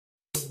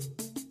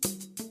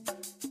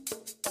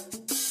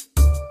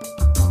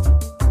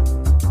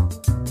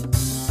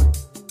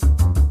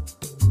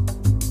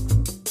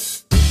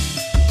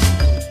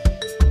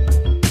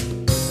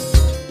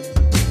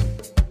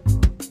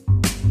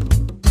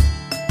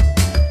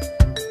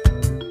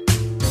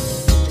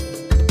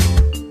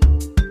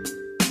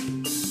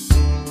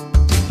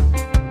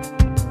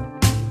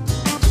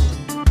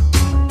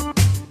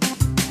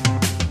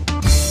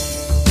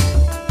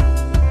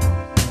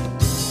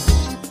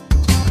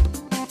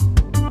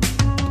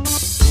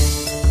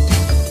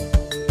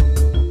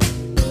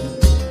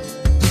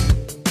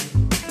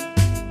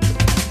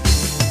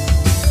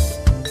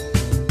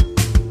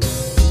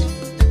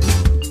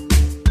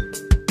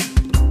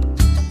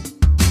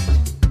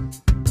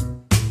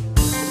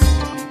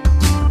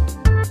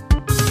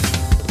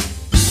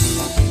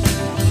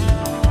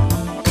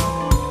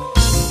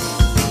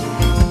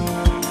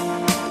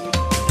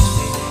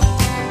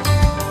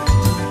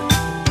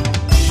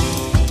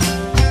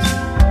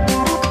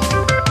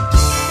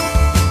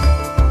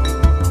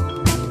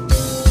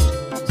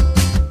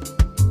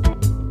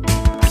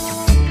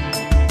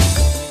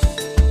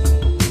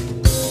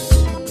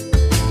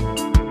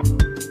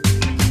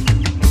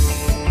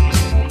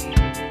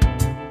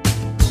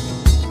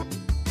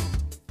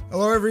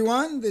Hello,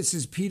 everyone. This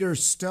is Peter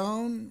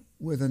Stone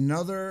with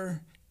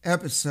another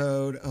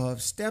episode of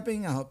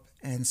Stepping Up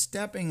and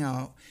Stepping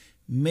Out,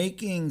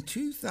 making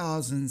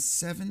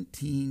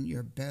 2017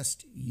 your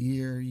best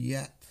year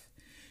yet.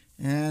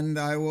 And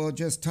I will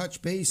just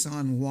touch base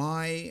on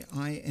why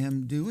I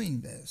am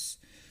doing this.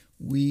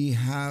 We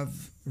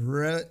have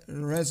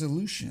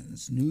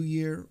resolutions, New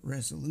Year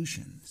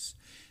resolutions,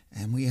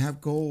 and we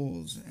have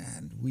goals,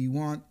 and we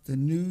want the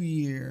new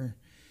year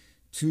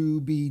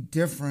to be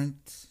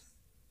different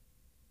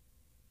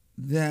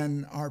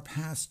than our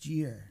past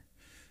year.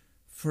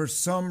 For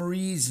some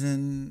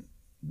reason,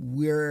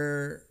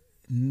 we're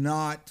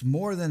not,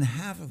 more than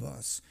half of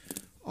us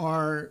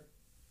are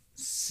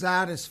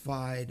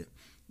satisfied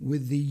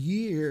with the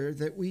year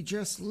that we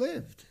just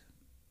lived.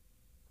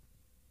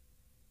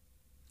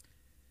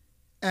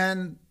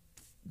 And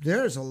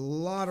there's a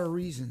lot of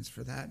reasons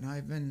for that. And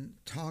I've been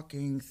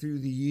talking through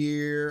the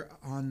year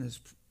on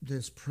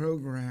this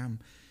program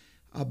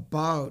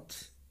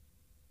about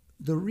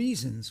the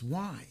reasons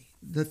why.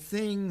 The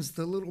things,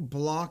 the little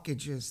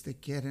blockages that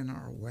get in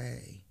our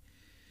way.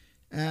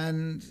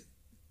 And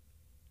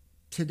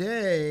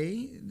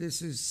today,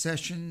 this is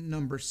session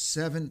number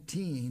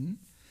 17,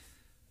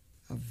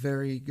 a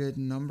very good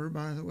number,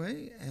 by the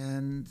way.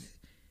 And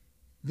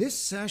this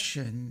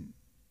session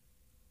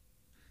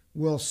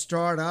will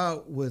start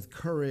out with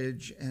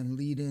courage and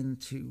lead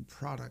into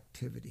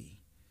productivity.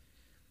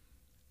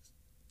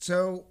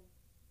 So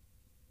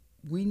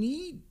we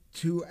need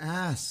to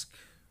ask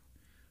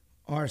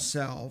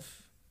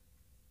ourselves,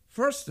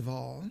 first of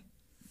all,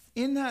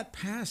 in that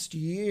past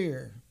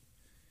year,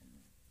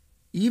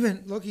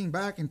 even looking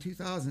back in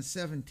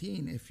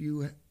 2017, if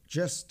you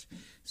just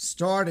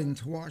starting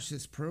to watch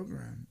this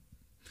program,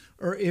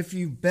 or if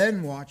you've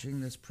been watching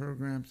this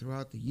program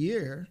throughout the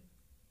year,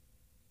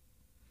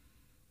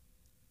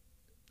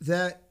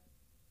 that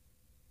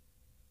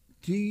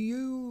do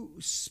you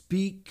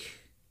speak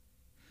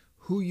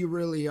who you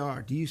really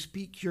are? Do you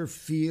speak your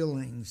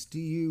feelings? Do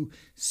you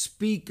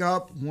speak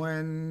up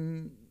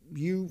when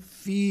you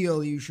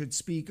feel you should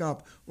speak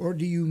up? Or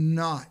do you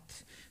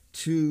not,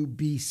 to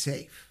be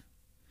safe?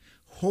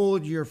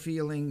 Hold your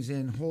feelings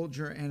in, hold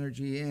your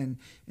energy in,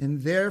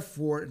 and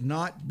therefore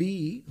not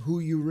be who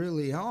you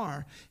really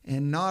are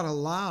and not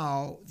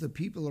allow the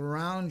people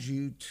around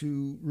you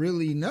to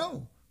really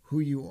know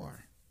who you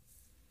are.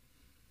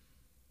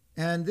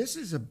 And this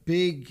is a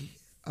big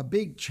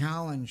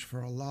challenge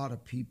for a lot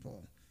of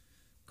people.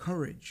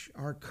 Courage,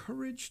 our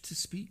courage to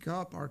speak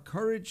up, our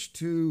courage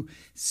to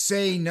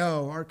say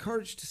no, our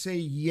courage to say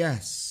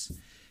yes.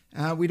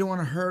 We don't want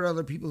to hurt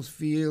other people's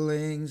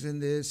feelings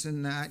and this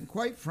and that. And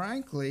quite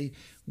frankly,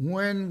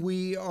 when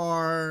we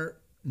are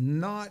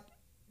not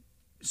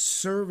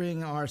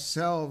serving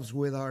ourselves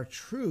with our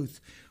truth,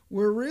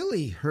 we're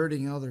really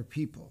hurting other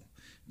people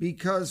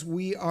because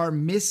we are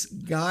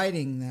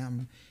misguiding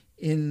them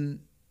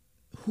in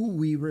who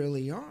we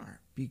really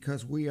are,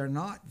 because we are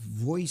not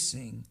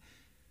voicing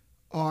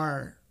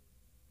our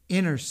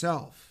inner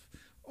self,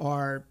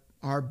 our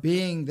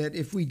being, that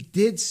if we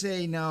did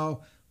say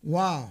no,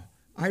 wow,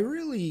 I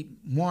really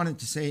wanted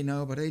to say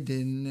no, but I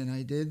didn't, and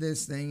I did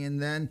this thing.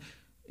 And then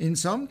in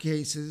some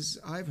cases,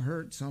 I've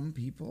heard some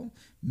people,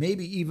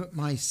 maybe even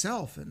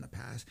myself in the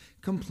past,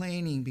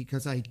 complaining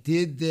because I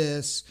did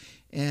this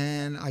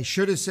and I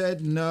should have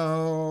said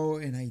no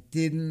and I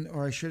didn't,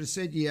 or I should have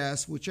said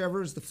yes,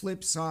 whichever is the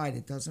flip side,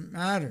 it doesn't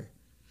matter.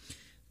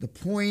 The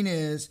point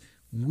is,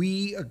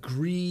 we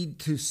agreed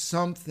to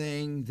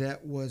something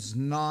that was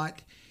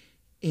not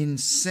in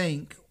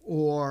sync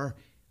or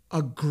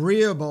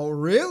agreeable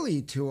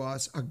really to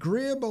us,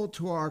 agreeable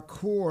to our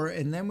core,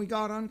 and then we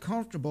got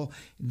uncomfortable,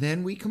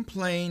 then we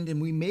complained,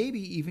 and we maybe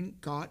even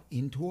got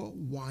into a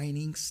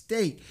whining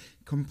state,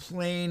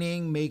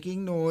 complaining,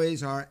 making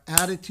noise, our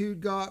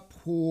attitude got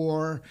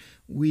poor,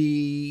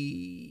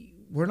 we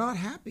were not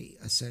happy,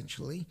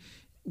 essentially,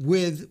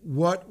 with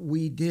what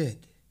we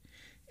did.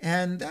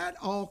 And that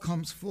all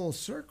comes full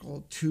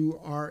circle to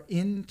our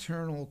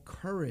internal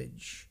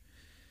courage,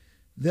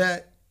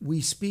 that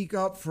we speak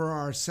up for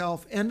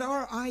ourselves and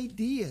our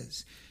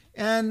ideas.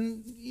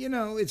 And,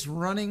 it's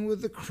running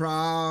with the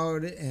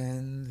crowd,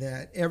 and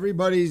that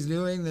everybody's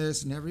doing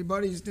this and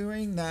everybody's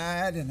doing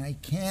that, and I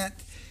can't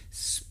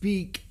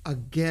speak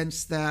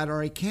against that,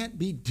 or I can't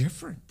be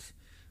different.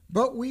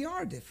 But we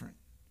are different.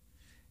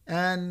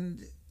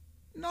 And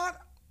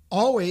not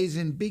always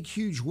in big,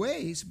 huge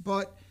ways,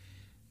 but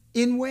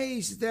in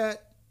ways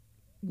that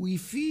we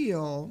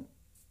feel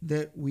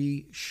that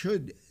we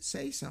should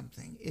say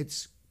something.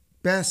 It's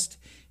best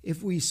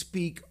if we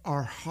speak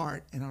our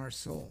heart and our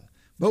soul,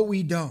 but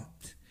we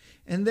don't.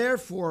 And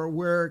therefore,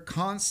 we're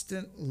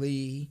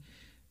constantly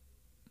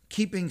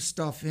keeping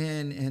stuff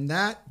in, and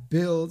that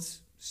builds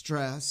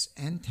stress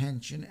and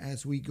tension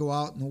as we go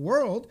out in the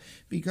world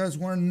because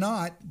we're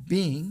not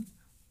being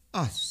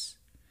us.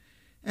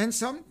 And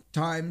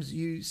sometimes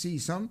you see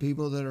some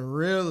people that are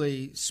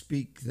really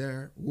speak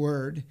their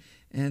word,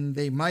 and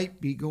they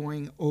might be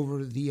going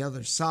over the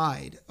other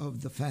side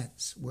of the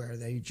fence where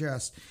they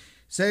just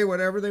say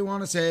whatever they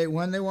want to say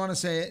when they want to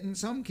say it. In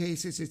some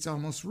cases, it's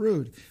almost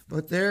rude,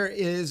 but there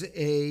is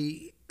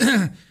a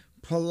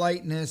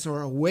politeness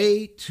or a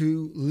way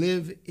to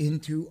live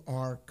into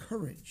our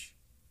courage.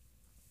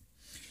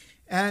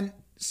 And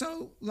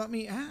so let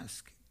me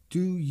ask,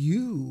 do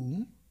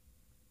you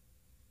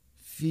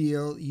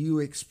feel you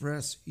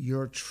express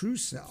your true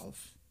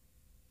self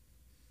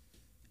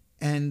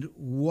and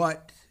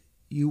what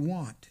you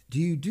want? Do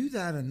you do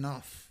that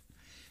enough?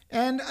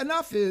 And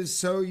enough is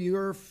so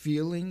you're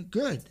feeling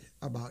good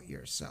about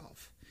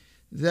yourself,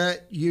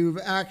 that you've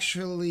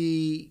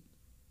actually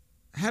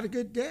had a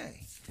good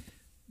day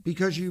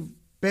because you've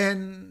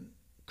been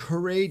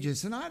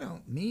courageous. And I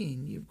don't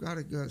mean you've got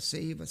to go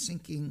save a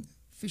sinking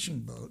fishing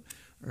boat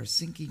or a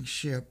sinking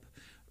ship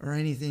or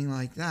anything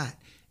like that.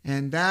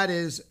 And that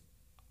is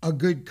a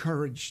good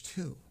courage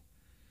too.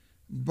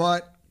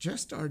 But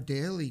just our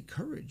daily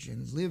courage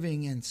in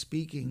living and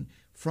speaking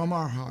from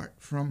our heart,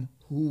 from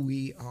who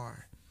we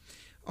are.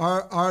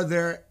 Are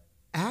there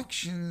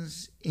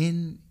actions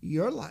in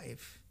your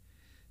life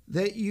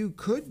that you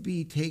could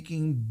be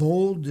taking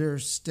bolder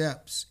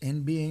steps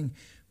and being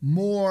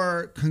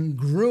more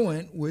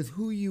congruent with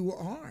who you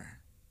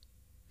are?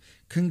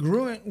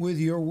 Congruent with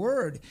your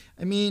word.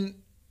 I mean,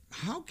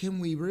 how can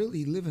we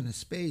really live in a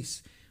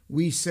space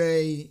we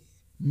say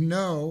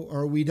no,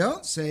 or we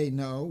don't say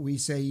no, we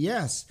say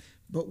yes,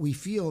 but we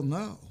feel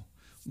no?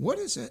 What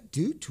does that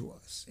do to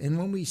us? And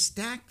when we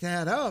stack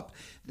that up,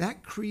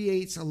 that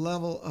creates a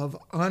level of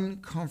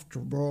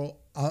uncomfortable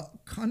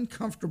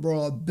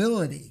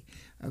ability.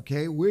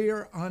 Okay, we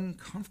are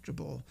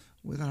uncomfortable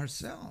with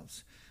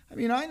ourselves. I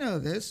mean, I know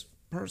this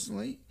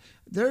personally.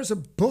 There's a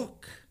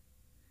book,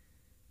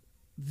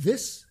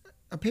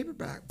 a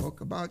paperback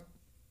book about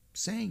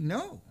saying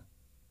no.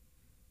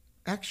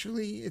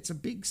 Actually, it's a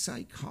big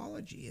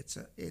psychology.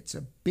 It's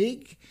a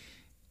big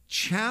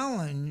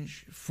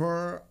challenge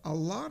for a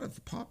lot of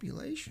the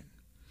population.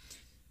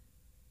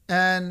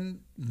 And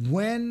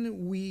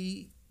when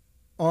we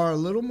are a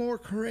little more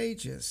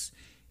courageous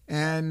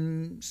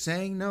and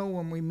saying no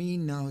when we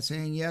mean no,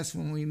 saying yes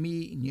when we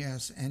mean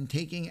yes, and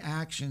taking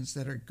actions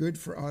that are good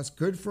for us,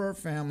 good for our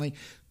family,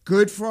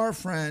 good for our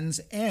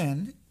friends,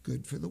 and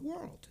good for the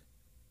world.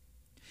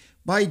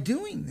 By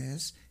doing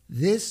this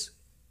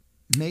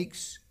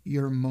makes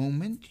your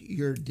moment,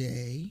 your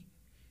day,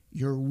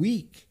 your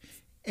week,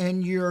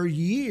 and your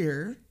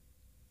year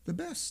the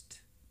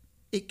best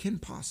it can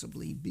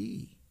possibly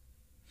be.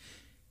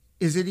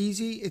 Is it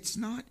easy? It's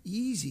not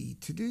easy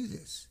to do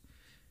this.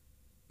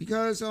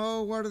 Because,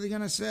 what are they going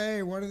to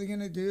say? What are they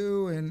going to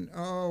do? And,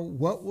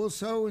 what will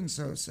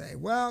so-and-so say?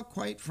 Well,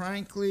 quite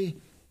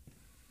frankly,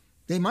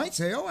 they might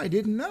say, I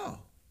didn't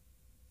know.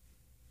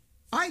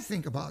 I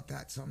think about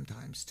that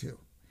sometimes too.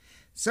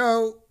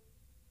 So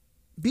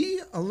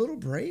be a little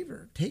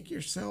braver. Take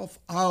yourself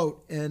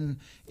out and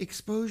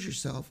expose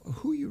yourself of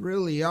who you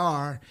really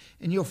are,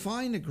 and you'll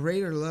find a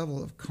greater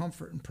level of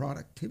comfort and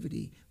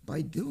productivity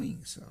by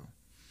doing so.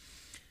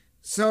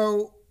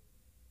 So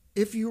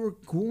if you were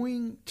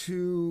going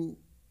to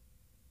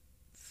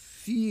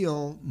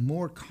feel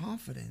more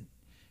confident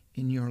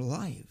in your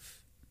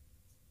life,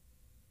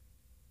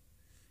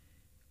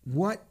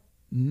 what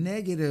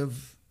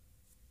negative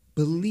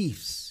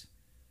beliefs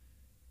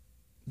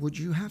would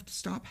you have to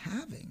stop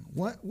having?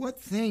 What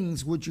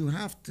things would you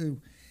have to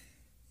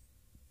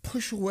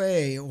push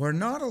away or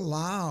not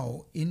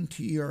allow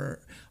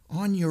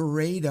on your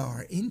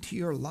radar, into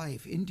your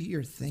life, into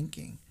your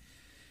thinking?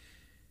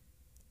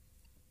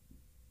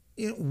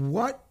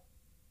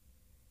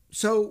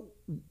 So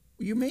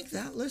you make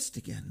that list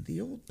again, the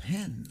old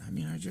pen. I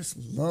mean, I just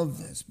love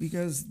this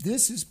because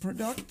this is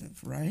productive,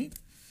 right?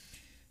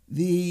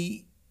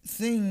 The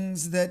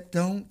things that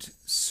don't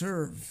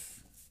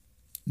serve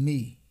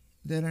me,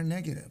 that are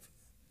negative,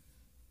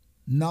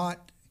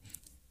 not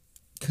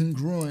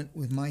congruent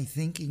with my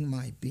thinking,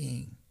 my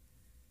being,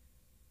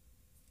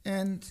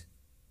 and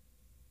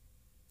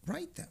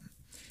write them.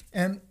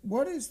 And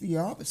what is the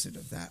opposite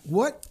of that?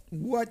 What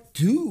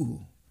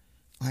do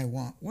I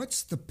want?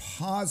 What's the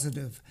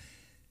positive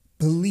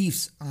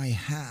beliefs I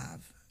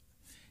have?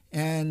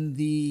 And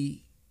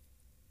the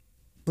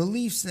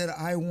beliefs that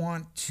I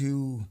want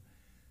to,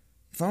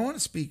 if I want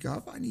to speak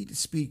up, I need to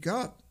speak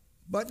up.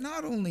 But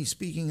not only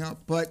speaking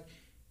up, but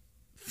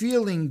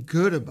feeling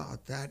good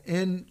about that.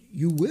 And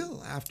you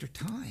will after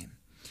time.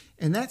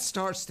 And that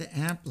starts to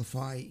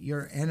amplify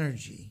your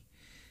energy.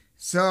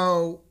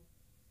 So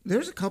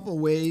there's a couple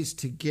ways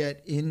to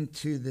get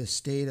into the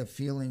state of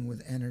feeling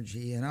with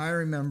energy. And I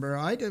remember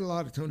I did a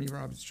lot of Tony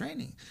Robbins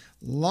training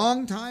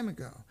long time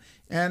ago.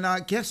 And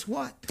guess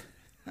what?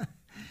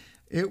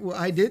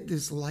 I did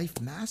this life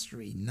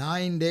mastery.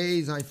 9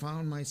 days I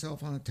found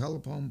myself on a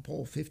telephone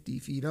pole 50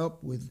 feet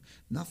up with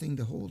nothing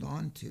to hold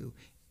on to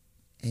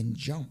and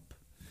jump.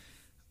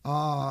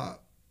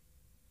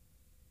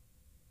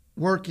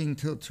 Working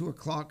till 2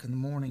 o'clock in the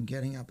morning,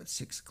 getting up at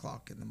 6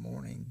 o'clock in the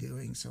morning,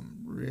 doing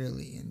some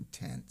really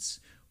intense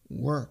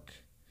work.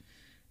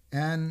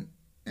 And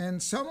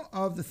some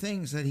of the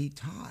things that he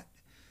taught,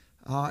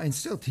 and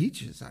still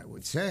teaches, I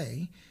would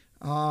say,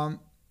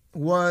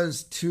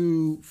 was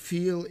to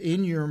feel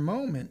in your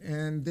moment.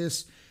 And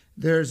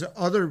there's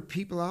other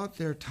people out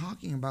there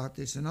talking about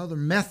this and other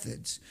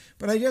methods.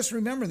 But I just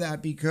remember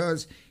that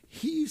because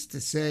he used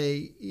to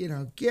say,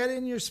 get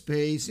in your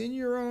space, in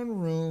your own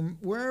room,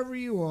 wherever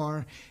you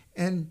are,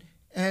 and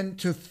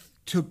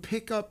to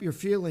pick up your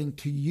feeling,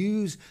 to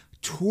use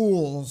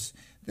tools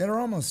that are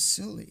almost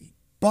silly,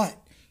 but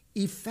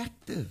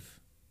effective.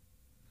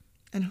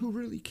 And who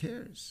really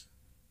cares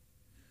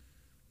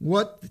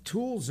what the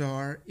tools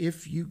are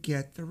if you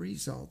get the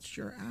results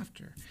you're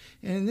after?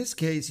 And in this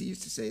case, he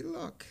used to say,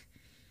 look,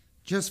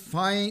 just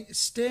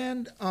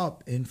stand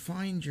up and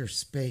find your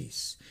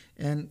space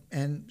and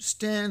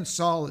stand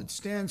solid,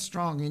 stand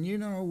strong.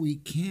 And we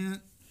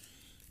can't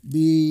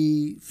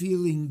be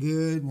feeling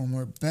good when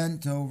we're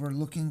bent over,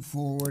 looking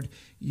forward.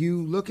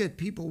 You look at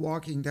people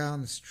walking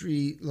down the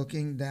street,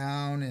 looking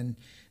down, and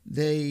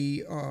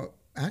they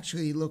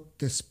actually look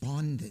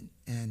despondent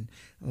and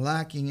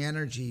lacking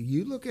energy.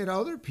 You look at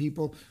other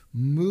people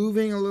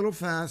moving a little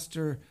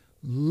faster,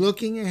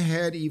 looking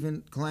ahead,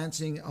 even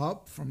glancing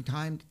up from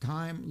time to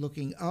time,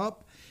 looking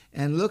up.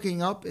 And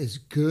looking up is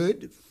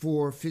good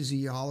for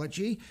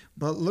physiology,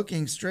 but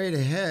looking straight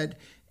ahead,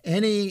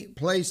 any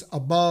place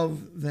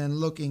above than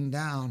looking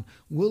down,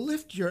 will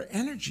lift your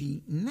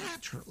energy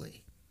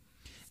naturally.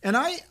 And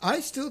I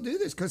still do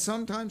this because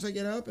sometimes I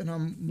get up and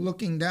I'm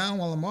looking down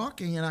while I'm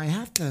walking, and I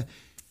have to,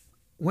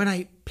 when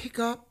I pick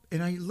up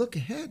and I look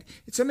ahead,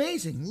 it's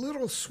amazing.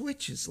 Little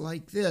switches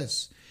like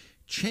this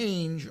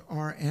change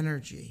our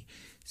energy.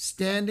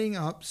 Standing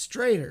up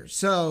straighter.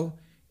 So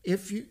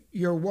if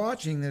you're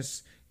watching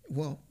this,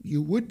 well,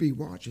 you would be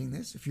watching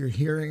this if you're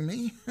hearing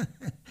me.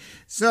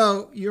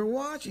 So you're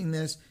watching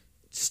this,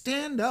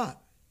 stand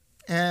up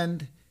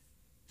and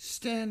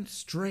stand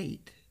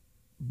straight,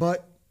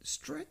 but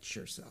stretch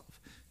yourself.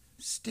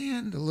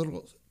 Stand a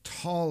little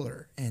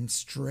taller and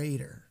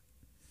straighter.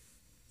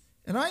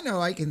 And I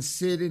know I can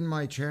sit in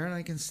my chair and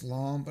I can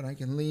slump and I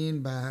can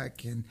lean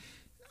back. And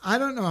I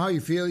don't know how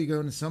you feel. You go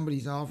into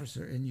somebody's office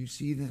and you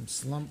see them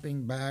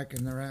slumping back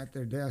and they're at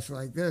their desk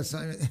like this.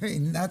 I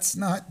mean,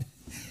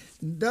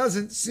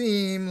 doesn't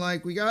seem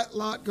like we got a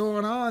lot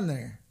going on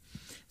there.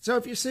 So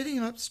if you're sitting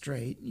up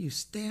straight, you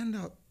stand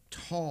up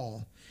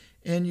tall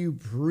and you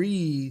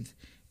breathe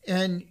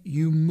and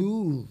you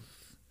move.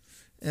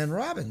 And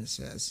Robin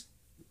says,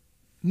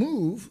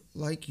 move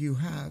like you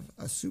have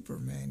a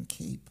Superman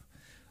cape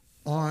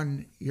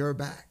on your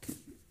back.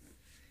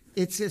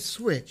 It's a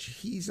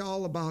switch. He's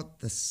all about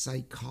the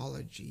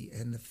psychology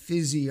and the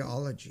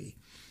physiology.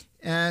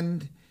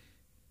 And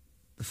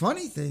the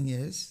funny thing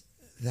is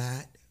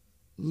that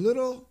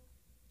little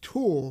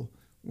tool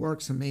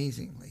works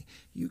amazingly.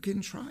 You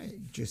can try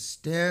it. Just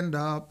stand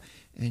up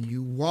and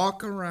you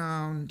walk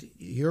around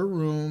your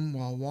room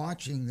while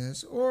watching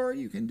this, or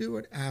you can do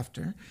it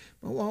after.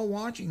 But while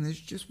watching this,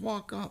 just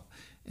walk up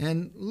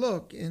and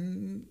look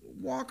and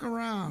walk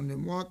around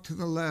and walk to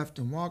the left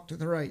and walk to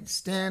the right.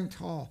 Stand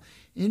tall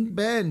and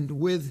bend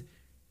with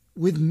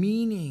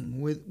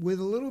meaning, with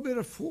a little bit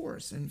of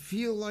force, and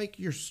feel like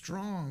you're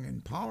strong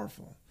and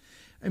powerful.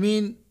 I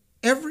mean,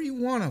 every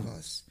one of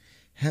us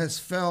has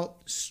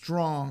felt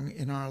strong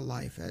in our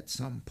life at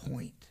some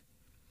point.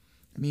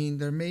 I mean,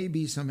 there may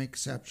be some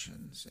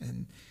exceptions,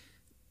 and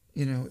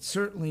it's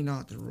certainly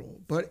not the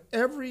rule, but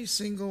every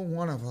single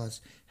one of us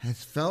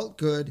has felt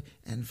good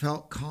and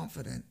felt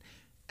confident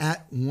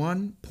at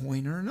one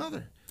point or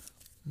another.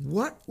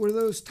 What were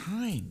those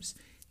times?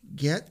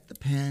 Get the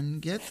pen,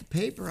 get the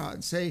paper out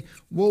and say,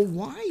 well,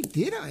 why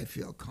did I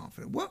feel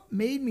confident? What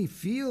made me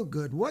feel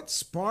good? What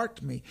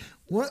sparked me?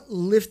 What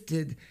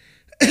lifted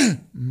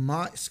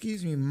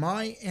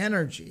my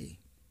energy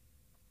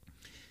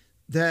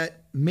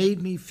that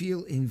made me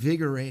feel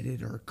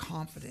invigorated or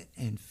confident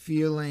and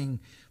feeling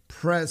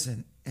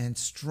present and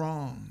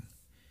strong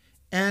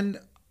and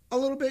a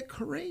little bit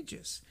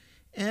courageous?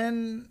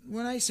 And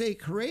when I say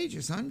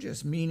courageous, I'm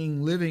just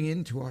meaning living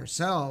into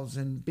ourselves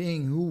and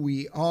being who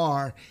we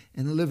are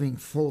and living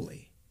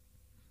fully,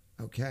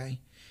 okay?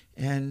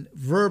 And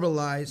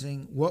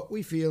verbalizing what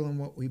we feel and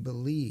what we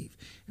believe.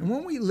 And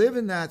when we live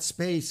in that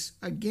space,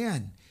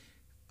 again,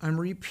 I'm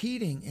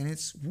repeating, and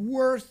it's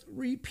worth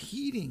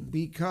repeating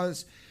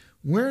because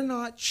we're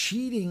not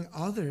cheating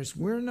others.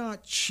 We're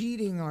not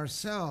cheating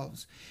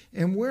ourselves,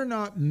 and we're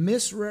not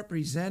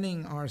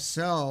misrepresenting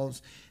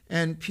ourselves.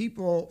 And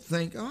people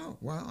think, oh,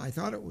 well, I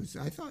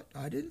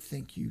didn't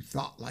think you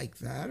thought like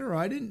that, or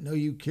I didn't know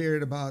you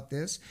cared about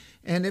this.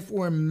 And if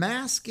we're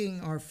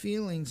masking our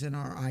feelings and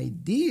our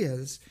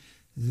ideas,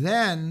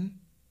 then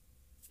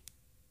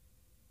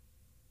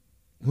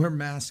we're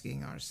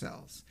masking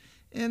ourselves.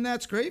 And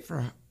that's great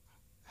for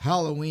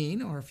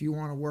Halloween, or if you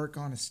want to work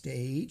on a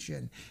stage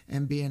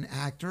and be an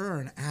actor or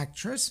an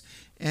actress,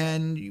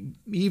 and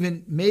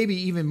maybe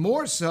even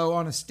more so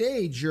on a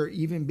stage, you're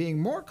even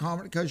being more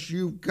confident because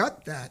you've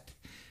got that.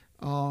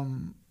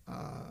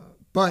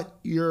 But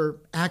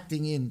you're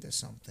acting into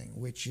something,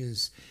 which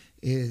is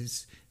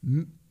is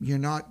you're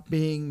not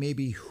being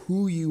maybe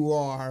who you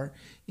are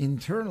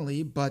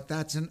internally, but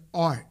that's an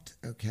art,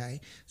 okay?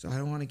 So I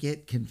don't want to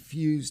get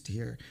confused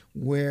here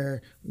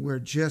where we're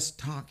just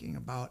talking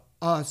about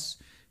us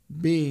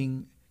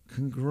being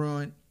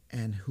congruent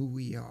and who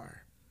we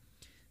are.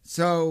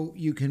 So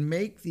you can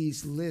make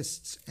these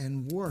lists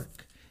and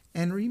work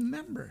and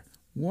remember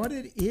what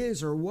it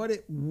is or what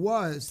it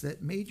was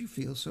that made you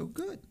feel so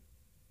good.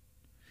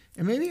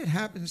 And maybe it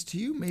happens to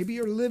you. Maybe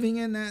you're living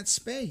in that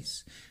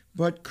space.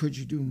 But could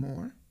you do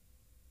more?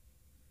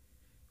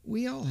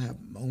 We all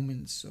have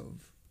moments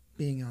of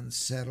being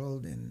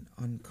unsettled and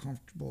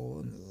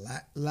uncomfortable and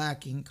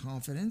lacking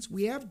confidence.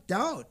 We have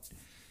doubt.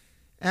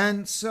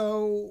 And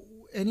so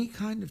any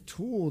kind of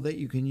tool that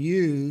you can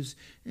use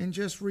and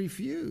just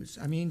refuse.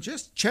 I mean,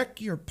 just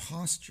check your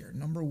posture.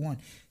 Number one,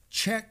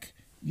 check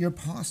your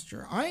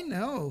posture. I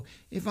know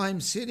if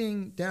I'm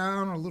sitting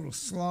down a little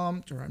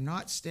slumped or I'm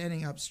not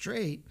standing up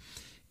straight,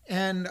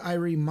 and I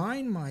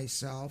remind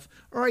myself,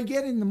 or I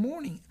get in the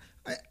morning,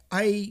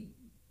 I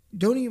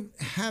don't even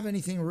have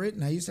anything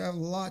written. I used to have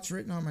lots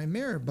written on my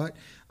mirror, but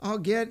I'll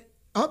get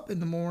up in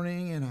the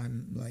morning and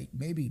I'm like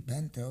maybe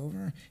bent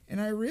over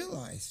and I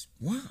realize,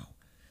 wow,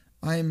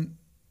 I'm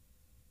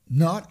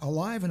not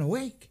alive and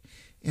awake.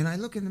 And I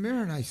look in the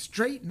mirror and I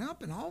straighten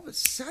up and all of a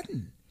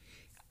sudden,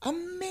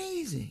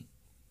 amazing,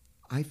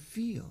 I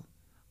feel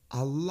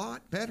a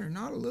lot better,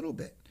 not a little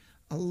bit,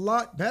 a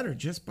lot better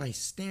just by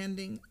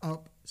standing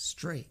up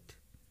straight.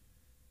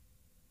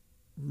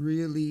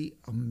 Really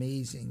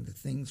amazing the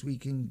things we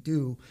can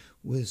do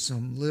with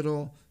some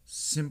little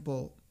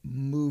simple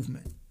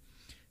movement.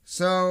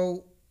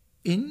 So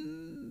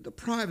in the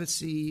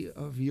privacy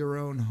of your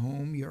own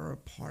home, your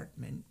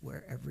apartment,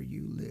 wherever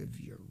you live,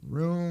 your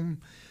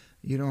room,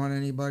 you don't want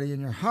anybody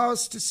in your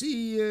house to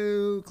see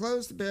you,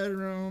 close the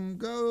bedroom,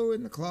 go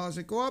in the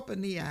closet, go up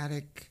in the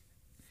attic,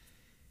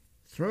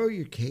 throw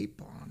your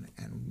cape on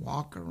and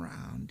walk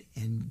around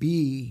and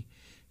be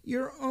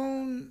your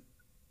own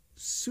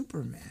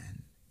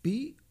Superman,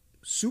 be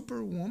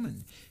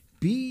Superwoman,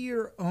 be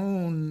your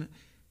own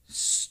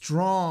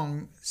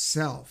strong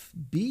self,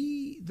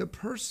 be the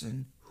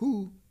person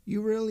who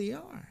you really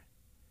are.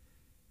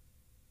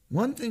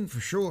 One thing for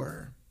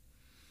sure,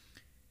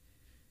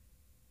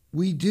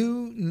 we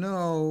do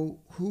know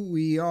who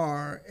we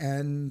are,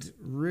 and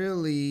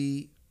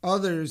really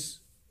others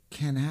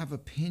can have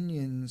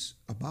opinions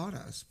about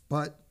us,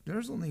 but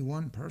there's only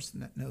one person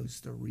that knows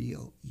the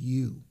real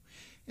you,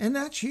 and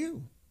that's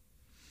you.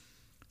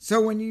 So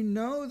when you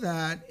know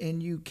that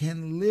and you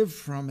can live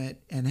from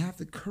it and have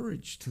the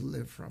courage to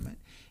live from it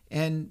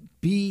and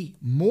be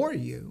more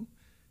you,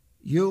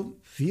 you'll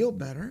feel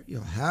better.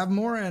 You'll have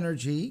more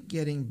energy.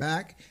 Getting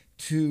back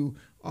to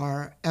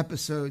our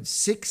episode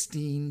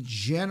 16,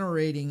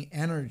 generating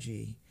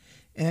energy.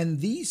 And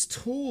these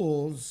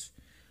tools,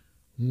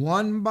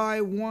 one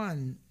by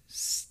one,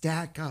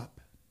 stack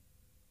up.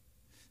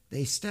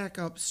 They stack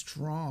up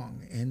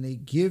strong and they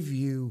give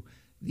you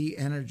the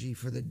energy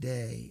for the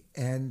day,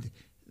 and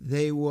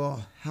they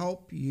will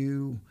help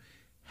you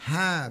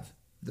have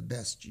the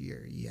best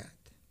year yet.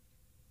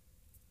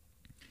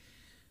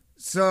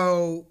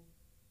 So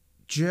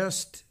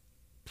just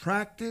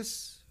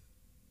practice,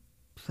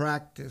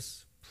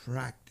 practice,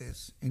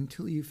 practice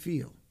until you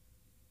feel.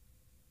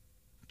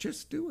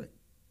 Just do it.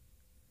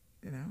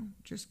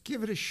 Just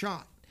give it a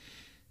shot.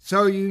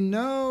 So you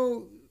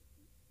know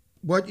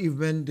what you've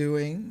been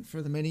doing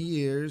for the many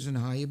years and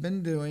how you've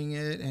been doing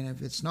it. And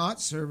if it's not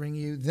serving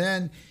you,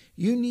 then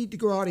you need to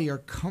go out of your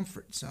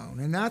comfort zone.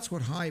 And that's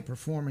what high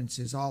performance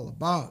is all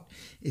about,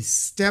 is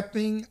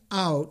stepping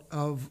out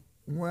of,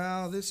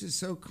 well, this is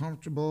so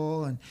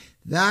comfortable, and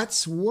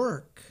that's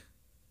work.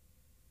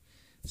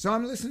 So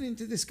I'm listening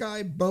to this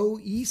guy, Bo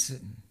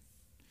Eason,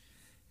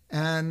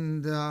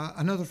 and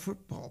another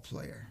football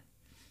player.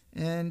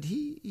 And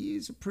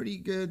he's a pretty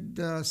good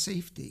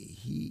safety.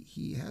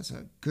 He has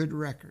a good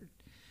record.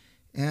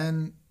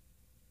 And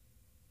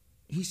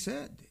he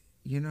said,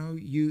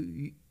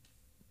 you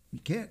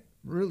can't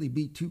really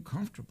be too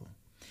comfortable.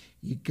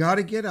 You got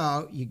to get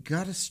out. You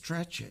got to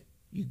stretch it.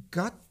 You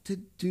got to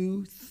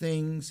do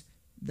things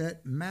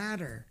that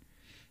matter.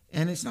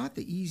 And it's not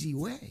the easy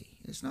way.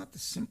 It's not the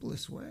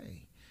simplest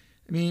way.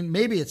 I mean,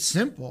 maybe it's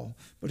simple,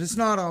 but it's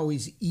not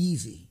always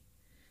easy.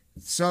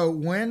 So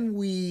when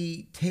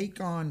we take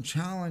on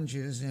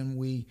challenges and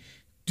we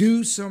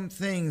do some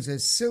things,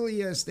 as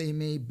silly as they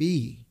may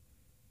be,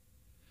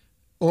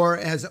 or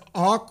as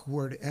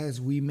awkward as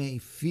we may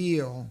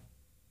feel,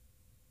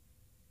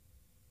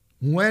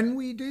 when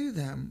we do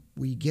them,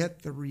 we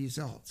get the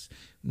results.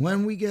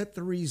 When we get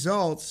the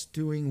results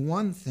doing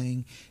one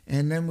thing,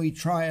 and then we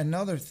try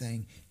another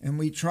thing, and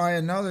we try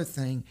another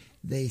thing,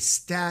 they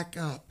stack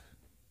up.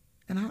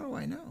 And how do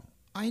I know?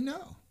 I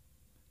know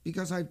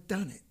because I've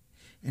done it.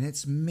 And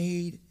it's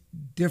made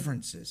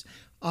differences.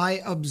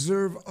 I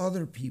observe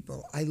other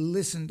people. I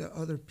listen to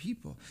other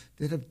people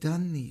that have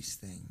done these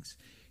things.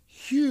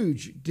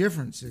 Huge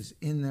differences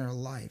in their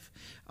life.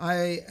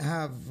 I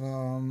have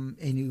a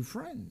new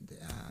friend.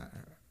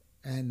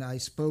 and I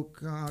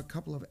spoke a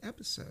couple of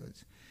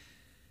episodes,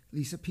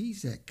 Lisa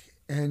Pizek,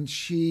 and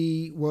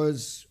she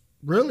was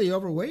really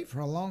overweight for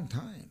a long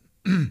time.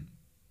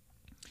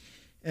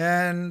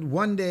 And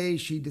one day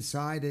she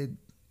decided,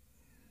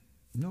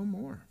 no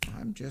more.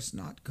 I'm just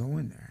not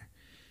going there.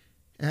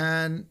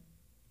 And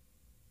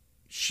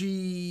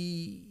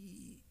she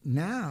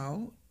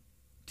now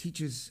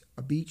teaches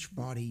a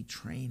Beachbody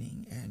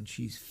training, and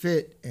she's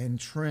fit and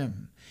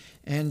trim,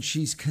 and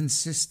she's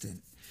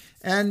consistent.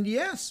 And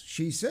yes,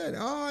 she said,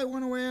 oh, I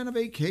went away on a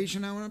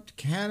vacation. I went up to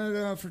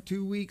Canada for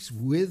 2 weeks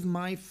with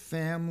my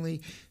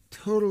family,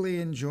 totally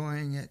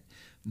enjoying it.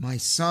 My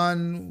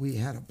son, we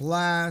had a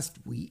blast.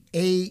 We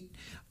ate.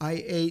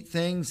 I ate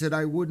things that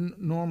I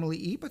wouldn't normally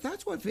eat, but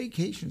that's what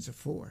vacations are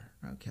for,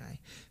 okay?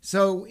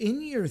 So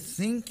in your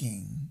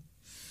thinking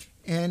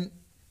and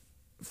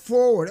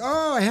forward,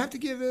 oh, I have to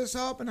give this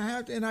up, and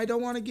I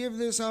don't want to give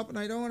this up, and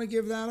I don't want to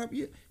give that up.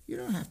 You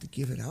don't have to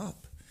give it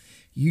up.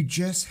 You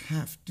just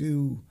have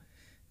to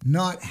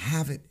not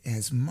have it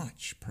as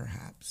much,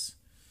 perhaps.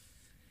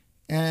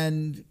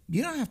 And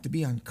you don't have to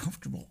be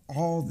uncomfortable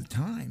all the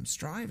time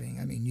striving.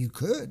 I mean, you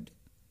could.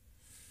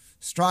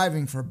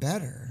 Striving for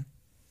better.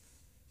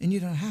 And you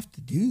don't have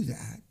to do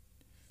that.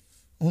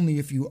 Only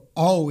if you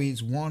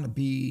always want to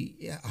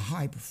be a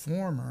high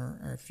performer,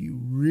 or if you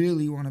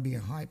really want to be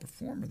a high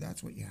performer,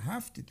 that's what you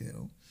have to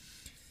do.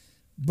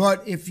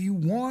 But if you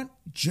want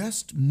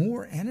just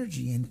more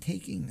energy in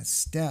taking a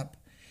step,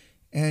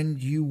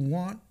 and you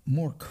want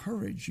more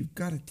courage, you've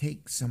got to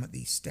take some of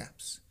these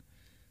steps.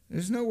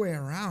 There's no way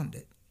around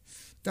it.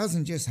 It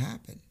doesn't just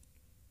happen.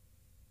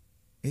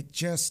 It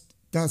just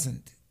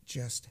doesn't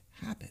just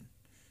happen.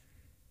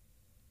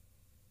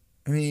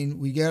 I mean,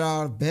 we get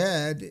out of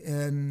bed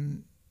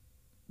and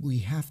we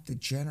have to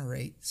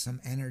generate some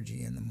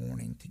energy in the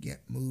morning to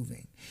get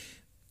moving.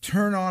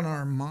 Turn on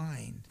our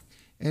mind.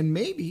 And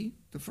maybe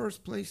the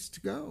first place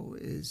to go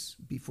is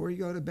before you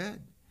go to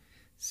bed,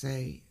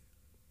 say,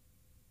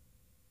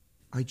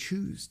 I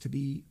choose to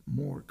be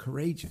more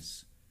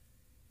courageous.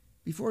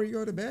 Before you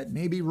go to bed,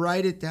 maybe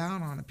write it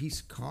down on a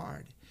piece of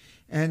card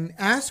and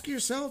ask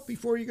yourself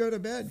before you go to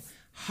bed,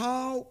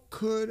 how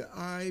could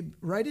I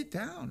write it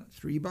down?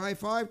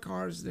 3x5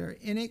 cards, they're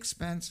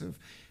inexpensive,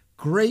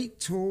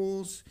 great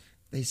tools.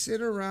 They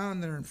sit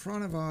around, they're in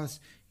front of us.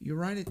 You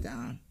write it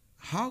down.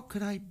 How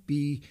could I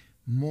be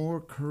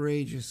more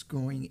courageous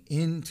going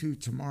into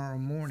tomorrow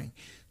morning?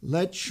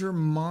 Let your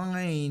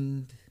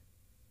mind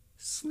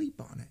sleep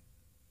on it.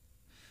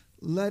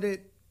 Let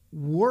it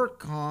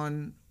work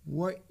on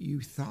what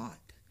you thought.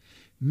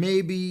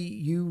 Maybe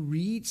you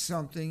read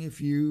something if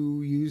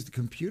you use the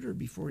computer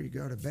before you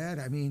go to bed.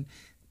 I mean,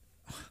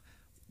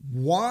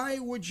 why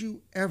would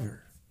you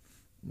ever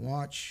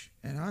watch,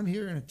 and I'm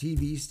here in a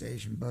TV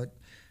station, but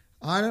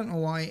I don't know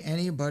why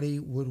anybody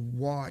would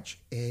watch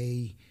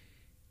a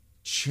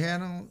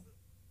channel,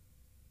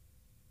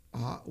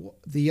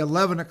 the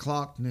 11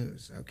 o'clock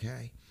news,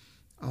 okay,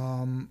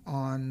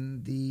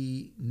 on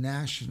the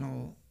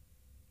national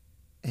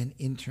and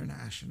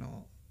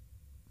international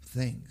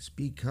things,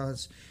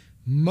 because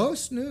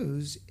most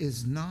news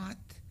is not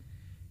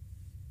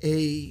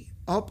a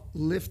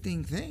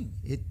uplifting thing.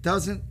 It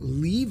doesn't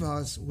leave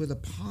us with a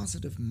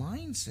positive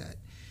mindset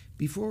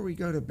before we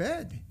go to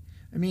bed.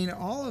 I mean,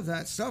 all of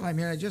that stuff, I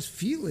mean, I just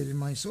feel it in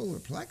my solar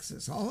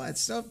plexus. All that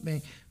stuff,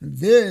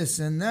 this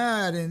and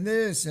that and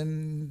this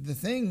and the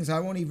things I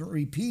won't even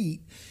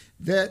repeat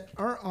that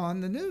are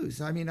on the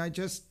news. I mean, I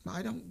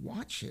don't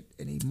watch it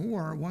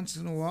anymore. Once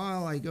in a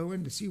while, I go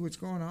in to see what's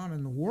going on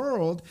in the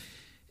world,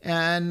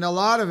 and a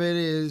lot of it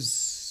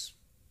is,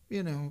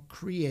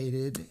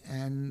 created,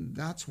 and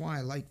that's why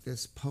I like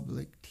this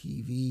public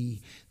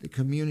TV, the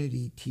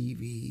community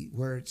TV,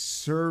 where it's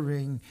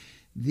serving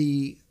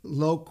the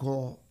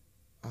local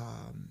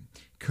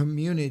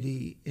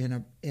community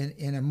in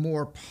a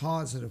more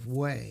positive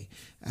way,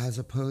 as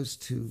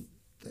opposed to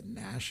the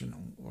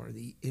national or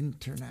the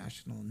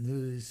international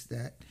news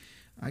that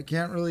I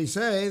can't really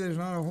say. There's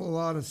not a whole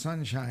lot of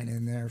sunshine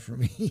in there for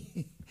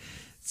me.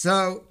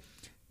 So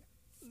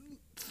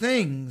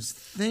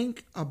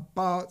think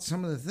about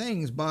some of the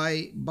things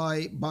by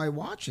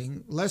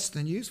watching less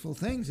than useful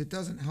things. It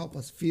doesn't help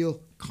us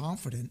feel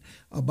confident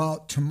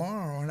about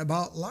tomorrow and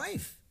about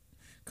life,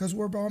 because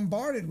we're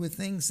bombarded with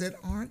things that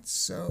aren't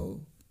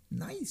so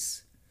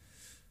nice.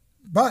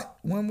 But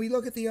when we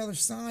look at the other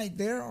side,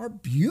 there are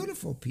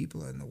beautiful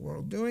people in the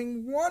world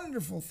doing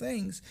wonderful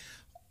things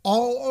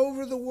all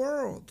over the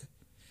world.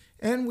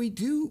 And we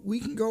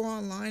can go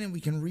online and we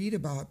can read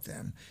about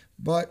them,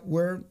 but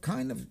we're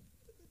kind of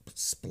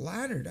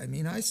splattered. I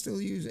mean, I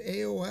still use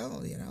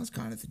AOL, it's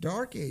kind of the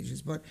dark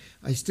ages, but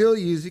I still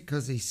use it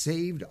because they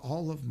saved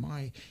all of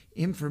my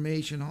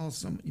information, all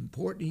some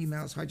important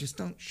emails, so I just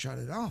don't shut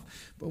it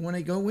off. But when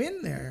I go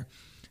in there,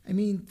 I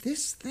mean,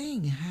 this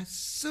thing has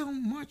so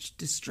much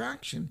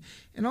distraction,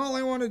 and all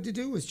I wanted to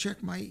do was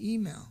check my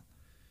email.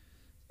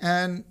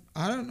 And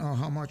I don't know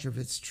how much of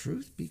it's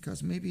truth,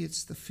 because maybe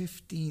it's the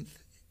 15th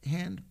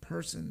hand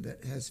person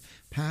that has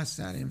passed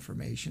that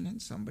information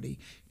and somebody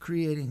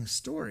creating a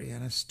story.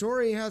 And a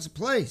story has a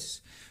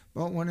place.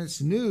 But when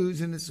it's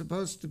news and it's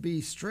supposed to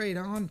be straight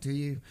on to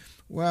you,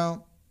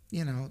 well,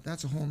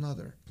 that's a whole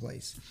nother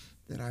place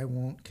that I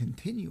won't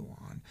continue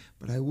on.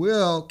 But I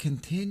will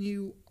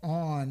continue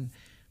on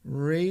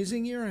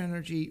raising your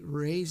energy,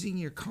 raising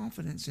your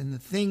confidence in the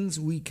things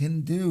we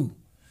can do.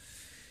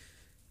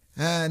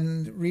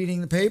 And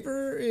reading the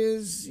paper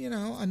is,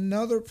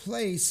 another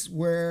place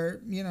where,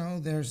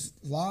 there's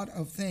a lot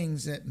of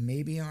things that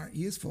maybe aren't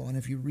useful. And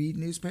if you read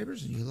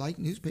newspapers and you like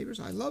newspapers,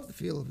 I love the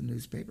feel of a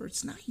newspaper.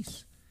 It's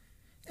nice.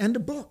 And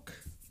a book,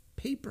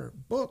 paper,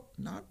 book,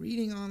 not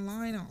reading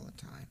online all the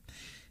time.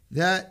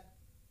 That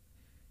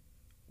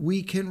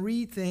we can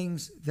read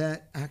things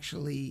that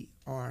actually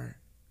are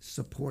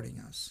supporting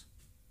us.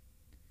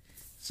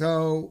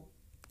 So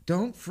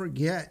don't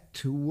forget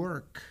to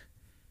work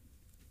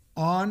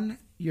on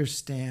your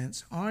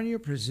stance, on your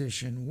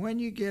position when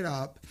you get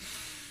up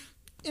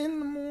in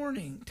the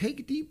morning. Take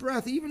a deep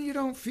breath, even if you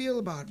don't feel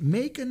about it.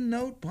 Make a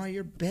note by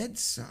your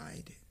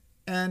bedside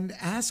and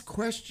ask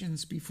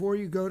questions before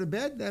you go to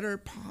bed that are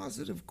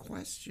positive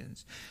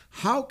questions.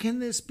 How can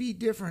this be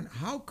different?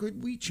 How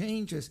could we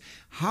change this?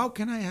 How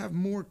can I have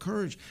more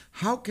courage?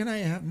 How can I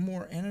have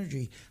more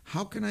energy?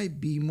 How can I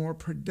be more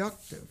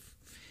productive?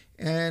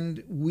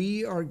 And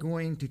we are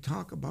going to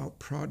talk about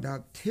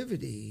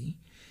productivity,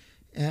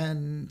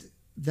 and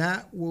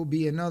that will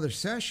be another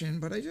session,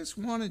 but I just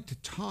wanted to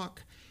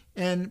talk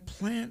and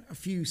plant a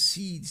few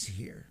seeds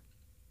here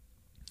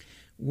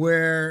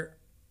where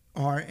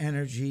our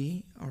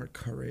energy, our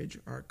courage,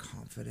 our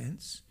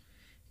confidence,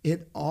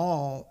 it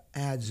all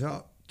adds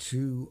up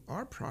to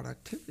our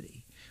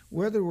productivity,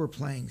 whether we're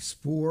playing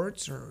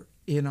sports or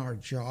in our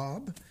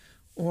job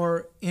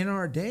or in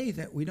our day,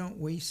 that we don't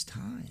waste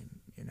time,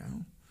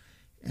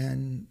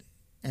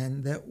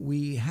 and that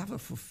we have a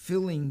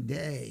fulfilling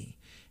day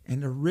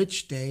and a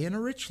rich day and a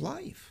rich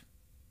life.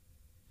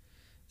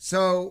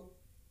 So,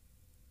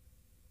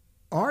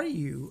 are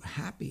you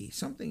happy?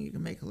 Something you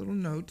can make a little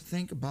note to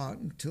think about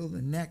until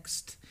the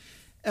next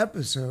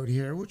episode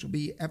here, which will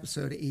be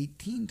episode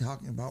 18,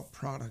 talking about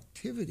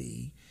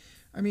productivity.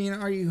 I mean,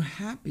 are you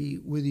happy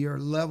with your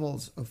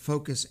levels of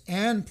focus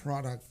and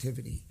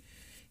productivity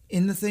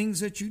in the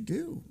things that you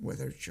do,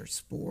 whether it's your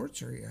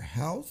sports or your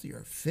health,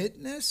 your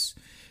fitness,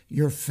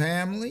 your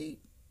family,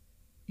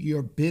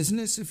 your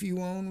business if you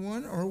own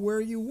one, or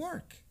where you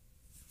work?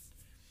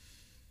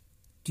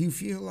 Do you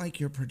feel like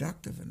you're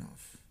productive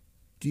enough?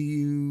 Do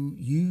you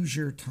use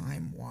your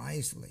time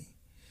wisely?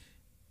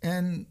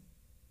 And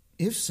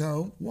if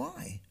so,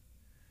 why?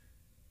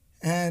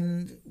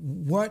 And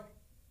what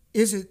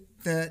is it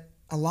that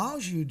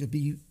allows you to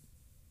be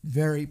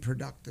very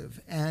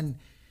productive? And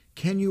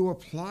can you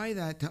apply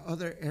that to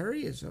other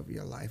areas of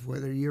your life?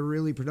 Whether you're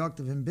really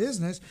productive in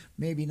business,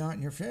 maybe not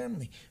in your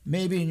family.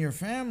 Maybe in your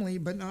family,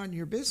 but not in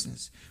your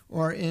business.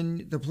 Or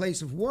in the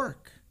place of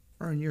work,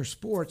 or in your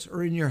sports,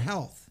 or in your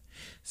health.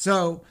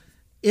 So,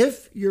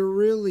 if you're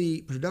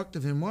really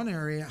productive in one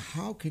area,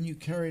 how can you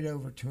carry it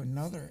over to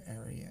another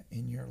area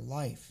in your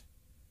life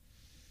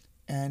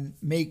and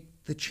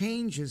make the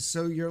changes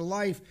so your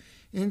life,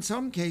 in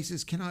some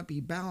cases, cannot be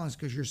balanced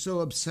because you're so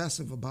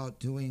obsessive about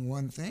doing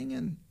one thing,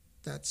 and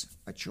that's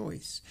a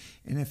choice.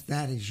 And if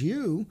that is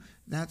you,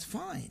 that's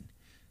fine.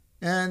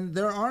 And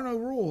there are no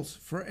rules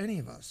for any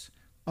of us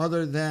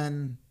other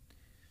than,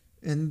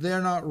 and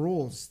they're not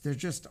rules, there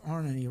just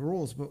aren't any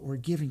rules, but we're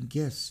given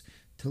gifts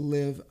to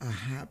live a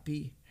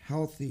happy,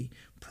 healthy,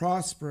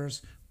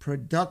 prosperous,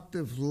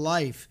 productive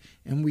life.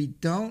 And we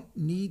don't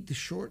need to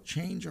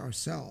shortchange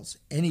ourselves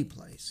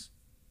anyplace.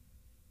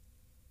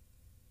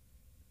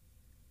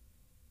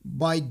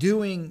 By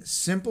doing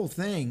simple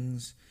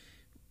things,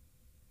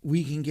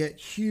 we can get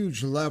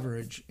huge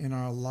leverage in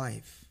our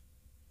life.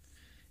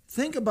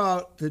 Think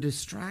about the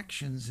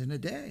distractions in a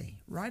day.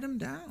 Write them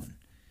down.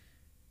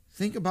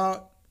 Think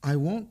about, I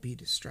won't be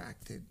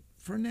distracted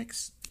for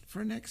next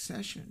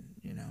session,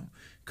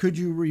 Could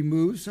you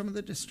remove some of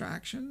the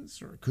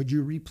distractions, or could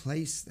you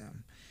replace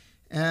them?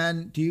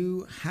 And do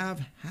you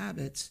have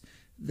habits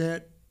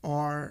that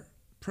are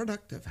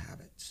productive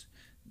habits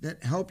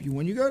that help you?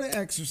 When you go to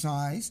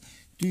exercise,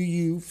 do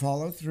you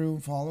follow through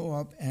and follow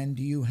up? And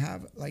do you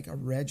have like a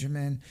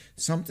regimen,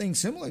 something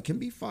similar? It can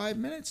be 5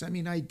 minutes. I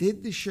mean, I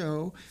did the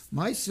show,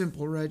 my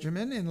simple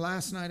regimen, and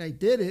last night I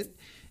did it.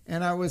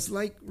 And I was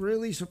like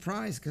really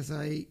surprised because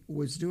I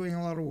was doing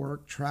a lot of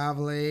work,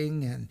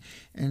 traveling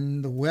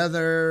and the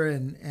weather,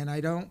 and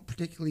I don't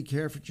particularly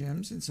care for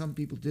gyms, and some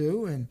people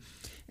do. And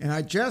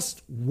I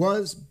just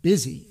was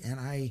busy, and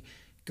I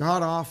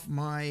got off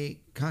my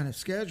kind of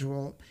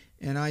schedule,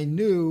 and I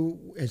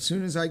knew as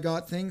soon as I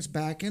got things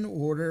back in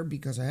order,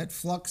 because I had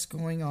flux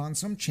going on,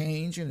 some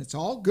change, and it's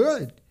all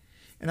good.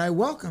 And I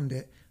welcomed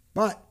it.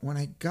 But when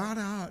I got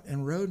out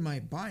and rode my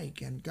bike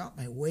and got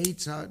my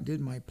weights out and did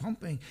my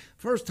pumping,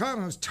 first time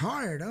I was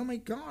tired. Oh my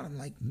God. I'm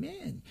like,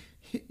 man,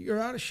 you're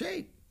out of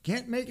shape.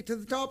 Can't make it to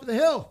the top of the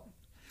hill.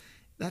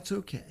 That's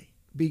okay,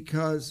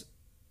 because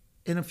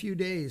in a few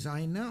days,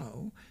 I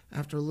know,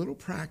 after a little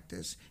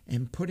practice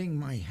and putting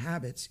my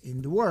habits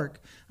into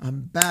work,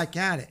 I'm back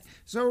at it.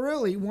 So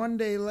really, one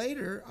day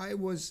later, I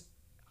was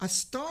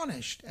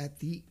astonished at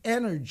the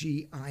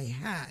energy I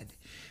had.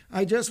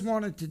 I just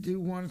wanted to do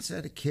one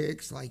set of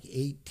kicks, like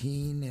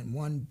 18, and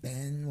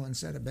one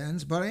set of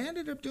bends, but I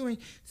ended up doing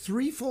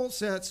 3 full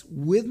sets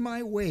with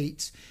my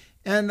weights.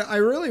 And I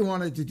really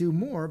wanted to do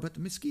more, but the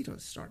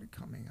mosquitoes started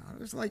coming out.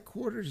 It was like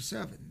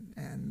 6:45,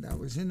 and I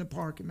was in the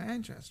park in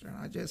Manchester, and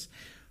I just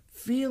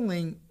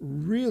feeling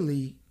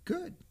really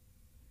good.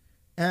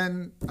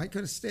 And I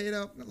could have stayed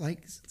up,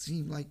 like, it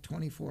seemed like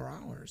 24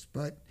 hours.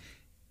 But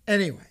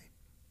anyway,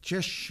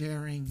 just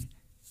sharing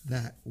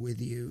that with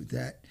you,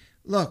 that,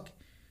 look,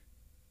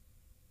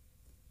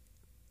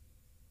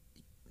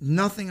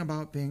 nothing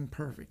about being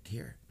perfect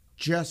here.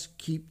 Just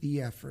keep the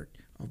effort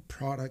of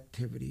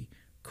productivity,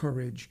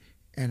 courage,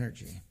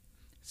 energy.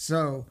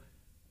 So,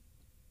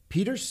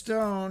 Peter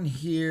Stone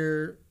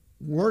here,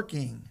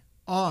 working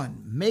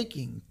on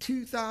making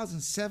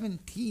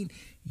 2017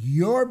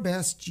 your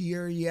best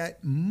year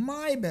yet,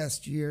 my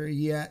best year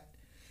yet.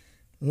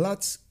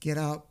 Let's get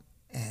up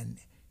and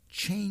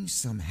change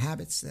some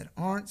habits that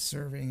aren't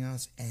serving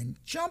us and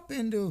jump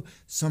into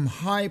some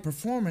high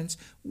performance,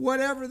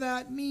 whatever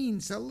that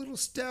means, a little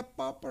step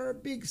up or a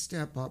big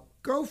step up.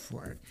 Go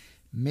for it.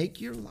 Make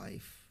your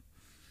life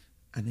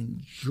an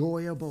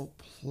enjoyable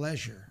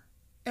pleasure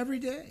every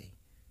day.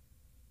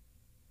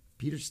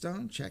 Peter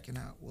Stone checking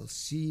out. We'll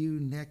see you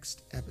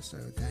next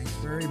episode. Thanks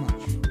very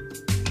much.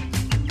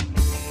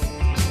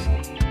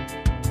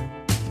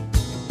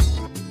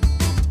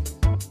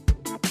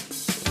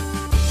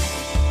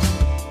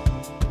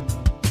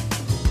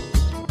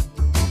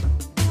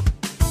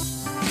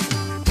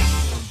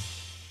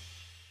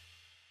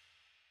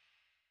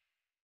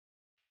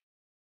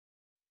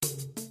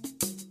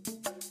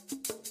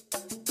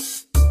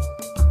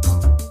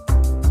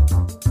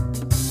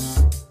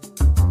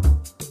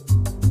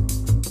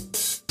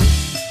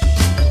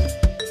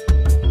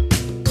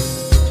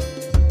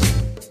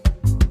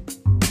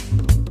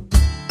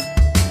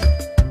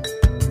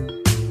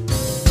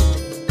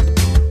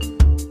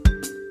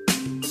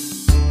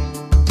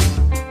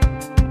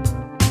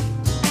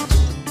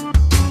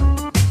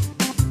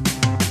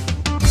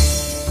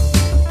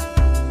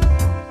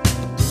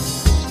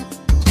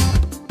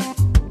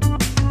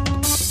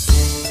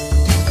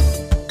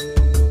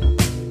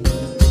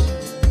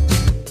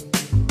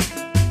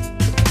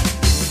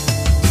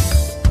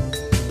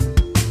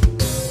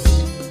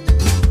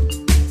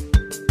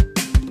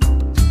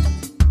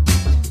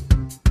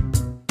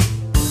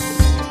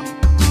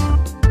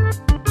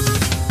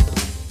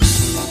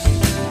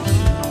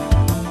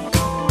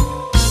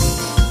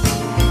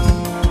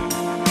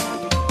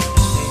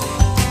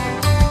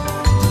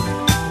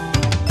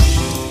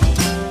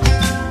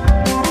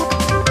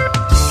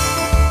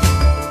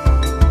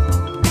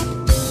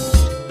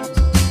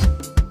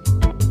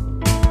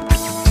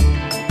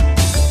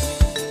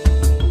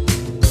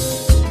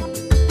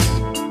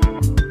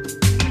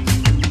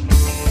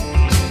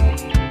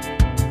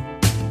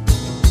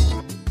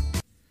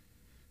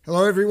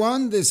 Hello,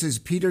 everyone. This is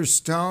Peter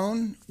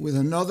Stone with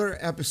another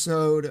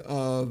episode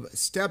of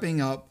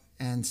Stepping Up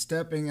and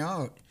Stepping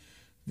Out.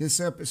 This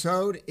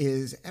episode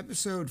is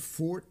episode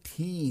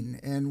 14,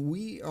 and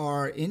we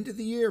are into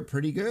the year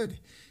pretty good.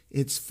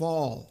 It's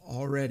fall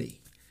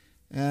already,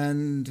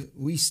 and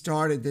we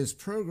started this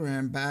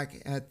program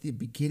back at the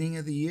beginning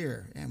of the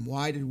year. And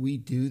why did we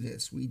do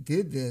this? We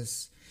did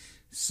this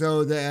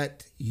so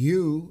that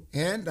you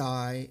and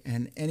I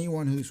and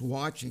anyone who's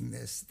watching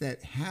this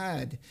that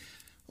had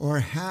or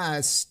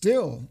has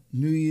still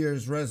New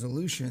Year's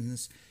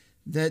resolutions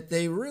that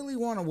they really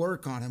want to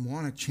work on and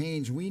want to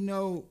change. We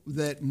know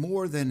that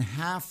more than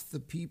half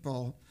the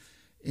people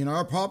in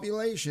our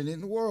population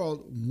in the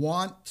world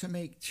want to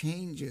make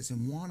changes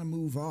and want to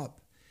move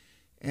up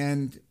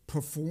and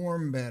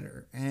perform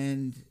better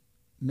and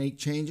make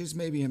changes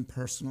maybe in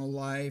personal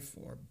life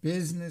or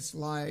business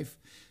life,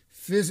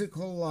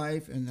 physical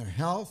life, in their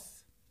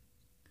health,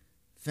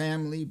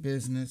 family,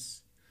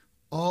 business,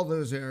 all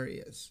those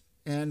areas.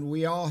 And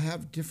we all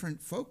have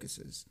different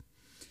focuses.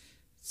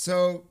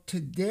 So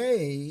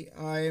today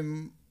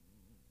I'm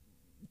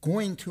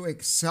going to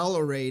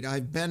accelerate.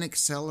 I've been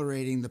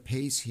accelerating the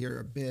pace here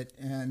a bit,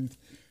 and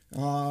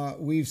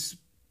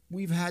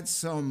we've had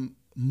some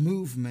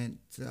movement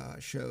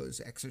shows.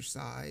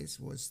 Exercise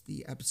was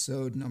the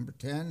episode number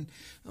 10.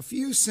 A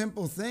few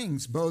simple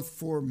things, both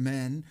for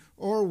men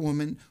or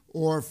women,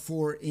 or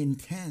for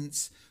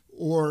intense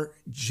or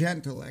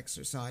gentle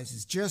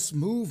exercises. Just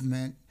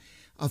movement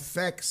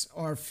affects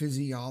our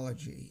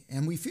physiology,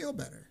 and we feel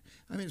better.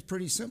 I mean, it's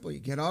pretty simple. You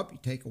get up, you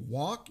take a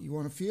walk, you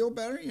want to feel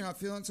better, you're not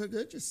feeling so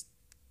good, just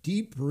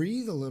deep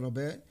breathe a little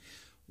bit,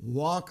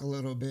 walk a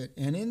little bit.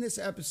 And in this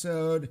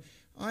episode,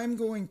 I'm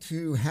going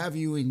to have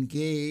you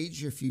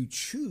engage, if you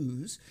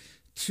choose,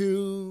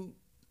 to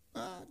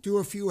do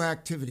a few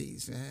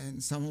activities.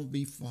 And some will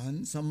be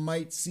fun, some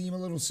might seem a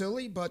little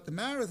silly, but the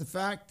matter of the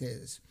fact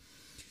is,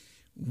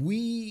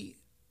 we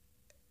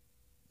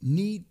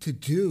need to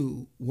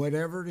do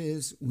whatever it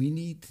is we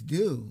need to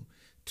do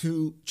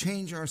to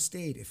change our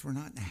state if we're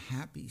not in a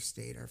happy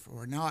state, or if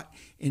we're not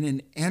in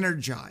an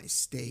energized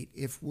state,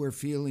 if we're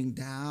feeling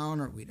down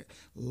or we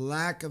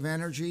lack of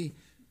energy.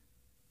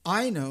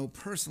 I know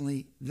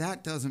personally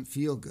that doesn't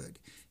feel good,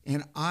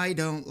 and I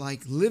don't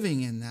like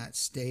living in that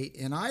state,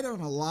 and I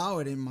don't allow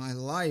it in my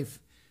life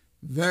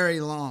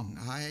very long.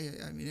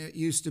 I mean, it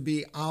used to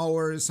be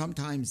hours,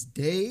 sometimes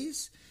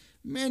days,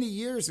 many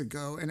years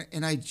ago,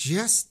 and I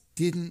just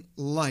didn't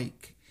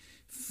like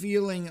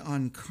feeling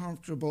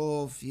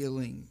uncomfortable,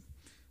 feeling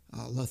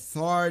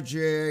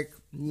lethargic,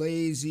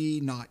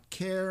 lazy, not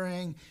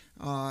caring.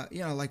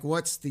 Like,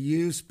 what's the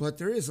use? But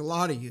there is a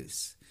lot of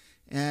use.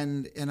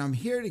 And I'm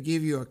here to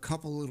give you a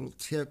couple little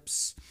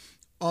tips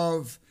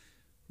of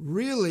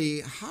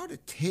really how to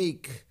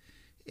take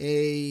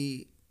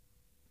a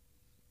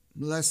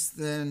less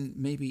than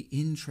maybe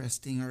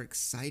interesting or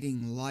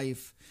exciting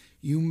life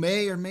you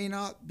may or may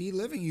not be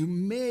living. You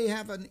may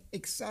have an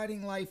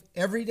exciting life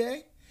every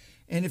day.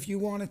 And if you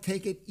want to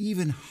take it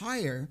even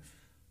higher,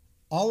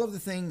 all of the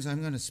things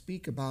I'm going to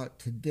speak about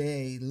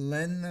today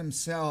lend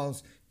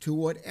themselves to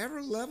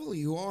whatever level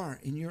you are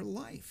in your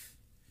life.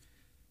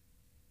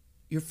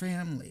 Your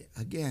family,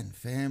 again,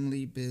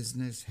 family,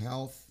 business,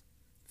 health,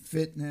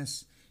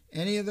 fitness,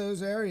 any of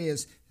those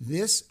areas,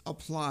 this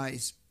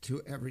applies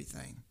to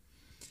everything.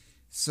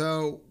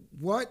 So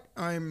what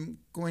I'm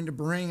going to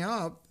bring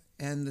up,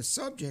 and the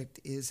subject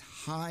is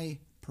high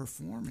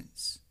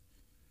performance.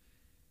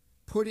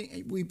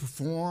 We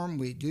perform,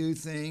 we do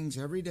things,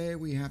 every day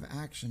we have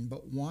action,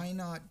 but why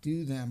not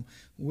do them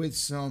with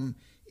some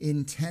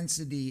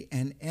intensity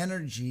and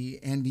energy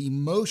and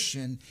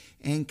emotion,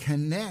 and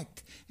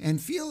connect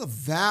and feel a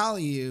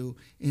value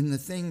in the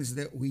things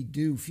that we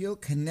do, feel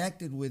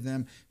connected with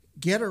them,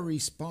 get a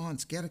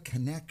response, get a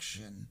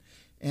connection,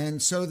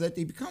 and so that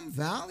they become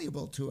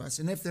valuable to us.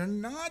 And if they're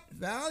not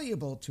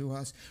valuable to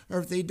us, or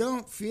if they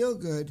don't feel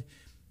good,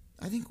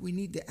 I think we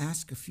need to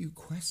ask a few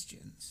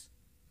questions.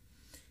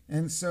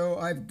 And so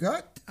I've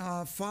got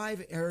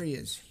 5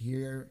 areas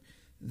here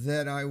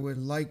that I would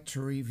like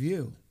to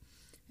review.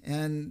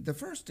 And the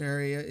first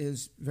area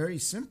is very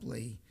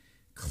simply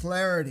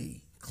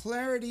clarity.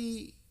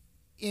 Clarity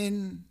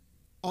in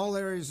all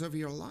areas of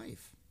your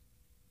life.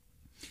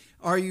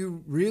 Are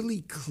you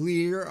really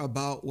clear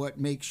about what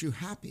makes you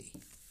happy?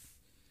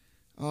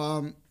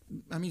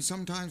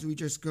 Sometimes we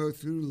just go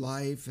through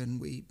life and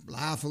we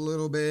laugh a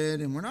little bit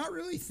and we're not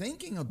really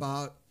thinking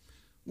about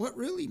what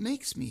really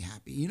makes me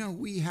happy.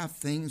 We have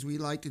things we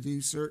like to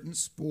do, certain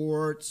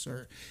sports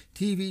or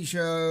TV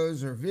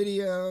shows or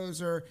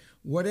videos or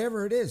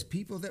whatever it is,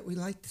 people that we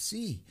like to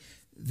see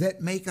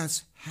that make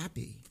us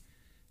happy.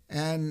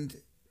 And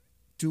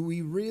do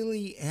we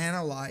really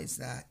analyze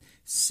that?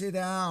 Sit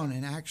down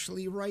and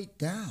actually write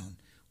down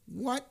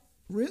what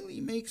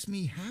really makes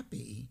me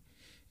happy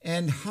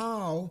and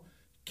how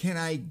can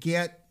I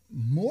get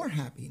more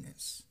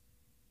happiness?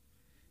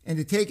 And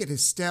to take it a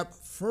step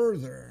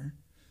further,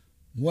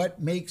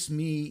 what makes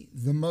me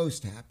the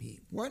most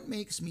happy? What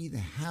makes me the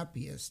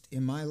happiest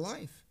in my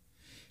life?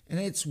 And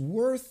it's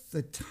worth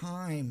the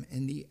time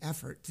and the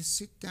effort to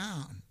sit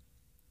down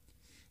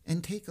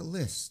and take a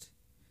list.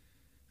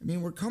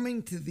 We're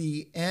coming to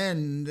the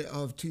end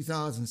of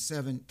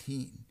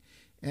 2017.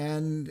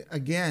 And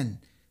again,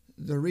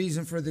 the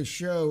reason for this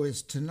show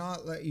is to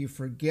not let you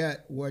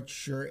forget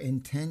what your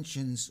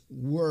intentions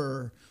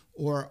were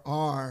or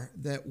are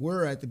that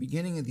were at the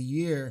beginning of the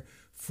year,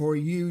 for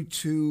you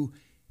to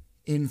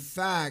in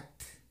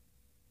fact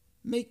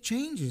make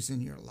changes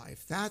in your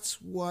life.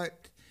 That's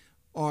what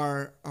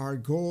our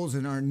goals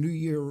and our New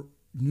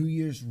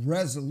Year's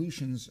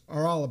resolutions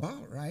are all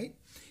about, right?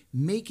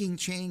 Making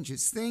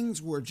changes,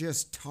 things we're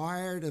just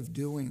tired of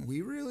doing.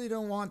 We really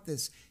don't want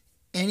this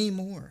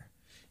anymore.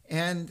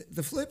 And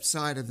the flip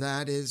side of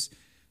that is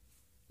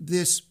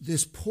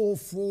this pull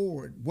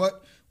forward.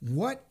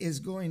 What is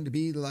going to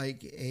be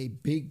like a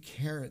big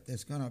carrot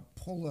that's going to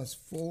pull us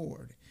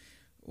forward,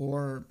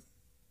 or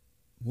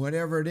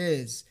whatever it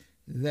is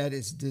that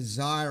is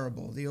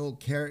desirable, the old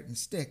carrot and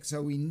stick.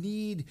 So we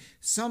need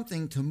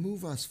something to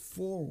move us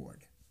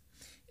forward.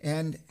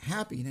 And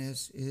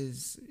happiness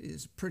is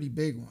a pretty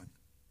big one.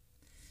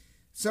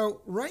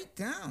 So write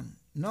down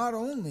not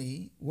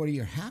only what are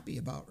you happy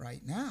about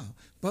right now,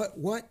 but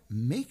what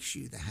makes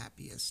you the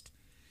happiest.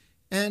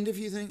 And if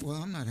you think,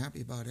 well, I'm not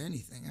happy about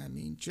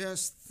anything,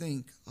 just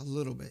think a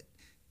little bit.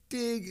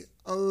 Dig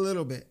a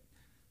little bit.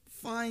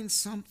 Find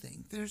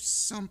something. There's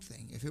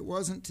something. If it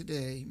wasn't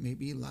today,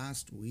 maybe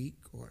last week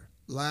or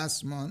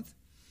last month,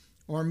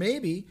 or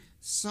maybe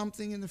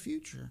something in the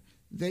future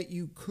that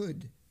you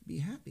could be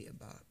happy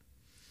about.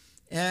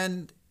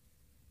 And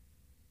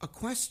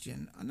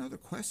another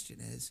question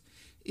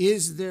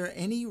is there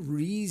any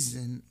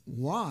reason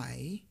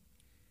why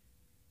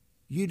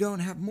you don't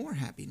have more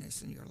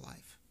happiness in your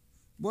life?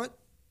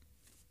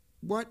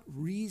 What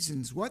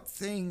reasons, what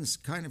things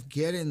kind of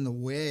get in the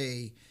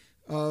way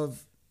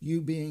of you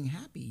being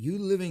happy, you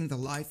living the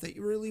life that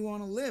you really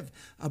want to live,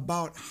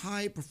 about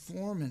high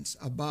performance,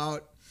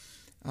 about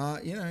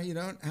You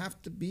don't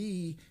have to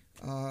be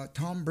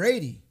Tom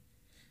Brady,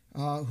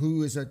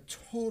 who is a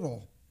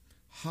total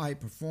high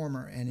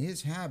performer, and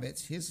his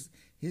habits,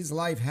 his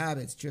life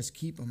habits just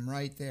keep him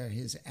right there.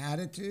 His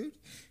attitude,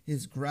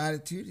 his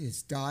gratitude,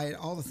 his diet,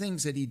 all the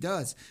things that he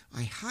does.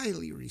 I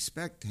highly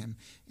respect him,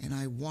 and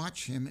I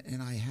watch him,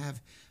 and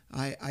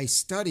I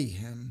study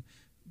him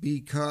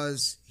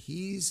because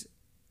he's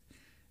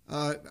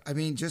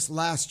just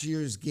last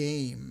year's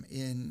game,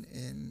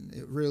 and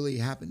it really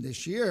happened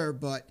this year,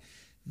 but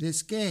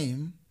this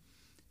game,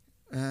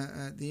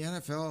 the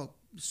NFL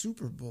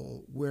Super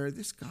Bowl, where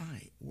this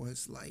guy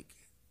was like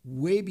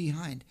way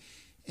behind.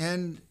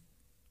 And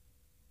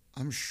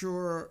I'm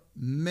sure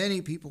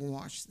many people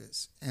watched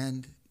this,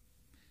 and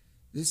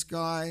this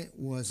guy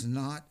was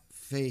not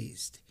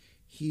fazed.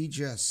 He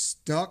just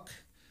stuck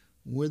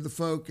with the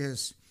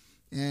focus,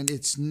 and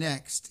it's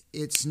next.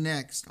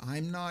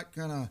 I'm not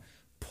going to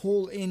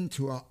pull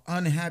into an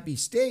unhappy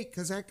state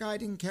because that guy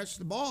didn't catch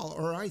the ball,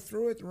 or I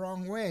threw it the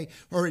wrong way,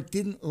 or it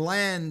didn't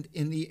land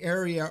in the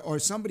area, or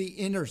somebody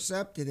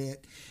intercepted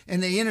it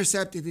and they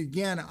intercepted it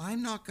again.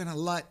 I'm not going to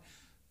let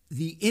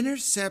the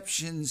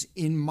interceptions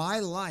in my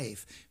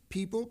life,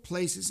 people,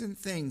 places, and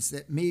things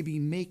that maybe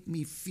make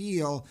me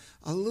feel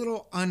a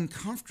little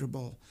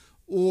uncomfortable,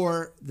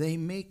 or they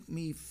make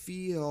me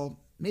feel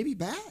maybe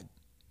bad,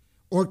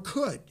 or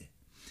could.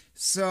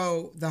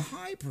 So the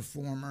high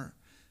performer,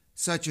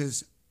 such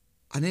as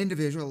an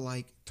individual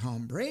like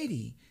Tom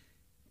Brady,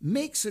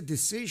 makes a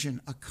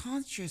decision, a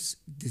conscious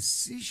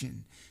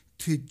decision,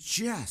 to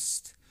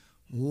just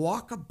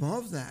walk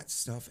above that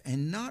stuff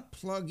and not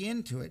plug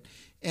into it.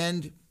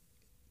 And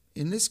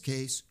in this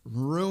case,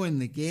 ruin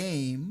the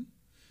game,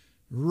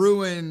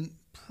 ruin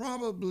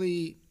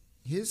probably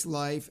his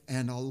life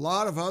and a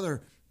lot of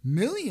other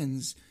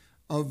millions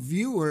of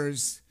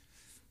viewers'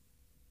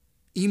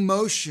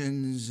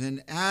 emotions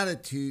and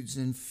attitudes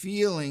and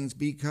feelings,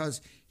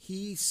 because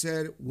he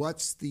said,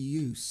 what's the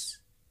use?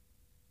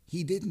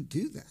 He didn't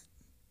do that.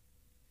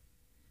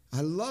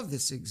 I love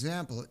this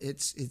example.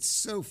 It's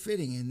so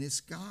fitting. And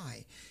this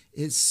guy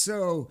is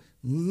so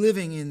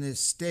living in this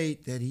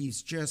state that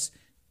he's just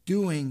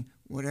doing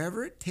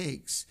whatever it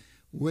takes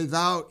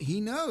without,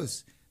 he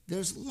knows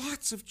there's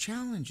lots of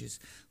challenges.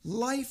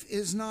 Life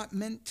is not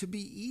meant to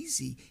be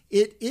easy.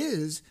 It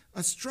is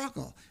a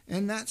struggle.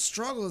 And that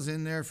struggle is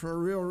in there for a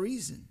real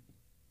reason.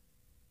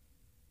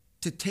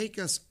 To take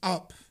us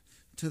up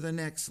to the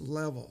next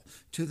level,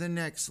 to the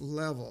next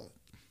level.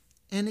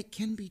 And it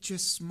can be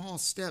just small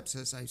steps,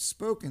 as I've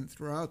spoken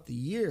throughout the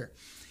year,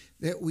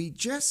 that we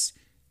just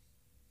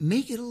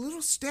make it a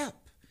little step.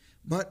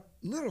 But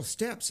little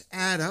steps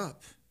add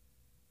up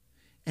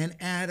and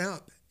add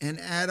up and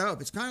add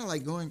up. It's kind of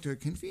like going to a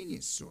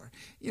convenience store.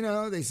 You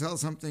know, they sell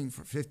something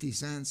for 50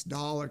 cents,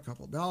 dollar,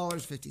 couple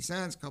dollars, 50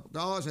 cents, couple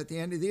dollars. At the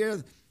end of the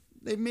year,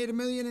 they've made $1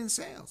 million in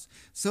sales.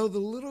 So the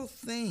little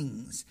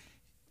things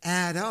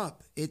add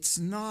up. It's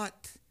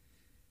not,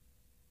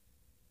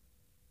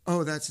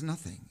 oh, that's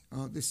nothing.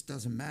 Oh, this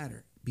doesn't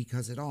matter,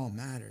 because it all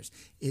matters.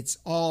 It's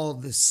all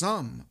the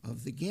sum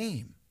of the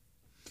game.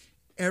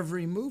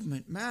 Every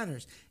movement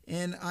matters.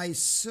 And I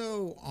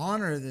so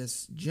honor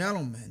this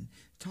gentleman,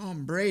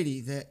 Tom Brady,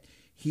 that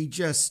he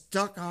just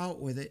stuck out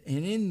with it.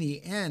 And in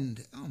the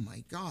end, oh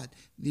my God,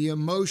 the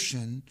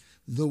emotion,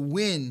 the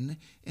win,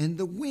 and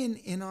the win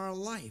in our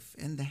life,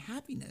 and the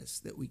happiness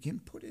that we can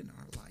put in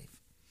our life.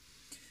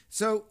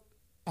 So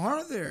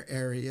are there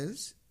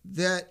areas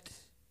that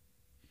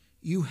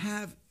you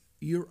have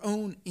your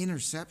own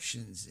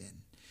interceptions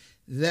in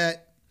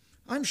that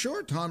I'm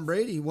sure Tom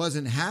Brady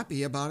wasn't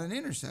happy about an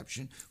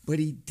interception, but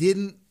he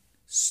didn't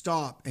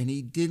stop and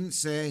he didn't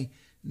say,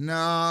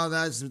 no,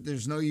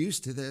 there's no use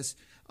to this.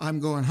 I'm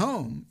going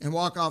home, and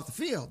walk off the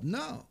field.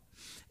 No.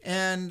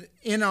 And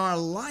in our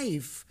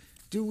life,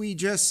 do we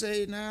just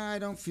say, nah, I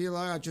don't feel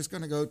like I'm just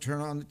going to go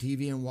turn on the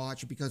TV and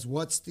watch it, because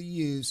what's the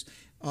use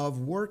of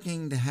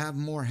working to have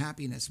more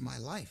happiness in my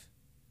life?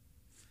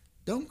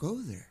 Don't go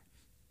there.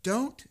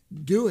 Don't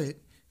do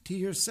it to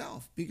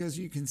yourself, because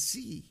you can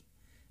see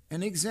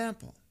an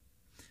example.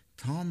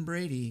 Tom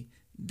Brady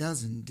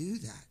doesn't do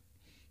that.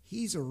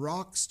 He's a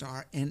rock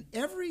star, and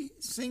every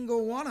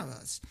single one of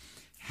us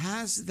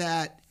has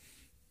that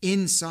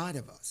inside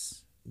of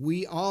us.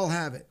 We all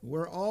have it.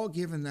 We're all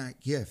given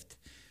that gift,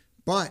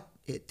 but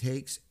it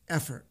takes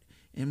effort,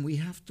 and we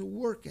have to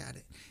work at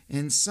it.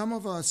 And some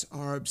of us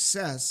are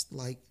obsessed,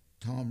 like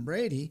Tom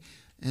Brady,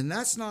 and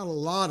that's not a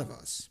lot of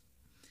us.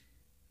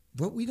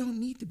 But we don't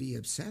need to be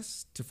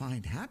obsessed to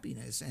find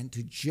happiness, and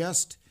to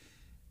just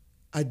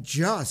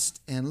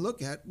adjust and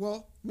look at,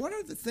 well, what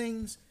are the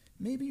things,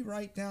 maybe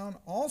write down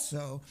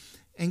also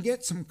and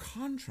get some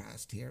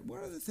contrast here.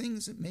 What are the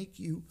things that make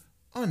you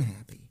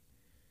unhappy?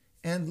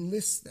 And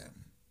list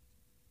them.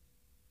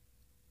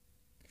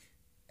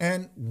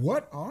 And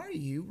what are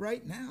you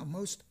right now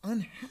most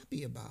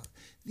unhappy about?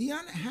 The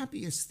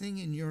unhappiest thing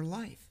in your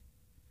life.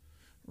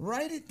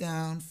 Write it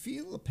down,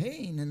 feel the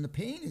pain, and the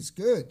pain is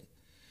good.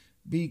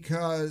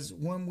 Because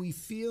when we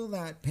feel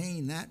that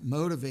pain, that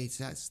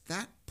motivates us,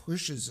 that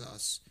pushes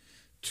us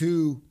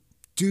to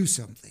do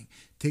something,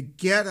 to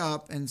get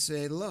up and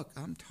say, look,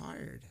 I'm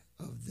tired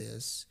of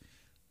this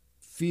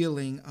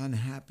feeling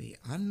unhappy.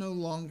 I'm no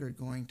longer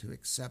going to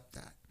accept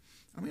that.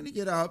 I'm going to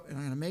get up and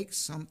I'm going to make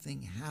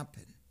something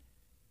happen.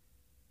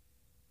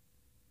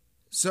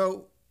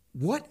 So,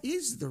 what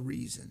is the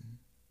reason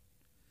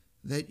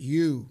that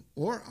you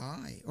or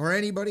I or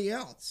anybody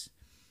else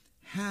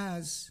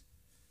has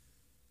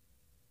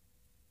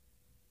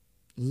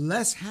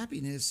less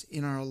happiness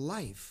in our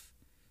life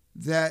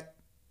that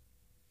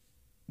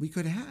we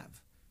could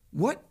have?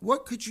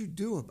 What could you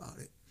do about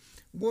it?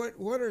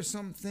 What are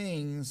some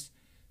things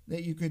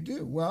that you could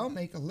do? Well,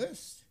 make a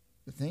list.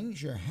 The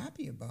things you're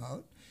happy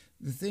about,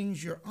 the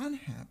things you're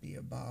unhappy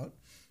about.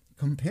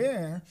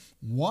 Compare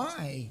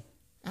why.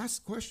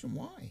 Ask the question,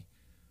 why?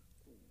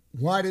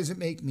 Why does it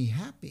make me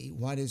happy?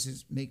 Why does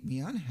it make me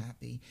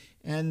unhappy?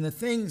 And the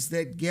things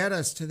that get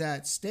us to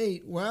that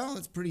state, well,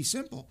 it's pretty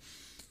simple.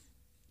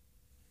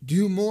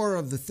 Do more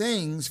of the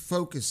things,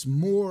 focus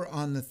more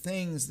on the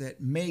things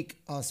that make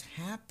us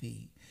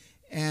happy,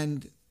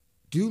 and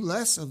do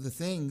less of the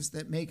things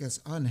that make us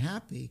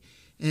unhappy.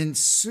 And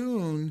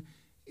soon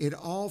it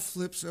all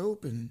flips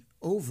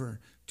over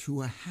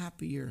to a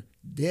happier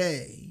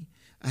day,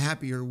 a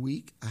happier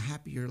week, a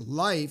happier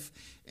life.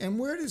 And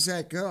where does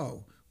that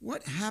go?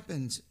 What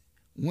happens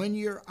when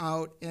you're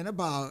out and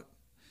about,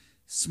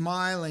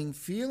 smiling,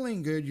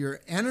 feeling good, your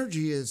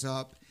energy is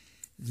up?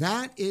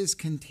 That is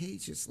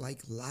contagious,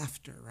 like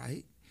laughter,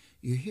 right?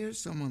 You hear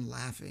someone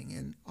laughing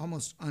and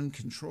almost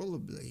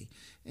uncontrollably,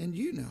 and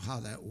you know how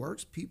that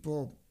works.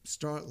 People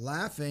start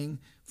laughing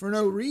for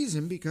no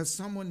reason because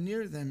someone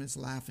near them is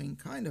laughing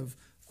kind of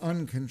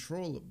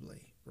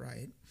uncontrollably,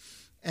 right?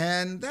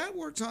 And that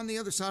works on the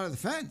other side of the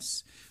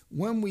fence.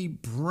 When we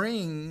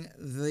bring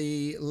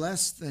the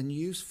less than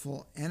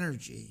useful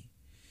energy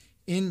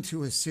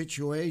into a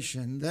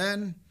situation,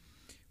 then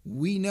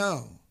we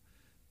know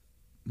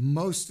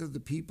most of the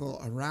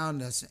people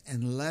around us,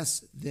 unless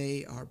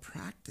they are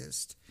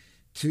practiced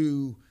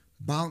to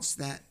bounce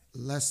that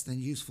less than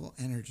useful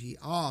energy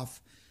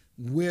off,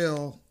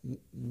 will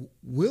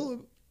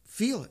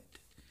feel it.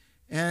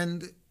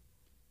 And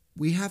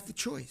we have the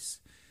choice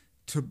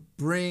to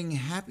bring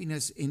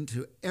happiness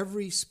into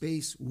every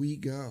space we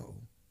go,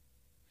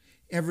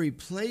 every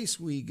place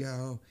we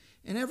go,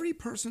 and every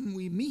person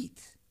we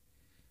meet.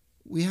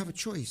 We have a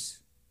choice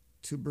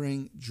to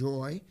bring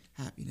joy,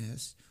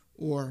 happiness,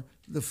 or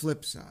the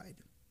flip side,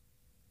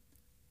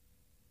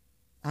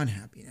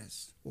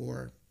 unhappiness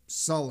or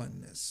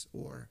sullenness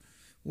or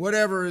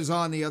whatever is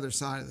on the other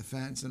side of the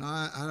fence. And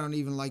I don't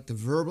even like to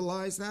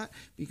verbalize that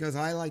because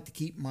I like to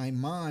keep my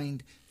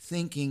mind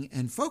thinking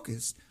and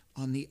focused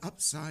on the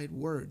upside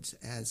words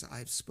as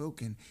I've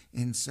spoken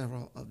in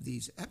several of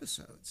these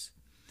episodes.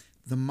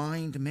 The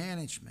mind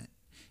management.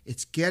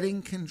 It's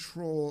getting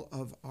control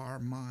of our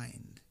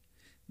mind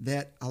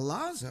that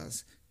allows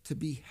us to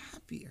be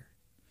happier.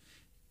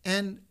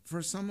 And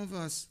for some of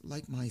us,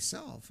 like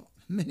myself,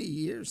 many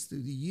years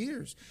through the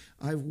years,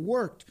 I've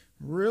worked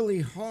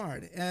really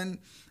hard. And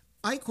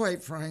I,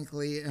 quite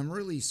frankly, am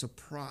really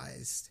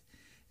surprised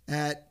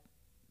at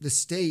the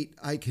state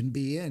I can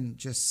be in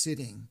just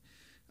sitting.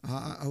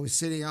 I was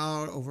sitting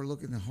out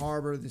overlooking the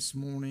harbor this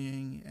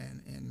morning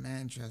in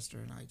Manchester,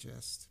 and I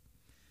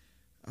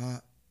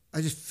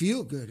just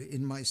feel good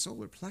in my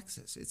solar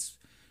plexus. It's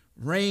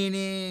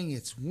raining,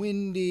 it's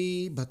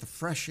windy, but the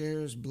fresh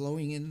air is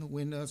blowing in the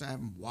windows. I have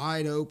them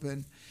wide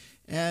open,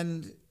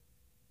 and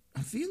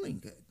I'm feeling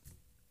good.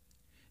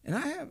 And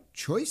I have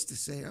choice to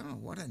say, oh,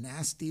 what a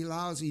nasty,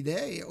 lousy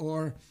day,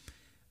 or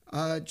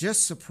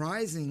just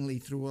surprisingly,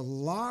 through a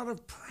lot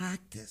of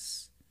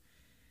practice,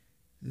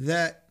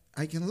 that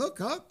I can look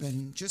up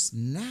and just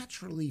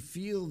naturally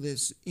feel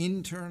this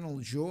internal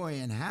joy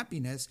and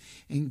happiness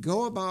and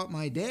go about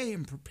my day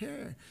and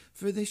prepare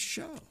for this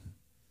show.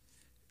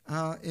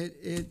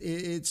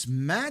 It's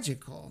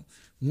magical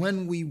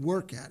when we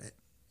work at it.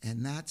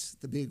 And that's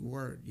the big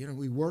word. You know,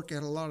 we work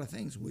at a lot of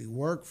things. We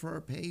work for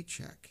a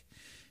paycheck.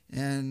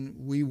 And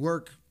we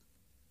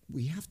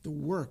have to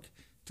work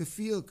to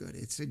feel good.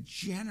 It's a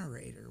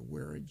generator.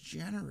 We're a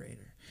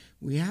generator.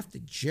 We have to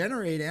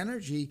generate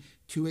energy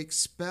to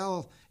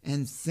expel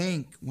and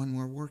think when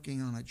we're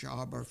working on a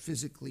job or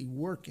physically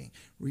working.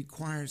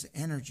 Requires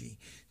energy.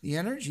 The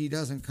energy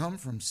doesn't come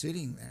from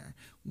sitting there.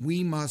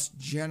 We must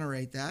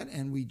generate that,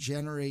 and we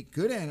generate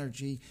good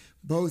energy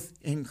both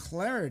in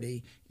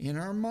clarity, in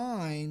our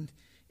mind,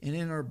 and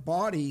in our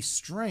body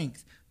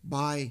strength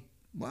by,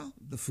 well,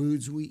 the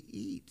foods we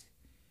eat,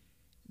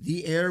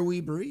 the air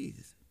we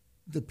breathe,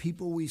 the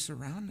people we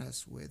surround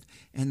us with,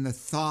 and the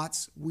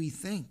thoughts we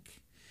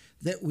think,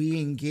 that we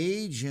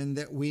engage in,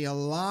 that we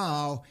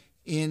allow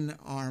in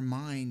our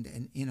mind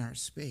and in our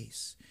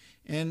space.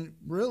 And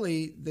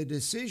really, the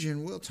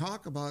decision, we'll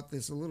talk about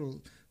this a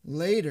little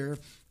later,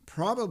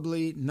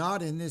 probably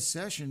not in this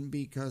session,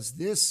 because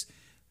this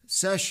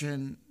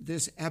session,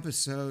 this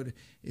episode,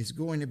 is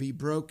going to be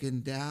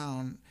broken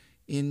down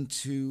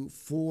into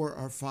 4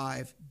 or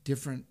 5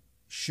 different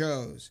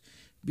shows,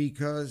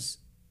 because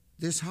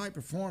this high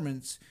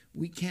performance,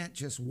 we can't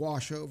just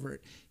wash over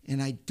it.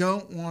 And I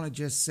don't want to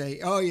just say,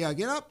 oh yeah,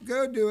 get up,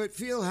 go do it,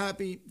 feel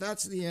happy,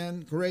 that's the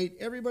end, great,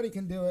 everybody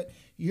can do it,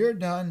 you're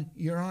done,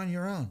 you're on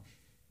your own.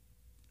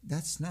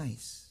 That's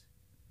nice,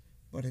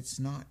 but it's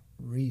not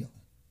real.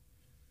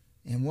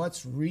 And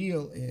what's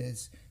real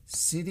is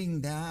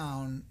sitting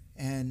down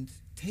and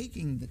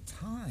taking the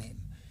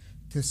time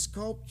to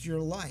sculpt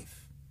your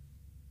life.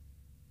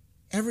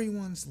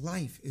 Everyone's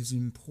life is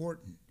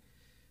important.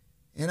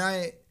 And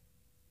I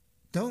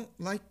don't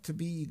like to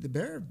be the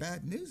bearer of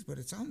bad news, but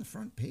it's on the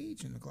front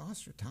page in the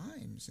Gloucester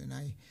Times. And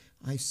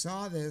I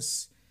saw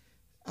this,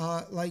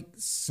 like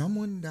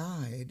someone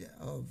died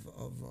of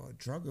a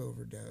drug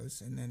overdose,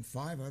 and then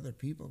 5 other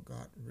people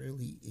got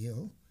really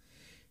ill.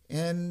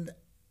 And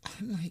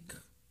I'm like,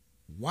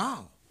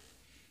 wow.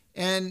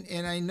 And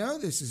I know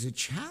this is a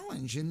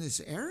challenge in this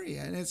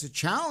area, and it's a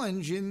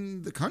challenge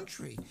in the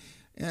country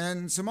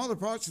and some other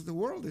parts of the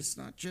world. It's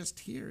not just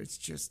here, it's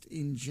just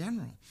in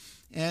general.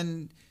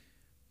 And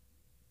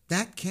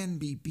that can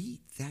be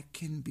beat.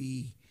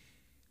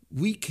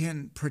 We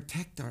can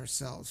protect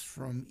ourselves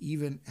from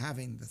even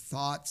having the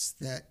thoughts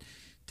that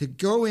to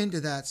go into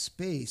that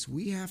space,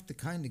 we have to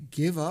kind of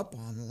give up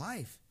on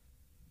life.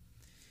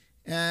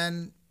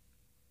 And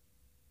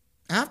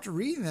after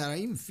reading that, I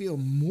even feel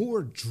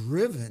more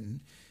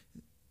driven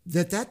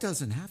that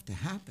doesn't have to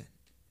happen.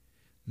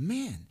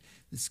 Man,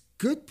 there's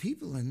good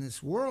people in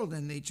this world,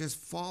 and they just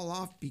fall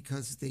off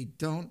because they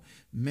don't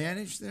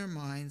manage their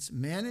minds,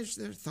 manage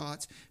their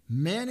thoughts,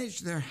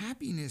 manage their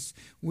happiness,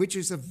 which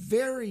is a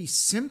very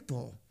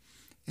simple,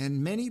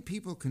 and many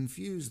people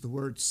confuse the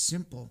word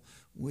simple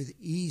with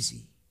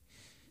easy.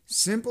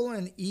 Simple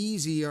and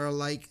easy are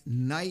like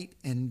night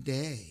and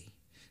day.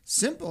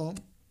 Simple,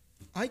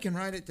 I can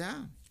write it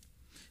down.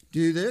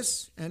 Do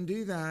this and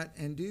do that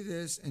and do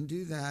this and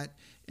do that.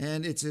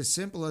 And it's as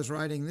simple as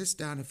writing this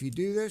down. If you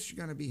do this, you're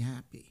going to be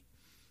happy.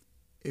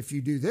 If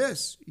you do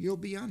this, you'll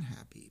be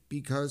unhappy,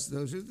 because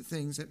those are the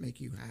things that make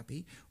you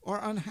happy or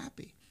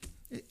unhappy.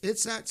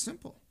 It's that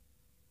simple.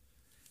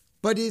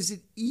 But is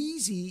it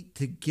easy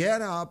to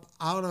get up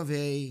out of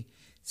a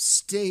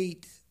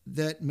state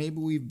that maybe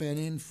we've been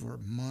in for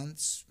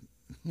months,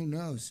 who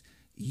knows,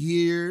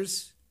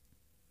 years,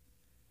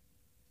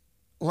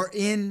 or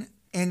in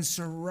and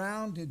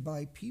surrounded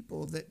by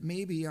people that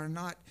maybe are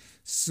not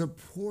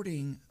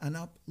supporting an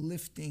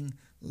uplifting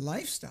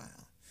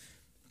lifestyle?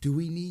 Do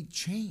we need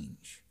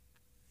change?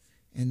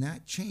 And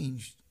that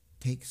change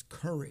takes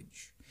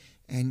courage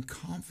and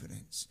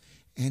confidence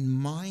and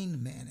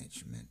mind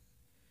management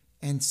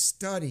and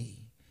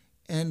study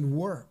and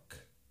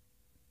work.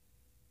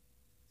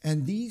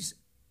 And these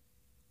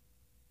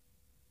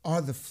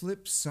are the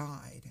flip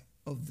side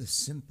of the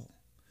simple,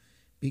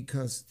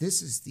 because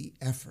this is the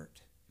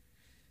effort.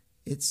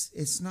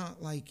 It's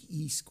not like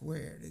E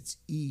squared, it's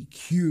E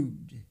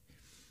cubed.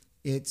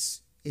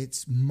 It's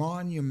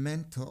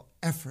monumental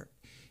effort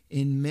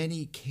in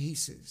many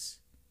cases.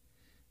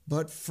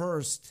 But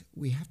first,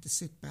 we have to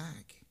sit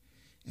back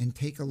and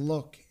take a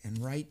look and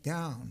write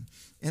down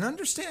and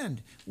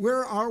understand,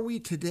 where are we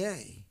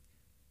today?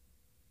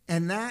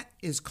 And that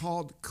is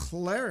called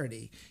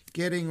clarity,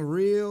 getting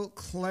real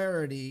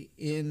clarity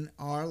in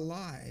our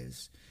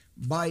lives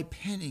by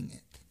penning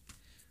it.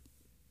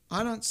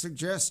 I don't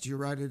suggest you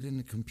write it in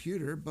a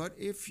computer, but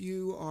if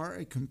you are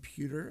a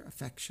computer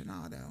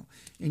aficionado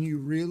and you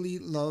really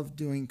love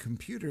doing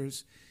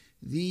computers,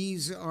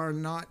 these are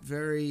not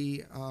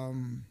very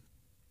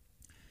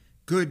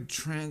good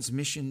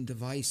transmission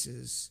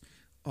devices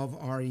of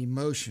our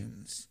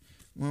emotions.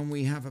 When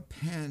we have a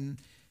pen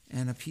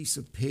and a piece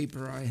of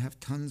paper, I have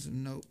tons of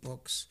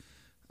notebooks.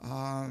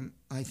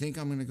 I think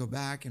I'm going to go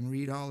back and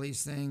read all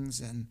these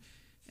things,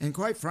 and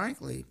quite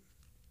frankly,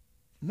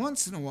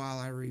 once in a while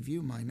I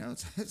review my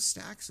notes. I have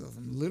stacks of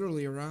them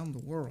literally around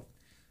the world,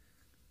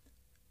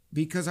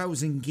 because I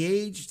was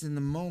engaged in the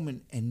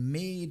moment and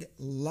made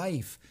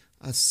life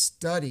a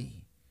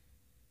study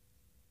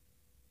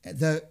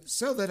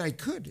so that I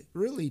could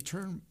really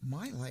turn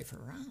my life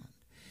around.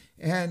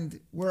 And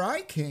where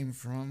I came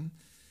from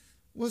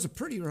was a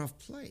pretty rough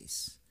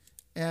place.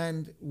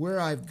 And where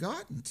I've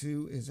gotten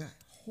to is a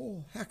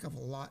whole heck of a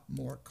lot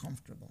more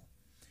comfortable.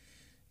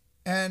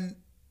 And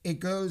it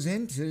goes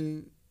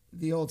into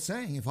the old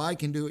saying, if I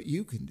can do it,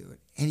 you can do it.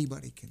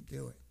 Anybody can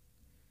do it.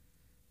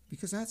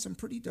 Because I had some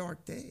pretty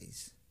dark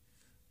days.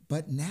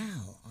 But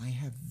now I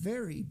have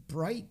very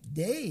bright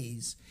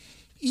days,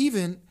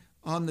 even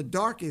on the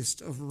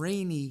darkest of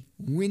rainy,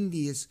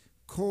 windiest,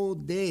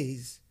 cold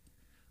days.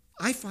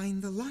 I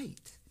find the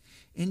light,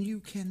 and you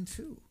can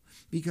too,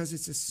 because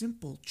it's a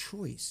simple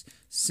choice.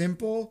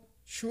 Simple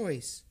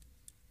choice.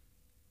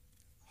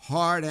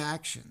 Hard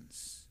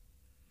actions,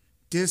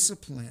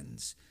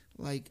 disciplines,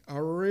 like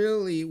are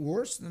really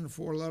worse than a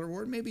 4-letter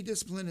word. Maybe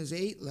discipline is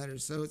 8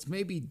 letters, so it's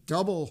maybe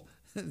double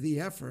the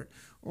effort.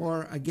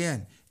 Or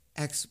again,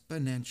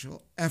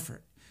 exponential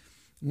effort.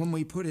 When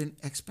we put in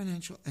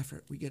exponential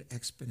effort, we get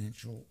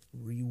exponential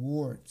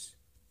rewards.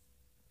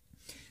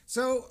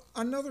 So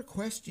another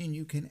question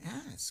you can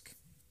ask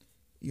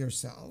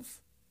yourself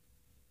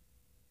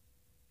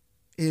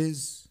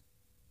is,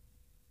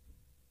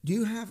 do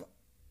you have,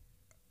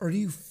 or do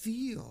you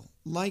feel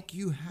like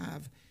you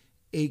have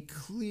a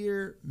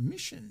clear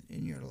mission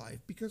in your life?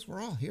 Because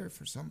we're all here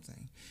for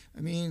something.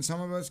 I mean,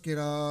 some of us get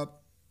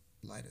up,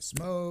 light a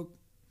smoke,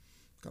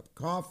 cup of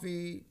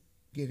coffee,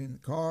 get in the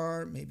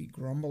car, maybe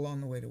grumble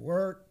on the way to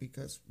work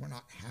because we're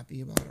not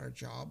happy about our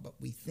job, but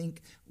we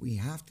think we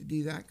have to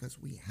do that because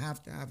we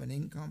have to have an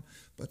income.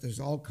 But there's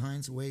all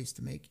kinds of ways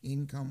to make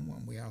income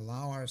when we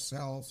allow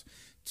ourselves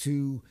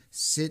to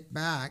sit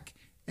back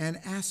and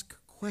ask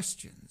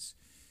questions.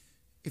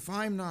 If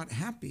I'm not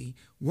happy,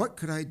 what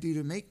could I do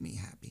to make me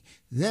happy?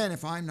 Then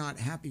if I'm not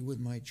happy with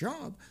my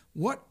job,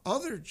 what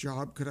other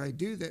job could I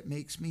do that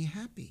makes me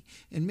happy?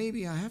 And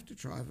maybe I have to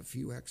drive a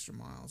few extra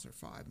miles or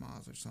 5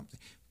 miles or something.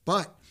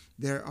 But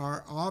there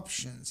are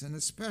options, and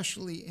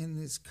especially in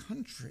this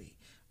country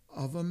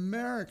of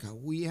America,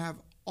 we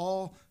have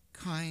all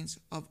kinds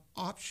of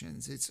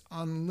options. It's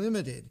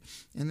unlimited,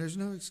 and there's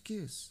no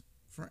excuse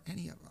for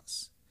any of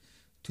us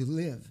to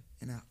live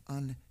in an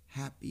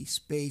unhappy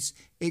space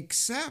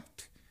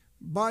except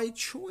by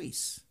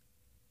choice.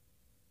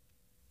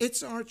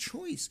 It's our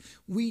choice.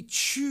 We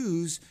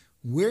choose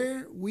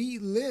where we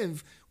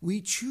live.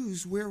 We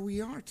choose where we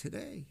are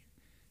today.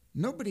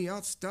 Nobody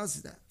else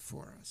does that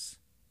for us.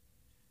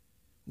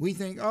 We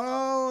think,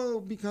 oh,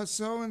 because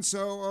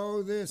so-and-so,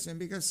 oh, this, and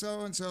because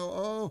so-and-so,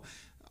 oh,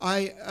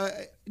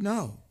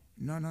 no.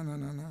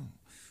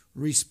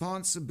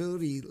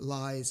 Responsibility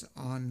lies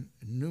on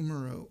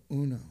numero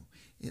uno.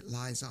 It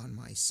lies on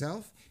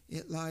myself.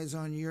 It lies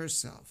on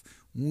yourself.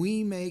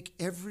 We make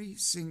every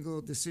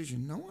single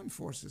decision. No one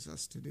forces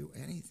us to do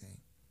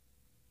anything.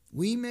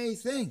 We may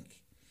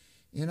think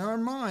in our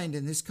mind,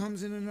 and this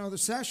comes in another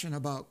session,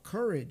 about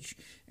courage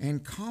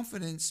and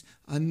confidence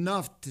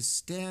enough to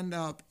stand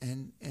up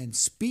and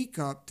speak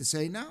up to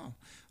say, no,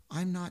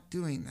 I'm not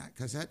doing that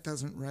because that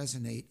doesn't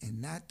resonate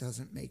and that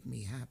doesn't make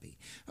me happy.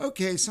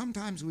 Okay,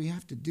 sometimes we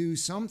have to do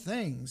some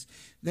things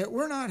that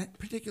we're not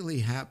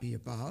particularly happy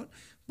about,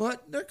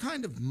 but they're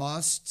kind of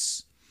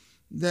musts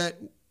that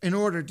in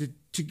order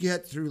to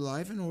get through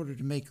life, in order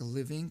to make a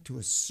living to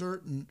a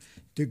certain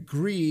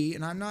degree,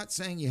 and I'm not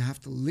saying you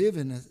have to live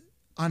in an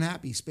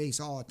unhappy space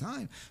all the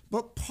time,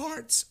 but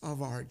parts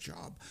of our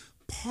job,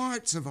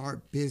 parts of our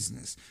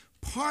business,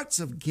 parts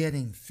of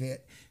getting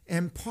fit,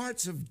 and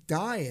parts of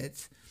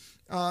diet,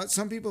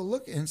 some people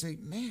look and say,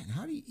 man,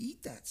 how do you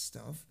eat that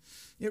stuff?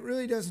 It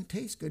really doesn't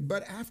taste good.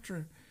 But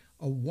after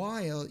a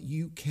while,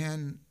 you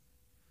can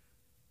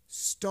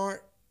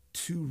start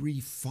to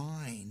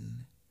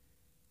refine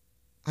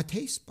a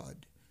taste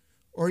bud,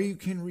 or you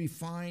can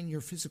refine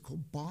your physical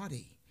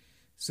body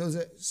so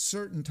that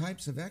certain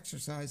types of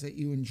exercise that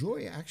you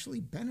enjoy actually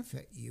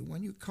benefit you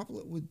when you couple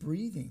it with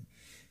breathing.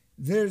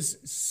 There's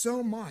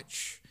so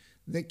much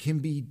that can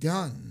be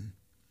done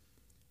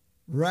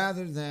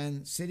rather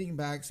than sitting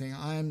back saying,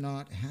 I'm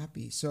not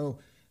happy. So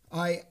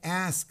I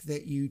ask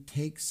that you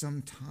take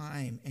some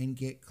time and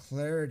get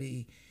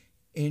clarity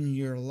in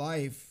your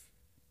life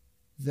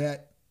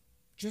that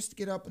just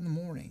get up in the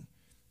morning.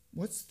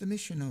 What's the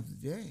mission of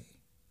the day?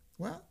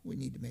 Well, we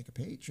need to make a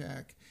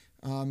paycheck.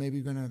 Maybe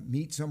we're going to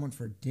meet someone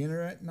for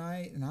dinner at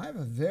night. And I have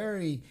a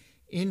very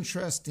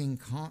interesting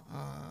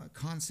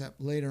concept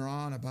later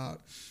on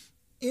about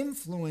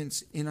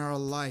influence in our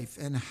life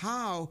and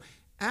how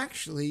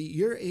actually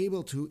you're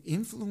able to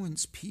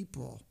influence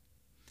people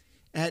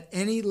at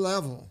any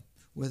level,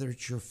 whether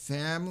it's your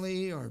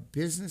family or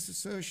business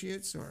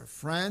associates or a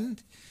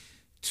friend,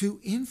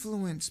 to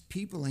influence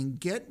people and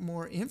get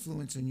more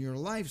influence in your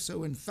life.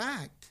 So in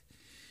fact,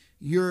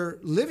 you're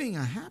living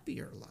a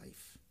happier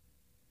life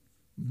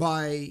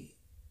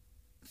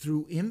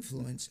through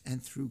influence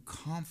and through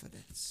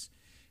confidence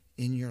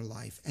in your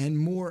life and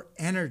more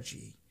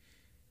energy.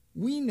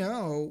 We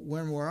know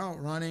when we're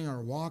out running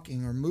or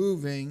walking or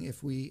moving,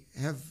 if we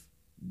have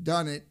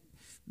done it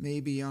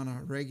maybe on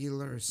a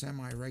regular or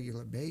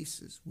semi-regular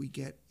basis, we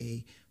get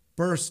a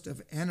burst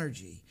of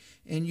energy.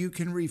 And you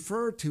can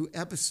refer to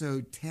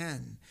episode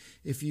 10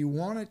 if you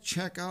want to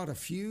check out a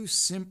few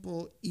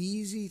simple,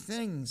 easy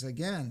things.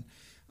 Again,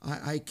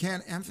 I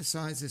can't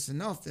emphasize this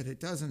enough that it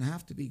doesn't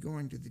have to be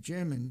going to the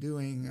gym and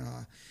doing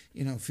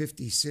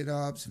 50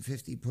 sit-ups and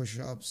 50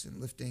 push-ups and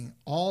lifting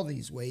all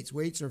these weights.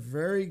 Weights are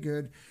very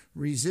good.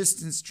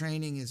 Resistance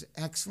training is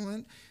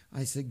excellent.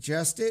 I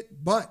suggest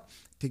it. But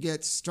to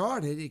get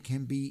started, it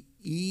can be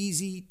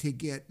easy to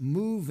get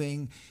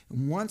moving.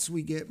 And once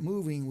we get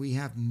moving, we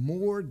have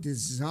more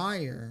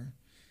desire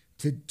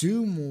to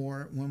do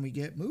more. When we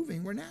get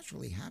moving, we're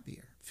naturally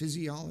happier.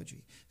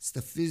 Physiology. It's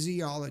the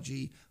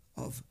physiology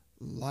of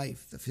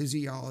life, the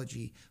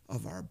physiology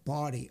of our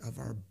body, of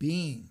our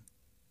being.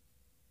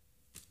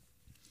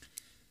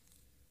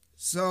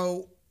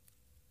 So,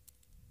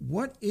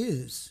 what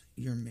is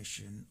your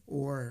mission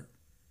or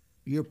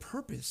your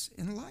purpose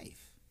in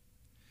life?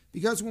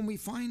 Because when we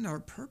find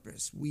our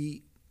purpose,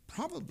 we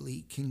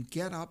probably can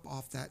get up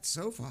off that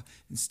sofa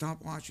and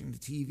stop watching the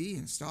TV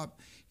and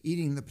stop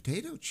eating the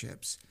potato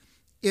chips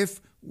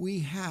if we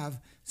have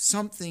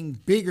something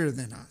bigger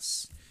than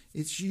us.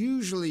 it's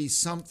usually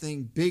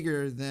something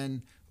bigger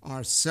than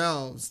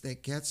ourselves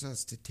that gets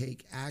us to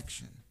take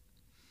action.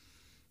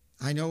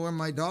 I know when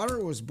my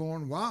daughter was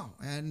born, wow,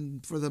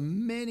 and for the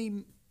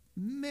many,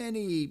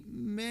 many,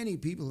 many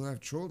people who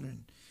have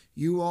children,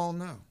 you all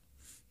know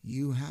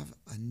you have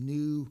a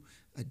new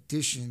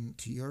addition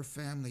to your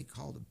family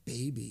called a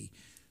baby.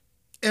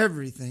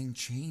 Everything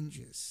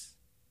changes.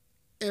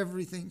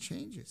 Everything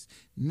changes.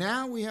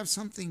 Now we have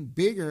something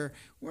bigger.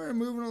 We're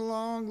moving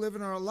along,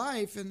 living our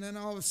life, and then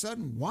all of a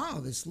sudden, wow,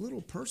 this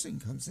little person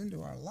comes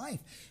into our life,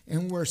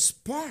 and we're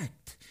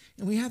sparked.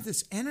 And we have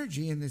this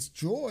energy and this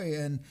joy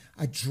and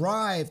a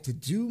drive to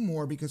do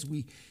more because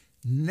we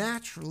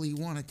naturally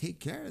want to take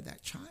care of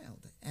that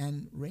child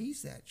and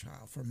raise that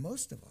child for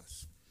most of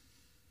us.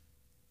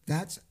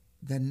 That's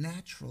the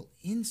natural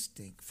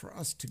instinct for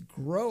us to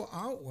grow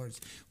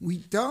outwards. We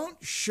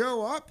don't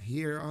show up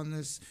here on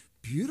this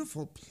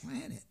beautiful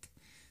planet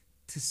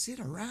to sit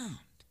around.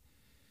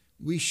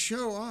 We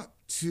show up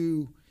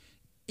to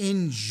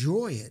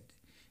enjoy it.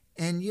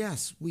 And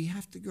yes, we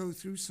have to go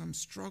through some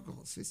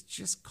struggles. It's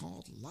just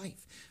called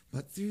life.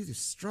 But through the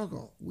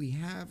struggle, we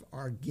have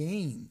our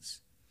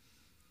gains.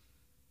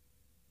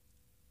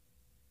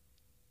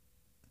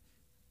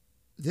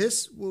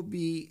 This will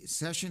be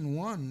session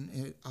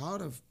 1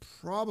 out of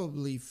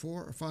probably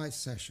 4 or 5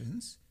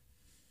 sessions.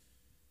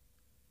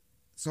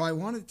 So I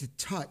wanted to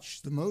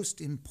touch the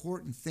most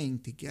important thing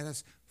to get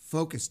us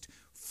focused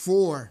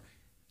for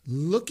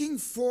looking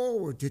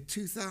forward to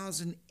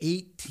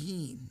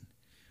 2018.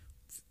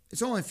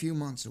 It's only a few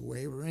months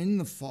away. We're in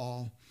the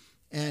fall.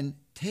 And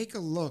take a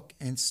look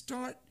and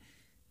start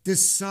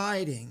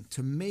deciding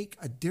to make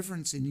a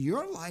difference in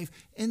your life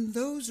and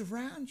those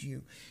around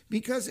you.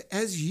 Because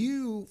as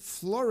you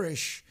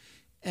flourish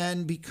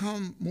and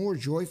become more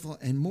joyful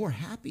and more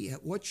happy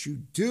at what you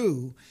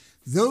do,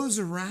 those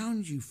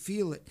around you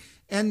feel it.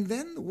 And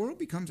then the world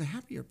becomes a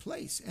happier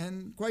place.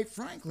 And quite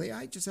frankly,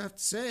 I just have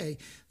to say,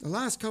 the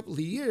last couple of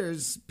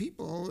years,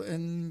 people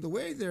and the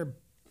way they're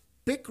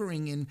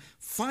bickering and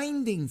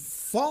finding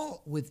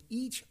fault with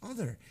each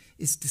other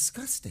is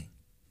disgusting.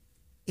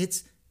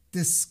 It's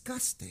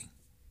disgusting.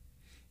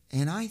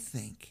 And I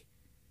think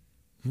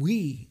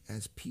we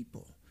as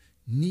people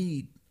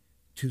need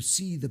to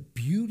see the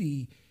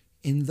beauty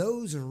in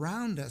those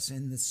around us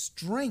and the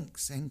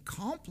strengths and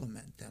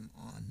compliment them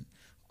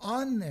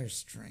on their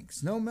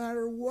strengths, no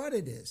matter what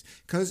it is,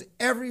 because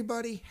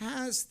everybody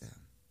has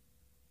them.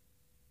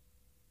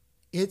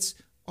 It's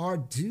our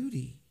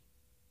duty.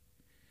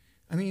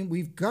 I mean,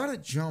 we've got to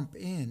jump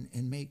in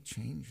and make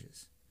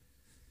changes.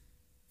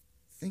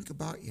 Think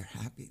about your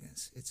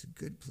happiness. It's a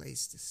good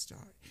place to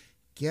start.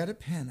 Get a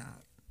pen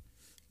out.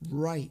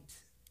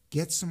 Write.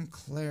 Get some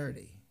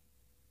clarity.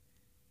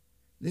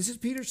 This is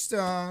Peter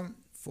Stone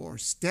for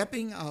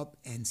Stepping Up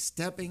and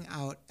Stepping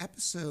Out,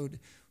 episode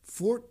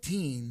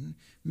 14,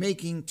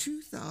 making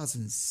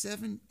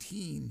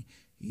 2017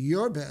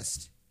 your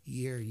best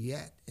year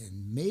yet,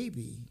 and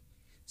maybe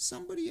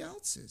somebody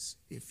else's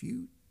if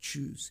you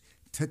choose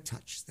to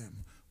touch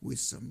them with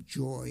some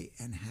joy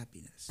and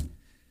happiness.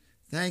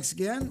 Thanks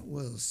again.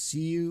 We'll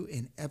see you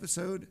in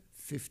episode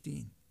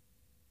 15.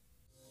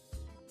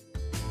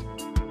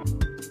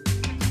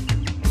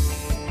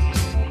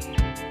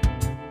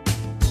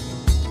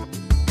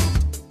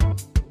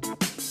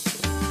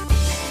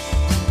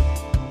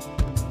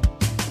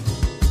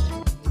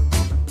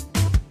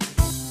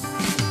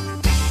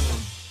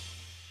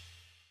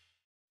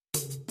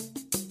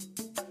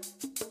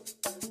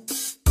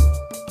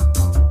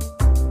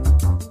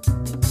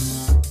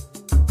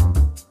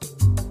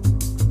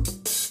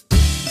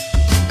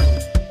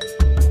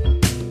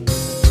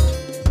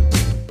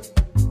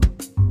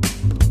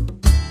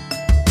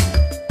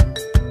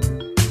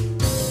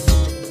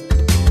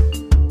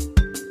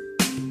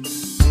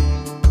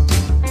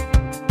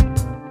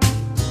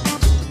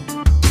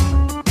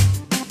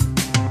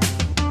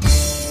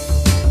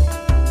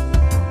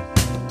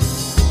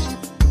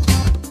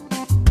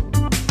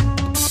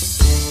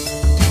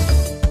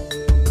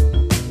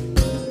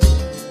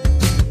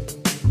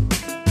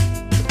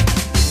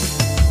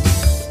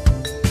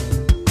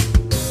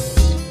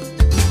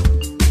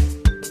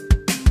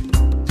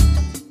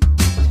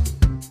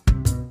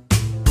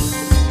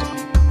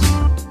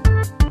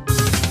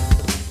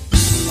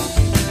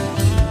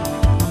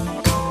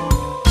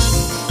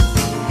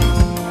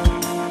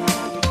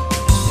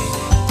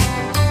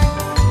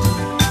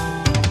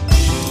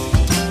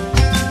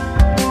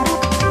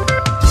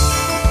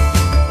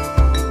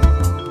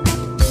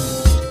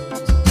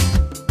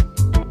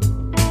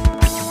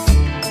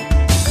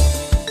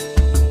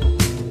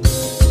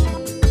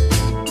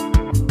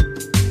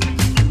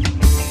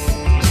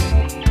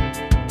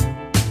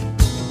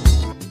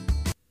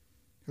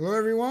 Hello,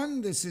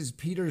 everyone. This is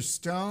Peter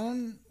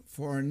Stone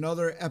for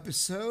another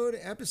episode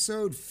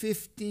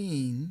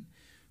 15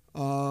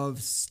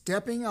 of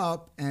Stepping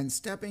Up and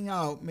Stepping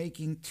Out,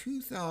 making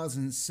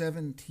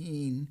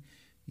 2017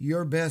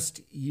 your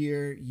best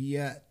year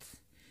yet.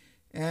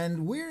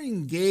 And we're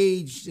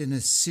engaged in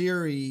a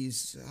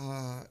series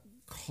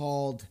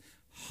called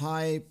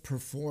high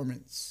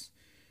performance,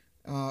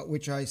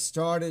 which I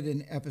started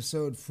in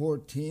episode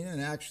 14.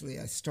 And actually,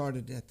 I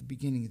started at the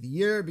beginning of the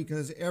year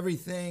because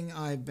everything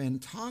I've been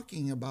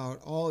talking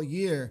about all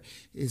year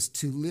is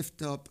to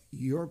lift up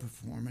your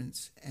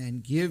performance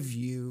and give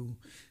you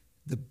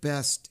the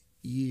best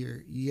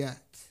year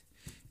yet.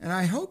 And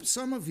I hope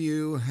some of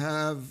you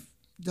have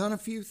done a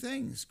few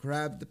things,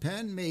 grabbed the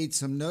pen, made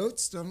some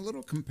notes, done a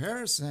little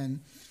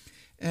comparison,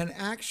 and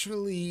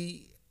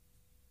actually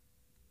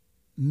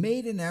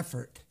made an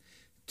effort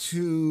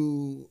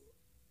to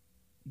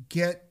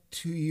get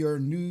to your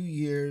New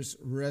Year's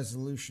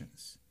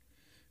resolutions,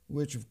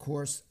 which of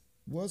course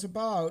was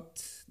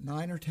about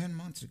 9 or 10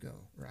 months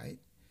ago, right?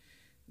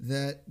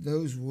 That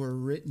those were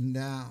written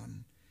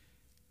down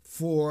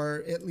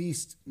for at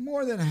least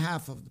more than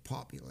half of the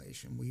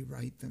population. We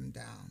write them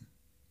down.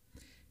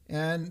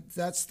 And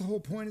that's the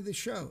whole point of the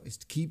show, is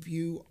to keep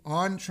you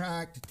on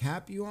track, to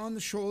tap you on the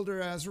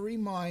shoulder as a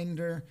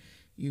reminder.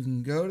 You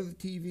can go to the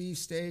TV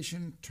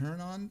station,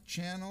 turn on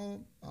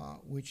channel,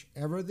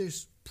 whichever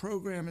this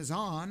program is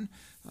on,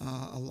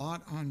 a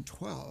lot on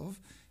 12,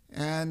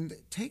 and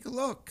take a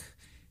look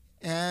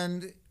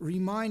and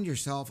remind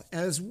yourself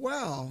as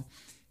well.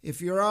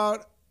 If you're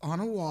out on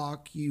a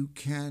walk, you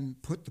can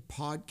put the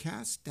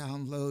podcast,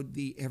 download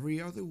the Every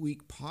Other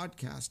Week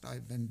podcast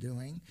I've been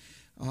doing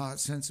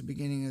since the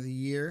beginning of the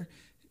year,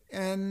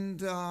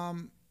 and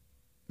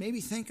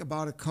maybe think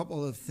about a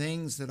couple of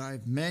things that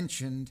I've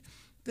mentioned,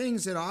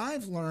 things that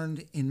I've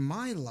learned in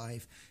my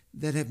life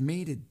that have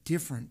made a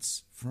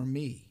difference for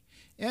me,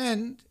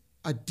 and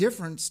a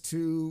difference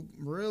to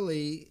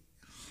really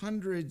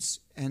hundreds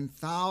and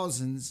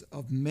thousands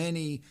of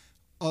many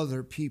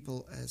other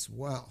people as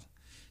well.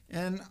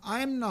 And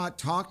I'm not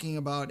talking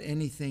about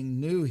anything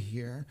new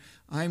here.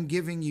 I'm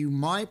giving you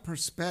my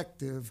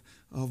perspective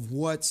of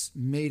what's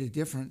made a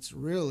difference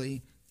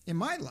really in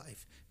my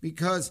life,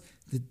 because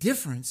the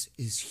difference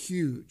is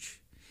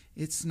huge.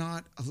 It's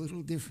not a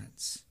little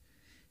difference.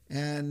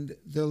 And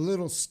the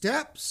little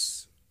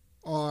steps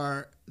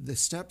are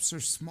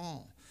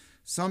small.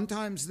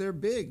 Sometimes they're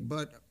big,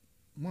 but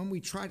when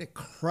we try to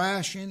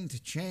crash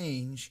into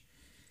change,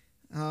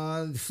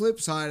 the flip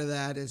side of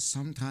that is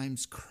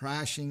sometimes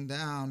crashing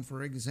down.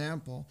 For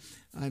example,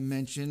 I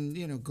mentioned,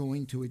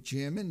 going to a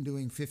gym and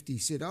doing 50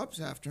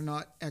 sit-ups after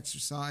not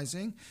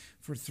exercising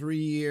for 3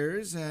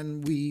 years,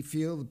 and we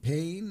feel the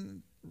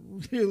pain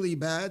really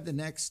bad the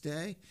next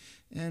day,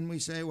 and we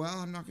say, well,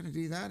 I'm not going to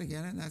do that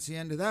again, and that's the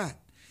end of that.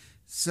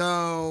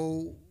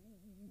 So,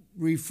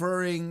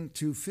 referring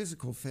to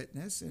physical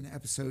fitness in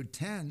episode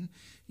 10,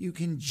 you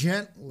can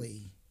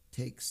gently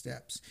take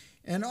steps.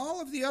 And all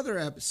of the other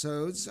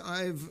episodes,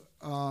 I've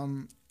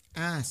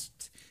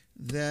asked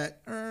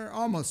that, or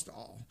almost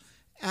all,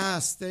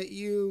 asked that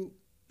you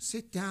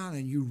sit down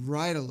and you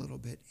write a little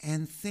bit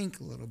and think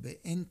a little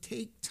bit and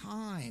take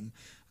time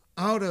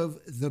out of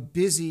the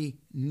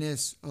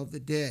busyness of the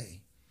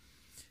day.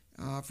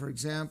 For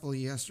example,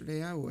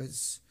 yesterday I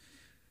was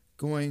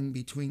going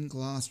between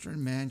Gloucester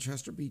and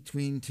Manchester,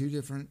 between two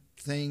different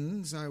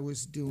things I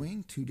was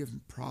doing, two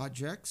different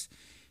projects,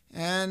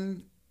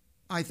 and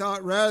I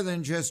thought rather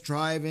than just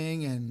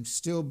driving and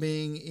still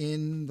being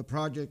in the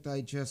project I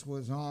just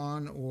was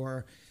on,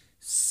 or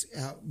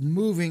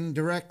moving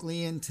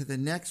directly into the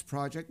next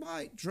project, well,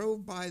 I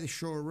drove by the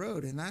Shore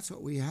Road, and that's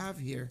what we have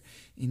here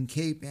in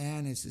Cape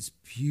Ann, is this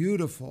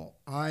beautiful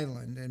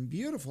island and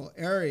beautiful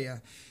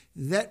area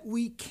that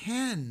we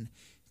can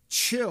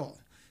chill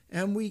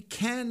and we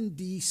can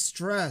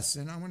de-stress.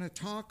 And I'm going to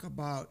talk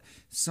about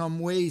some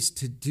ways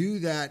to do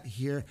that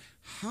here,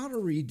 how to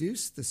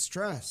reduce the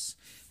stress.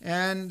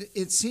 And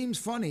it seems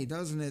funny,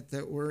 doesn't it,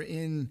 that we're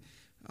in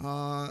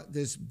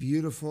this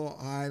beautiful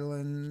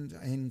island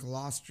in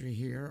Gloucester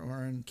here,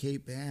 or in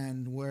Cape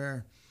Ann,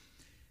 where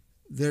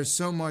there's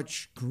so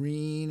much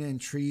green and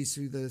trees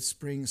through the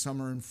spring,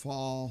 summer, and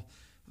fall.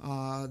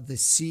 The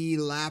sea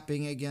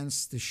lapping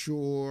against the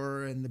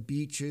shore, and the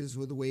beaches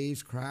with the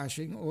waves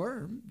crashing,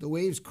 or the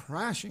waves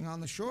crashing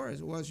on the shore as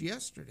it was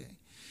yesterday.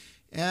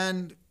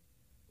 And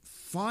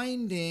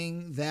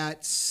finding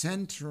that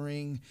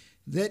centering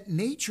that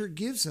nature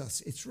gives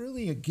us. It's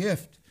really a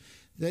gift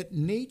that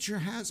nature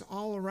has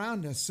all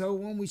around us. So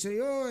when we say,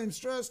 oh, I'm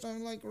stressed,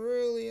 I'm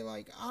really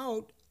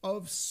out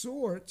of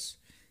sorts,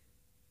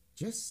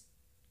 just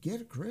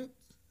get a grip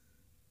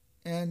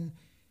and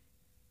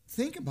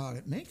think about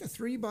it. Make a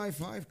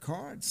 3x5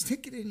 card.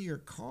 Stick it in your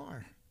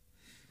car.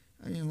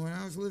 I mean, when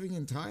I was living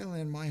in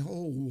Thailand, my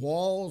whole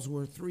walls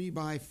were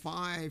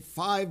 3x5,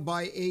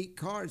 5x8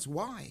 cards.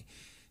 Why?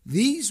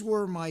 These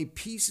were my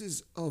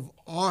pieces of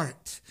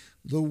art.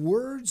 The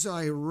words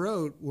I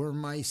wrote were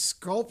my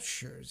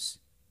sculptures.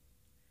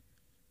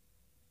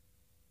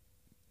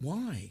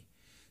 Why?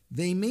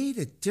 They made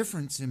a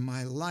difference in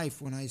my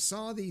life. When I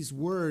saw these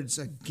words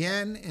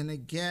again and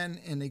again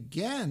and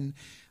again,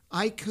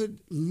 I could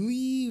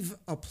leave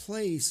a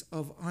place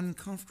of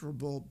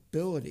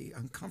uncomfortability,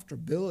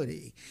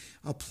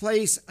 a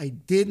place I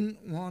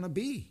didn't want to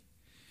be.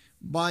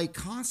 by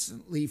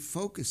constantly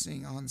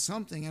focusing on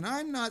something. And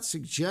I'm not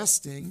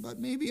suggesting, but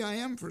maybe I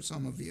am for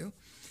some of you,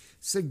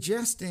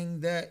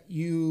 suggesting that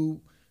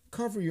you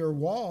cover your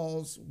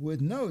walls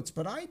with notes,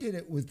 but I did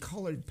it with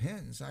colored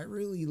pens. I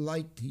really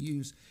like to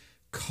use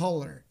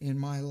color in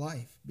my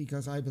life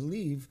because I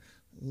believe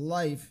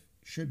life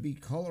should be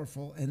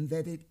colorful and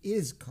that it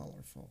is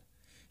colorful.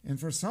 And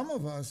for some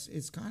of us,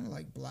 it's kind of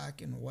like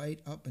black and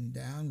white, up and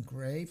down,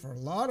 gray. For a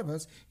lot of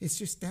us, it's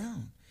just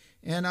down.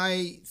 And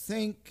I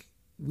think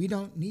we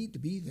don't need to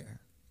be there.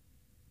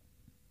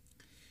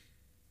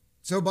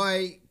 So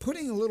by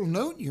putting a little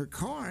note in your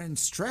car and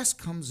stress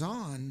comes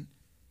on,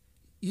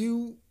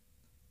 you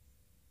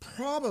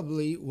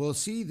probably will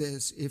see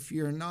this if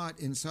you're not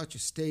in such a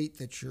state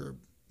that you're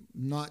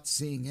not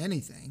seeing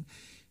anything.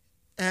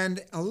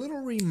 And a little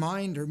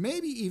reminder,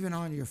 maybe even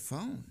on your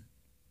phone.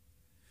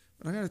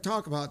 But I'm going to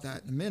talk about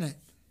that in a minute.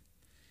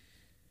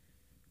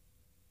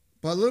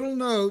 But little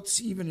notes,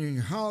 even in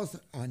your house,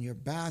 on your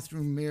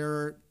bathroom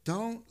mirror,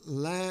 don't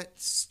let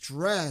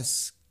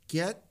stress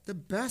get the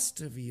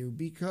best of you,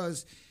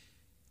 because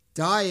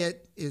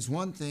diet is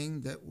one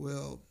thing that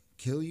will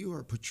kill you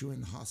or put you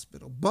in the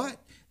hospital.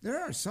 But there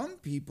are some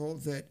people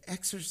that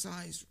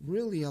exercise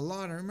really a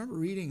lot. I remember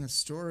reading a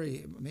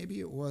story,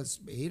 maybe it was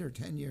 8 or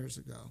 10 years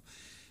ago,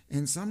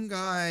 and some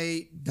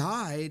guy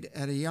died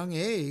at a young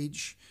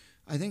age.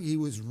 I think he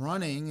was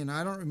running, and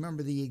I don't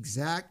remember the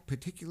exact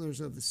particulars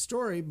of the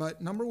story,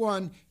 but number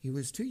one, he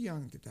was too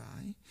young to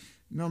die.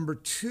 Number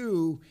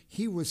two,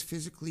 he was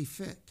physically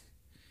fit.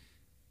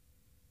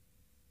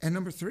 And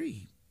number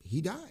three, he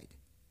died.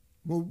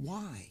 Well,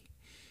 why?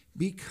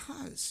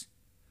 Because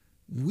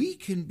we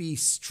can be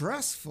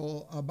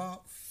stressful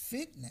about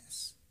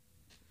fitness.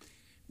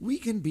 We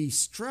can be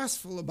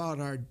stressful about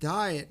our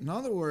diet. In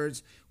other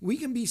words, we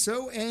can be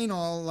so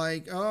anal,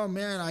 like, oh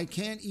man, I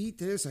can't eat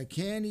this, I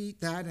can't eat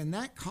that, and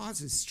that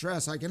causes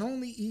stress. I can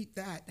only eat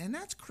that. And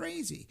that's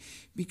crazy,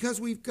 because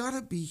we've got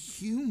to be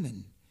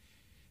human.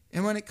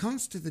 And when it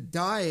comes to the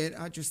diet,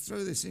 I'll just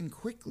throw this in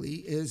quickly,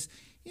 is,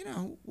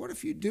 what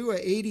if you do a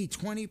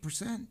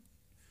 80-20%?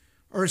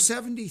 Or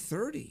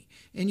 70-30,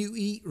 and you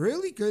eat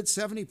really good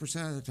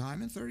 70% of the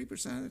time, and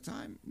 30% of the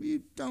time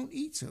you don't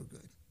eat so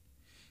good.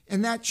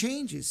 And that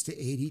changes to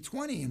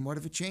 80-20. And what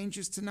if it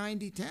changes to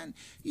 90-10?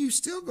 You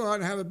still go out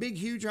and have a big,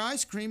 huge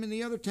ice cream and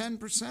the other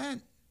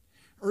 10%.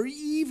 Or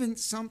even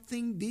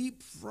something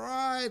deep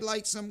fried,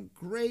 like some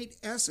great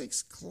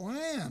Essex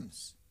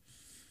clams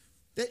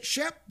that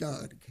Shep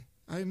dug.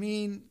 I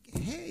mean,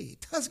 hey,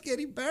 it doesn't get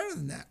any better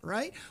than that,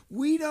 right?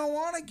 We don't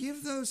want to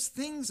give those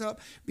things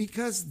up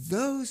because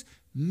those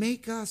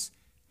make us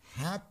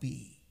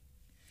happy.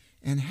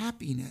 And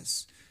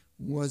happiness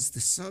was the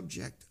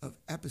subject of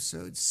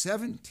episode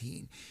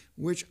 17,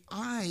 which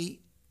I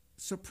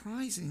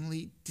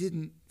surprisingly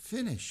didn't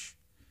finish.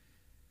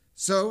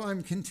 So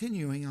I'm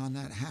continuing on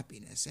that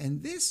happiness.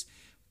 And this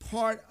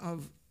part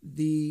of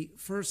the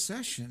first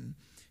session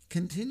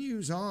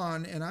continues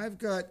on, and I've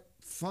got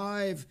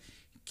 5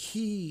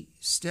 key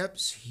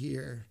steps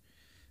here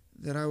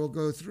that I will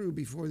go through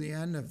before the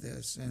end of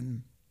this,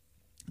 and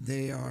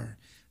they are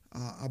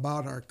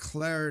about our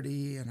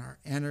clarity and our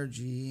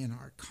energy and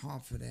our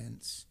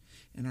confidence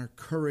and our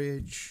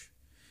courage,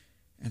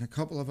 and a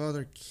couple of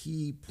other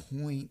key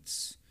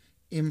points,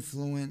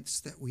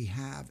 influence that we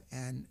have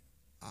and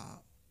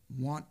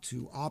want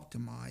to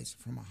optimize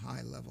from a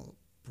high level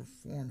of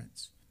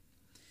performance.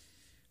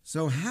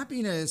 So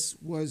happiness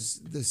was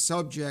the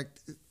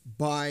subject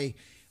by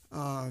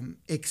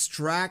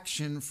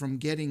extraction from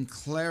getting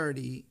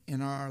clarity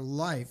in our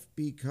life,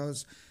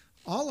 because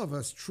all of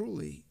us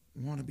truly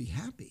want to be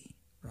happy,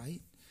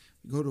 right?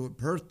 We go to a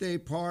birthday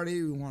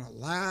party, we want to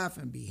laugh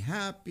and be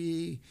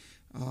happy.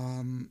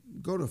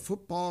 Go to a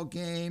football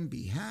game,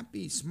 be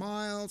happy,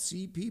 smile,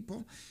 see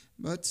people.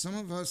 But some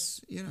of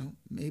us,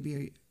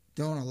 maybe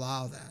don't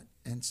allow that.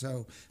 And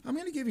so I'm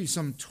going to give you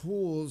some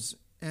tools,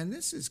 and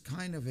this is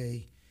kind of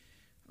a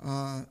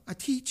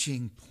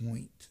teaching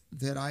point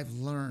that I've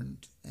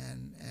learned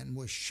and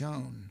was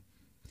shown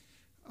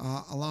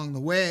along the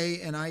way,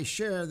 and I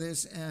share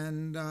this,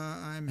 and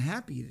I'm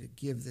happy to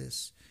give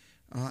this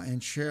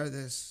and share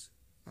this,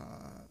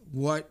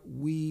 what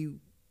we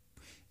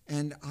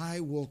and I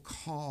will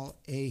call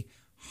a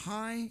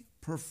high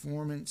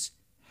performance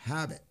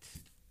habit.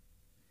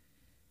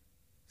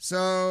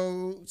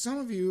 So some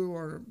of you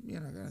are,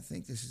 going to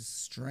think this is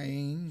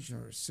strange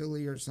or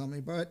silly or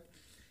something, but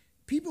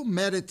people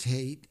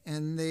meditate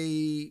and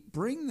they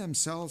bring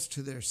themselves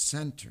to their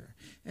center.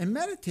 And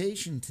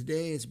meditation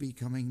today is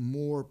becoming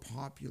more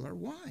popular.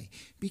 Why?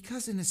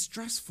 Because in a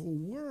stressful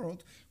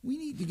world, we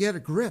need to get a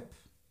grip.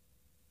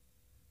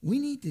 We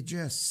need to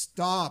just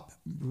stop,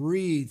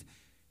 breathe,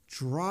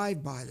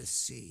 drive by the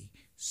sea,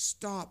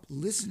 stop,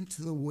 listen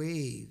to the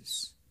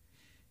waves,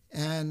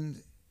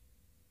 and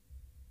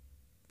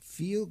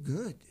feel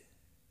good.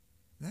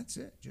 That's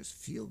it. Just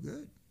feel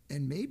good,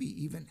 and maybe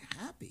even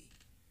happy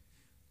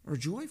or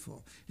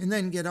joyful, and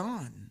then get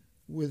on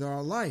with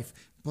our life.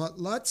 But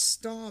let's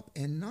stop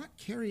and not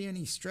carry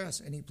any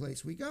stress any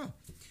place we go.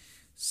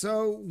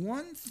 So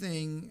one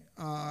thing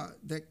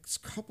that's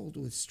coupled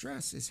with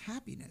stress is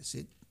happiness.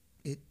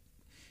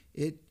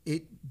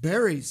 It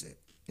buries it.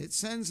 It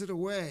sends it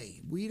away.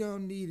 We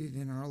don't need it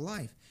in our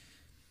life.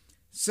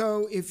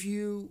 So if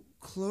you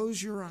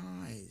close your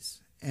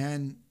eyes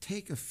and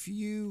take a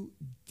few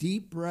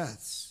deep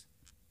breaths,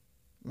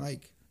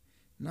 like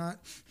not,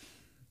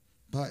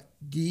 but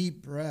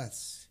deep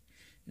breaths,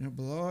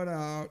 blow it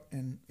out.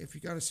 And if you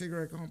got a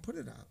cigarette going, put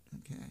it out,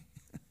 okay?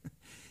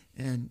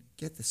 And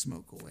get the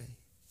smoke away.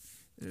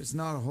 There's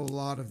not a whole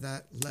lot of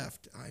that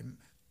left, I'm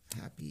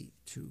happy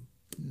to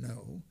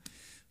know.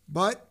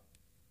 But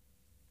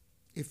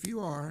if you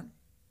are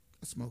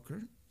a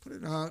smoker, put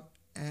it out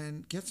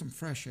and get some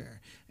fresh air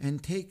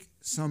and take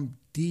some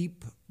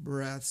deep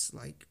breaths,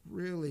 like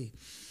really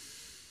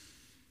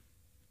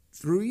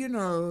through your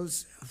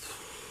nose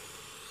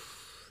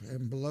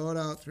and blow it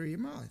out through your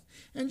mouth.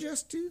 And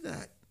just do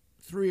that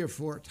 3 or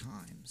 4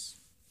 times.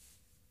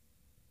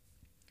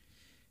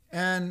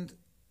 And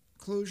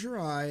close your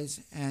eyes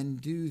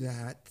and do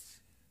that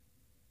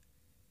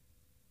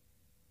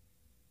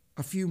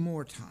a few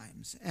more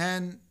times.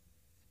 And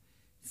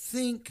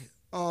think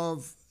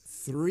of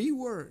 3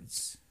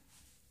 words.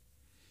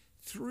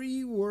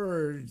 3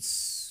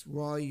 words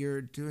while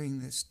you're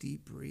doing this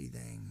deep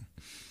breathing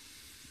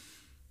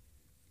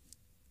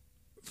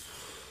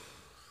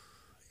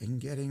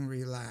and getting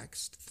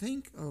relaxed.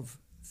 Think of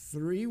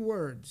 3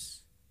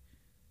 words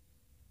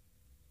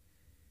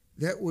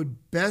that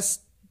would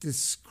best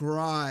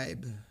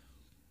describe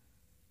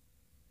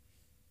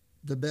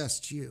the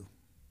best you,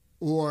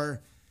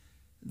 or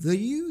the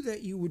you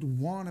that you would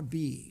want to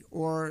be,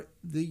 or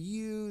the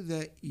you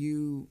that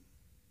you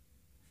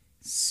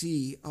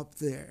see up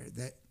there,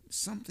 that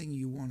something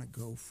you want to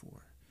go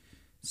for,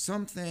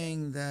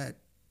 something that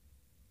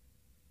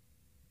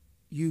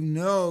you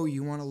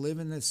want to live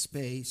in this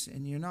space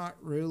and you're not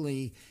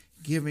really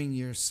giving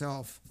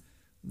yourself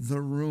the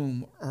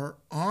room or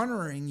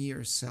honoring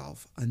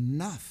yourself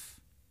enough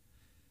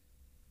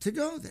to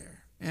go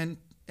there and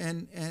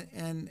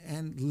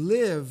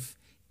live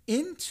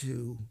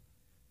into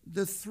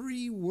the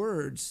 3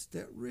 words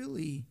that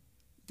really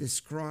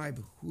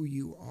describe who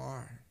you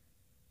are.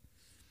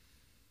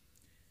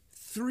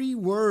 3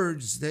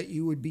 words that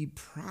you would be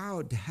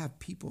proud to have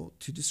people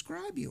to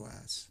describe you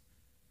as,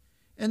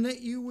 and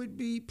that you would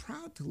be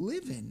proud to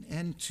live in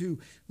and to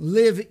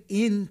live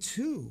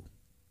into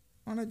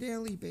on a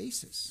daily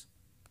basis,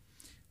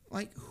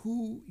 like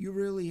who you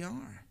really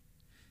are,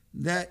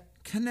 that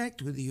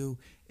connect with you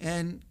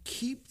and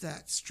keep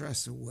that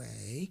stress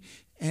away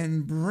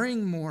and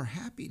bring more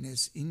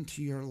happiness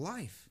into your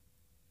life.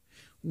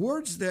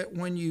 Words that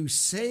when you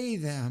say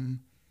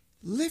them,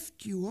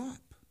 lift you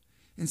up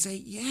and say,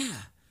 yeah,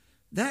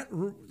 that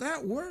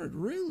word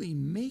really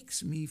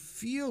makes me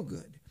feel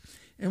good.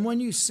 And when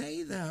you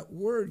say that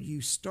word,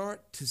 you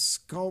start to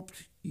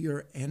sculpt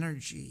your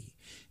energy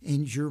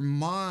and your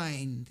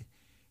mind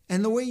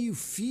and the way you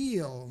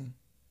feel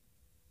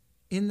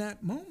in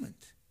that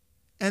moment.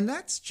 And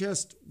that's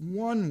just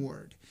one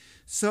word.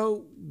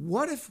 So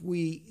what if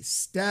we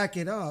stack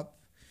it up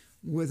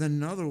with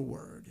another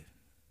word?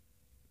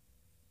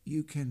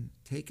 You can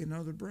take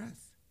another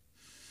breath.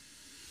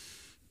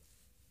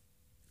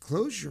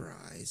 Close your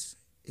eyes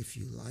if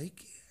you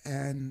like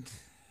and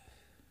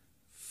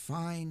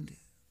find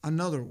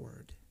another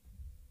word.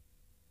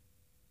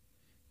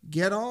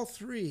 Get all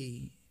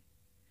 3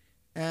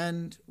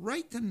 and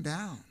write them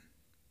down.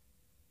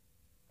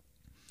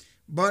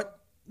 But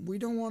we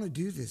don't want to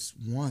do this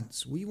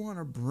once. We want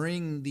to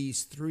bring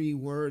these 3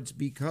 words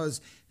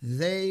because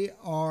they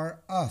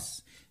are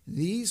us.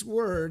 These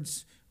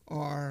words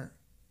are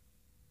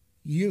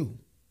you.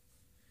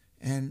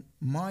 And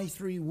my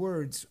 3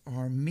 words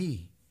are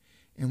me.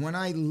 And when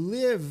I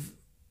live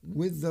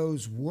with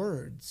those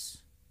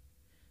words,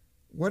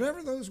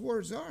 whatever those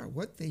words are,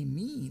 what they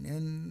mean,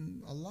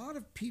 and a lot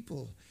of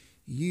people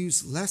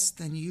use less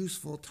than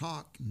useful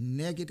talk,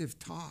 negative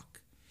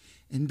talk,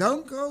 and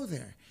don't go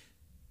there.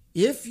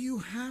 If you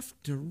have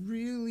to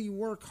really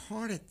work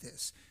hard at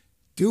this,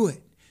 do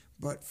it.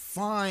 But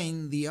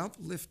find the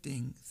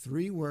uplifting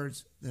 3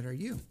 words that are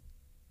you,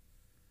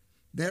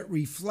 that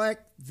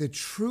reflect the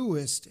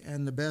truest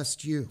and the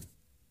best you.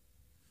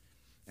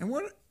 And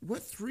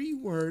what 3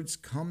 words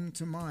come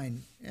to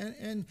mind?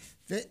 And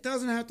that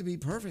doesn't have to be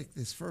perfect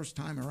this first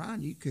time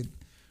around. You could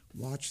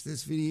watch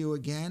this video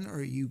again,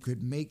 or you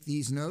could make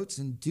these notes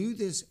and do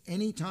this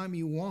anytime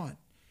you want.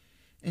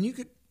 And you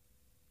could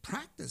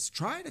practice,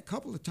 try it a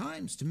couple of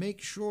times to make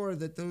sure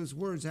that those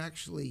words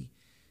actually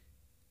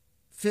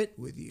fit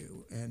with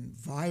you and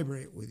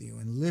vibrate with you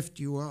and lift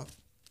you up.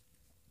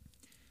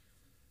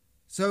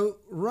 So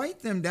write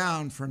them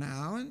down for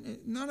now, and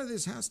none of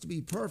this has to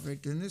be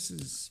perfect. And this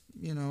is,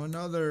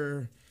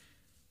 another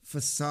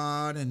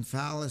facade and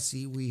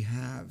fallacy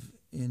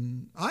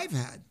I've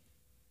had,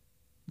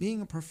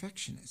 being a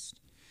perfectionist.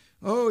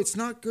 Oh, it's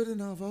not good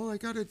enough. Oh, I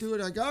got to do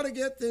it. I got to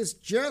get this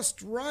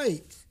just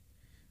right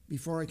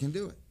before I can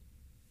do it.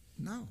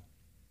 No.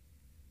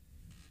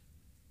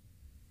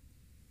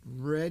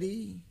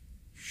 Ready,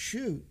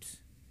 shoot.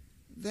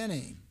 then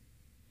aim.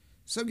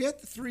 So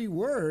get the 3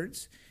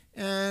 words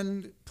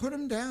and put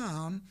them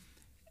down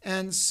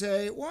and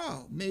say,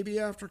 wow, maybe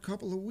after a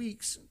couple of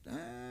weeks,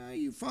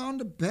 you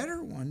found a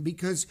better one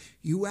because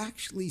you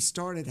actually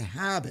started a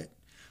habit,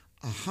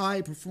 a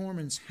high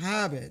performance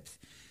habit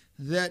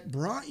that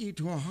brought you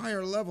to a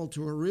higher level,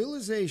 to a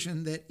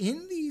realization that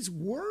in these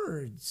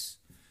words,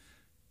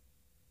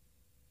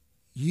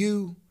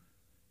 you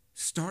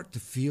start to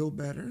feel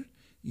better,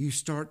 you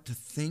start to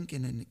think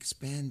in an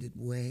expanded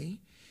way,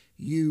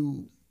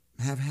 you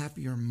have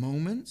happier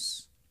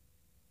moments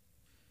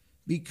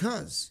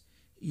because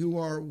you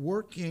are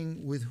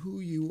working with who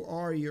you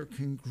are, you're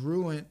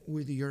congruent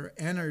with your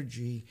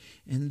energy,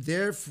 and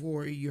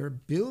therefore you're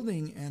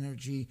building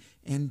energy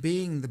and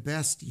being the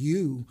best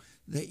you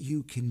that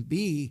you can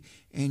be,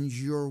 and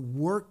you're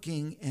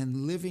working and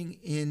living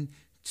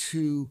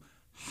into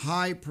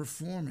high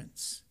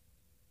performance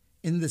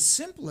in the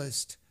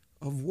simplest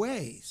of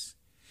ways,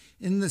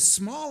 in the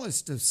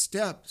smallest of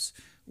steps,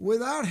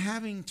 without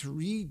having to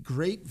read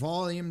great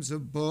volumes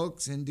of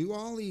books and do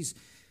all these,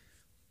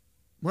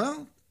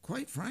 well,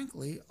 quite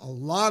frankly, a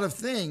lot of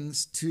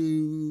things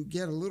to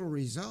get a little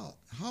result.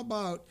 How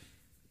about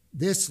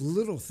this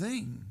little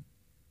thing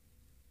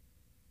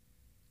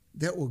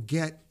that will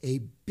get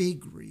a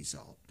big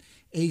result?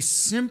 A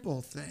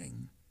simple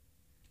thing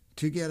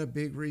to get a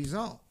big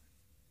result.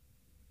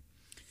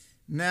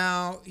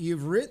 Now,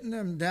 you've written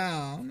them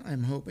down,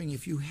 I'm hoping.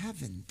 If you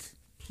haven't,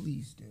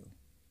 please do.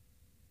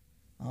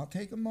 I'll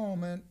take a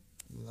moment,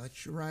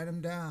 let you write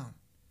them down.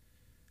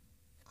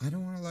 I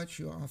don't want to let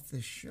you off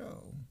this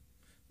show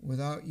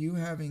without you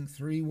having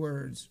 3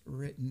 words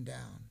written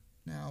down.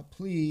 Now,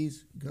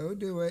 please go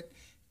do it.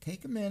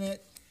 Take a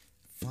minute,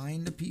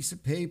 find a piece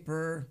of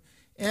paper,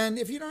 and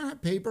if you don't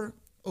have paper,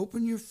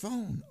 open your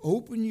phone,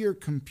 open your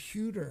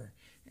computer,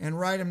 and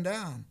write them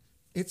down.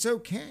 It's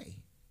okay.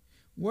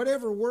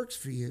 Whatever works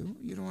for you.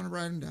 You don't want to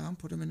write them down,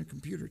 put them in a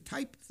computer.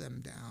 Type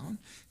them down.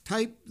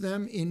 Type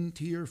them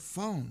into your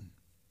phone.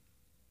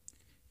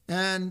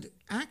 And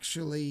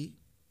actually,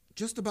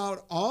 just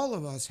about all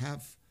of us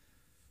have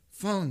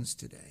phones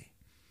today.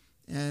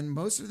 And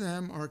most of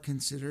them are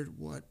considered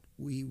what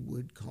we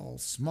would call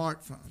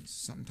smartphones.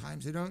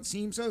 Sometimes they don't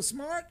seem so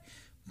smart,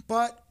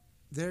 but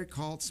they're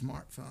called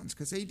smartphones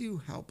because they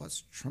do help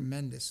us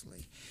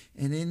tremendously.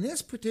 And in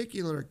this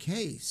particular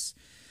case,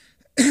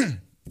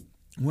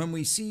 when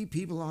we see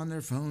people on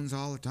their phones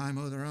all the time,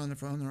 oh, they're on their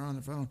phone, they're on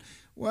their phone.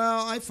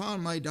 Well, I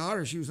found my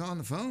daughter, she was on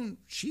the phone.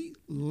 She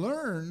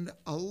learned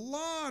a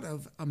lot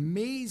of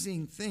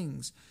amazing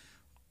things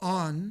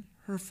on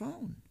her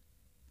phone.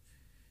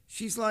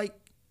 She's like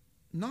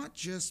not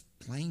just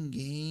playing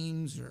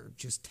games or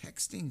just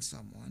texting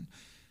someone.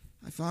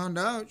 I found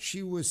out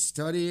she was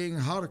studying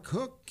how to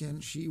cook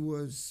and she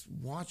was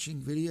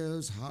watching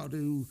videos how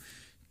to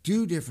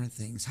do different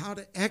things, how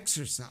to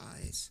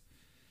exercise,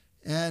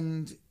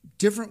 and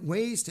different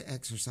ways to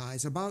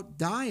exercise, about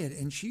diet.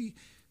 And she's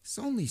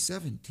only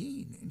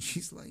 17. And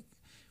she's like,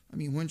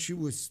 when she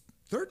was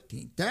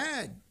 13,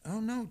 Dad,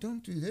 oh no,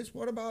 don't do this.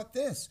 What about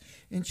this?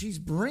 And she's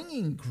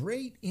bringing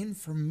great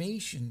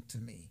information to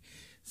me.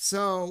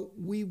 So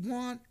we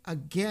want,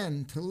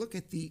 again, to look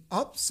at the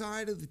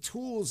upside of the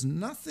tools.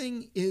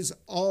 Nothing is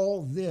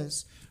all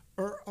this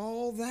or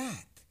all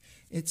that.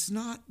 It's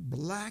not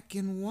black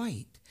and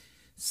white.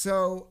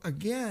 So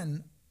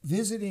again,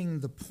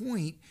 visiting the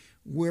point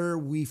where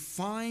we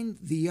find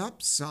the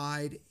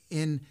upside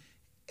in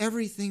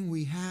everything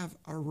we have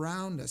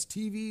around us.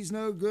 TV's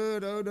no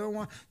good. Oh, don't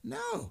want.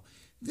 No,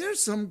 there's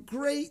some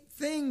great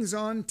things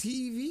on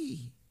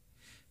TV.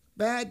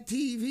 Bad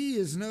TV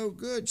is no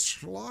good.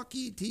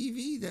 Schlocky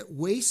TV that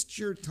wastes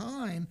your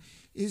time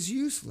is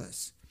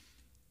useless.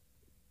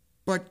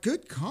 But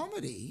good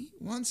comedy,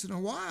 once in a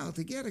while,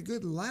 to get a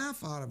good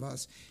laugh out of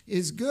us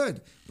is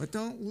good. But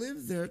don't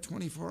live there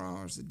 24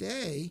 hours a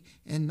day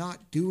and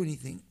not do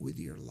anything with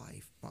your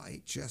life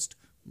by just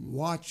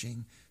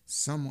watching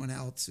someone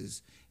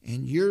else's,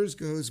 and yours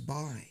goes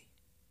by.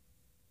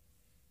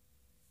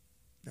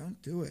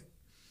 Don't do it.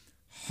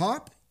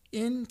 Hop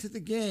into the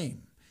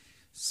game.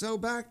 So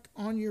back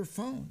on your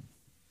phone,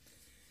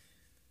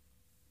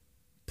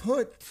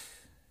 put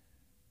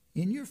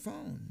in your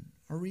phone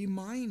a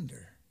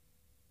reminder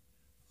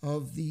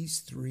of these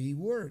 3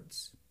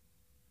 words.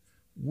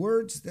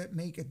 Words that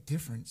make a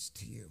difference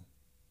to you.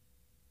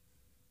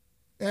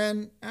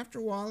 And after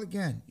a while,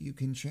 again, you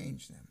can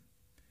change them.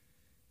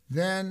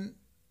 Then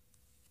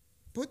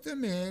put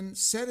them in,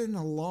 set an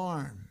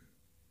alarm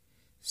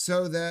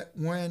so that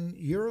when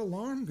your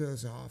alarm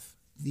goes off,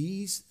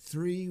 these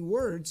 3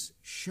 words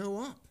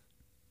show up.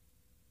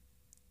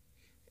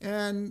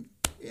 And,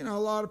 a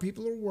lot of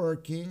people are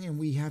working and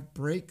we have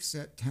breaks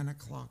at 10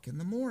 o'clock in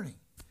the morning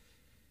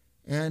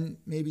and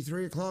maybe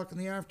 3 o'clock in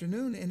the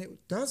afternoon. And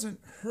it doesn't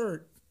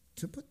hurt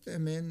to put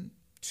them in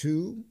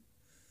 2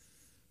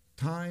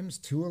 times,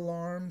 2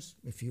 alarms.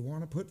 If you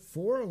want to put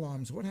 4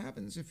 alarms, what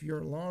happens if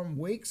your alarm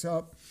wakes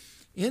up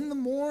in the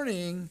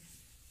morning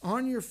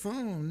On your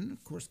phone,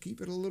 of course, keep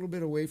it a little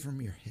bit away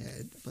from your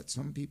head, but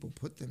some people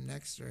put them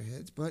next to their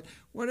heads. But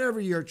whatever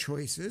your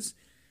choices,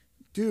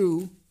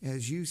 do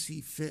as you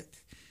see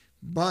fit.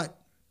 But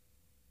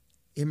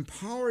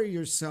empower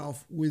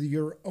yourself with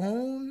your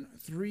own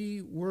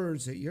 3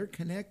 words that you're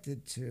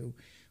connected to.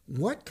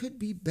 What could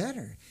be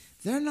better?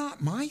 They're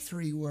not my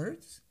 3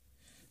 words.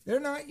 They're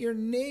not your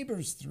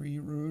neighbor's 3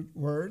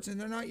 words, and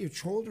they're not your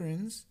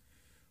children's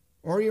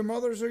or your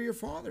mother's or your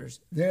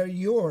father's. They're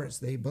yours.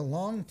 They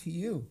belong to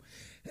you.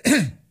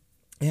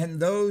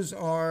 And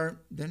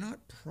they're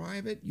not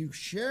private. You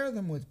share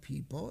them with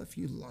people if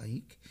you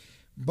like,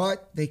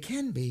 but they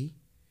can be.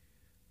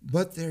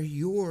 But they're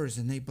yours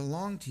and they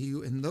belong to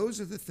you. And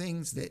those are the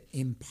things that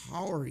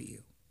empower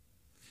you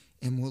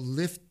and will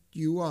lift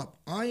you up.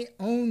 I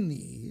own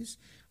these.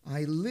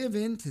 I live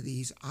into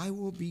these. I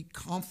will be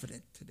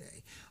confident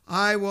today.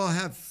 I will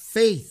have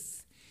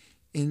faith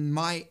in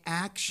my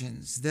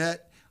actions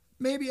that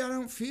maybe I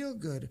don't feel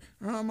good,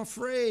 or I'm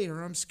afraid,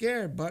 or I'm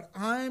scared, but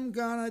I'm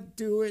going to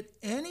do it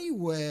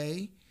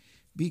anyway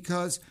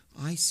because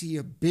I see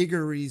a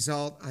bigger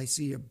result. I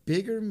see a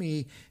bigger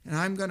me, and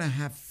I'm going to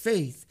have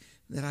faith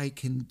that I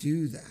can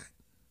do that.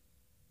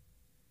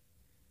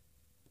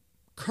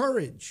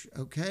 Courage,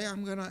 okay?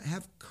 I'm going to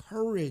have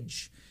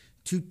courage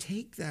to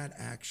take that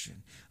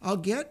action. I'll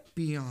get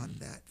beyond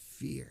that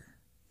fear.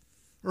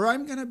 Or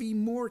I'm going to be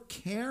more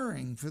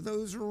caring for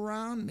those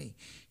around me.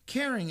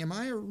 Caring, am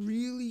I a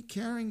really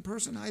caring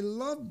person? I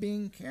love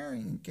being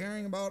caring and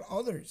caring about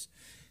others.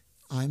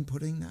 I'm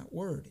putting that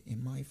word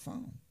in my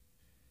phone.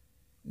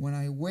 When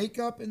I wake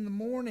up in the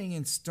morning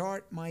and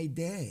start my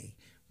day,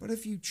 but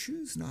if you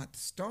choose not to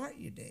start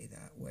your day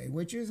that way,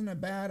 which isn't a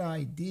bad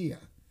idea,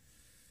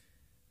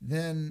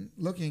 then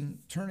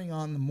turning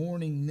on the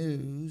morning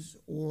news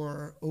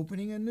or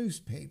opening a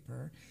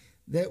newspaper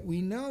that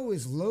we know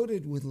is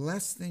loaded with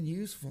less than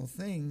useful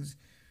things,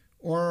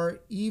 or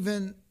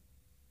even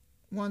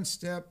one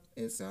step,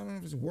 I don't know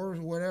if it's worse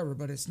or whatever,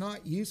 but it's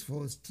not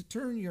useful, is to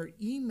turn your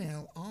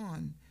email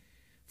on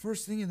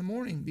first thing in the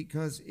morning,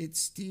 because it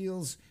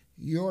steals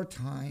your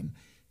time,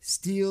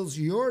 steals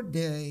your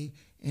day,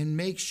 and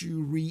makes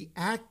you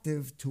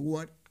reactive to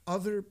what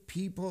other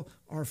people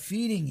are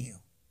feeding you.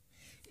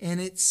 And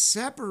it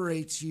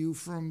separates you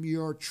from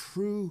your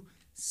true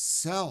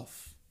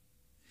self.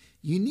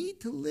 You need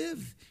to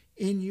live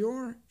in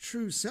your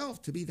true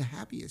self to be the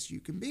happiest you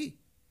can be.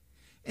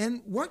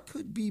 And what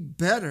could be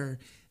better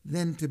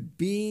than to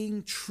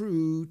being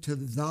true to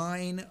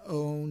thine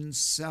own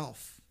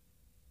self?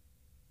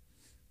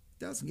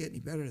 It doesn't get any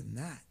better than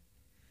that.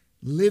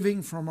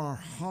 Living from our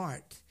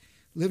heart,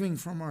 living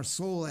from our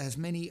soul, as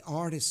many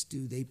artists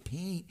do. They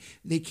paint.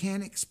 They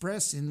can't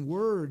express in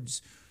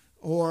words,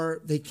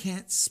 or they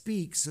can't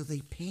speak, so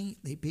they paint.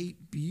 They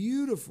paint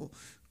beautiful,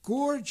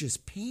 gorgeous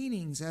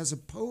paintings as a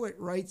poet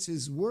writes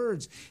his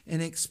words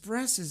and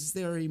expresses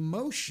their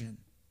emotion.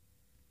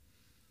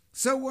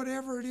 So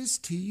whatever it is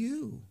to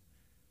you,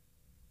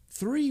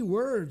 3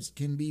 words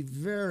can be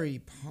very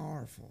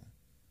powerful.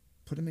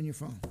 Put them in your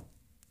phone.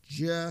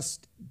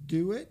 Just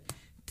do it.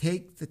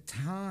 Take the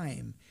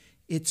time.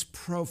 It's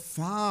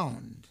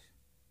profound.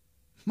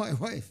 My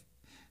wife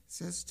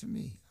says to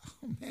me,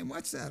 "Oh man,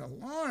 what's that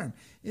alarm?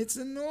 It's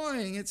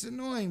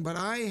annoying. But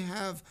I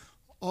have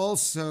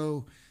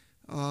also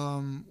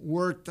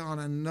worked on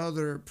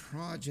another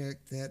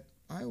project that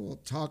I will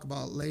talk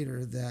about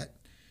later that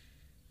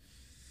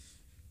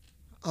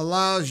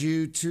allows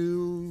you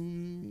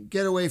to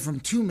get away from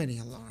too many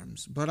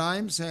alarms. But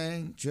I'm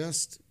saying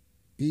just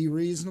be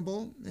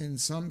reasonable, and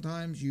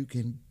sometimes you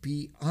can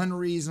be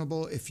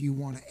unreasonable if you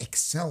want to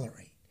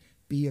accelerate.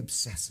 Be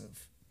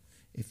obsessive.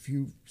 If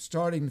you're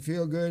starting to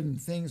feel good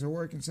and things are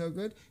working so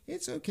good,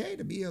 it's okay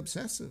to be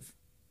obsessive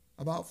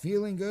about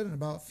feeling good and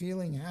about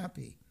feeling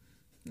happy.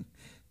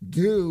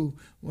 Do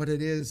what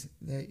it is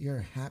that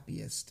you're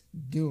happiest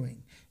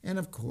doing. And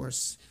of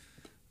course,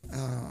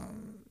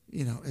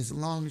 as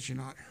long as you're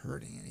not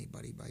hurting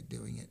anybody by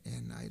doing it.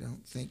 And I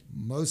don't think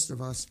most of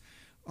us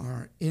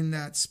are in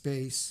that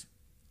space,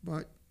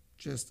 but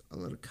just a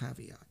little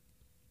caveat.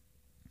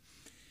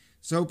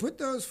 So put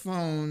those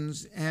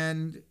phones,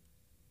 and,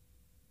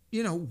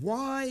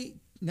 why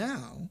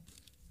now,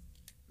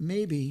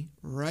 maybe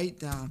write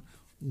down,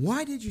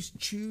 why did you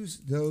choose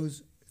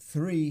those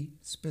 3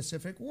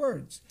 specific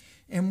words?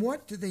 And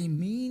what do they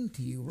mean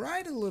to you?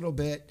 Write a little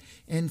bit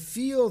and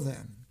feel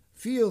them,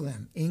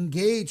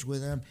 engage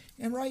with them,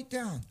 and write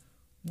down,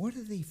 what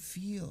do they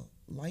feel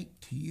like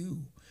to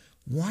you?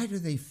 Why do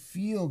they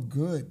feel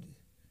good?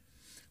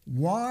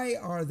 Why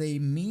are they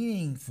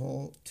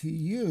meaningful to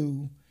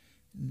you,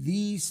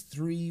 these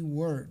 3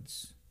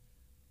 words?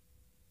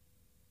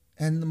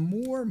 And the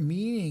more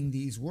meaning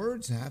these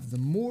words have, the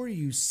more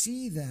you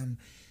see them,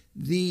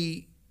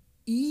 the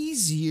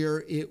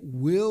easier it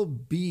will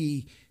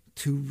be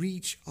to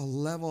reach a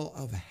level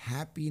of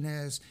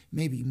happiness,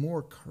 maybe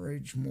more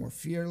courage, more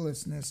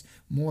fearlessness,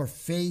 more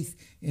faith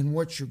in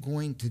what you're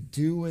going to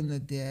do in the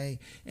day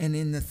and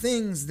in the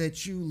things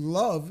that you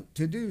love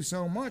to do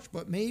so much,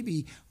 but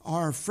maybe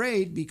are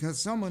afraid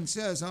because someone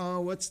says,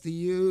 oh, what's the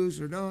use,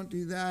 or don't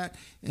do that.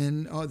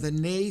 And the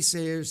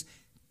naysayers,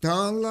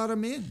 don't let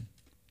them in.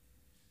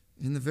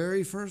 In the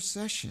very first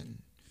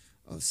session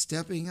of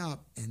stepping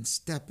up and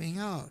stepping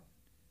out,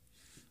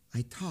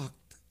 I talked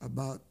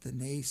about the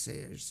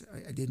naysayers.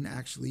 I didn't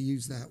actually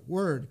use that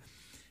word,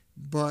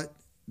 but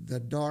the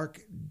dark,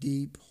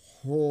 deep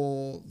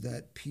hole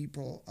that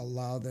people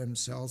allow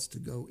themselves to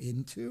go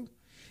into.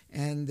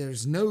 And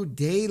there's no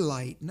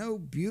daylight, no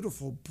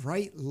beautiful,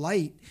 bright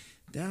light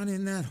down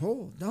in that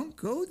hole. Don't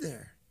go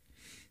there.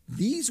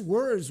 These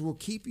words will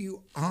keep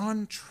you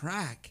on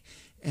track,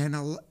 and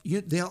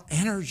they'll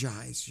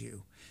energize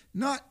you.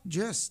 Not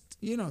just,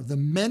 the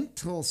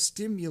mental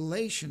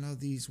stimulation of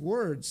these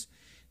words.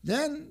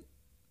 Then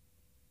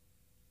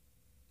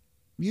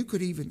you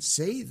could even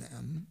say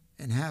them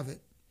and have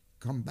it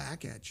come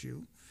back at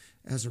you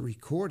as a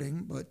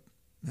recording, but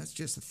that's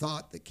just a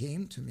thought that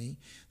came to me.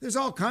 There's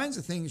all kinds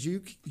of things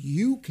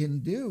you can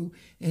do,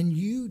 and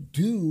you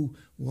do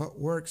what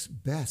works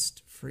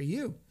best for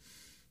you.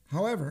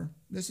 However,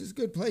 this is a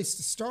good place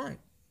to start.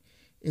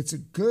 It's a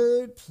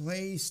good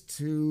place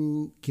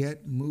to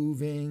get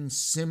moving,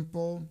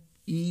 simple,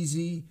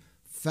 easy,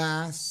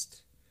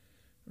 fast,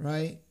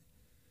 right?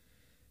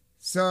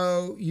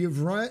 So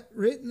you've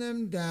written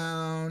them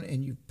down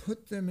and you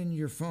put them in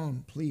your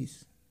phone.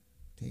 Please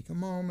take a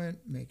moment,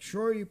 make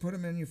sure you put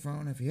them in your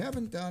phone. If you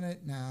haven't done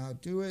it now,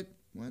 do it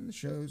when the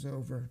show's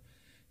over,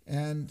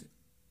 and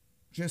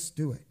just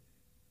do it,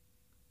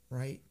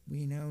 right?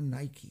 We know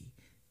Nike.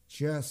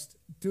 Just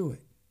do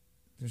it.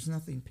 There's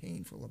nothing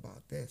painful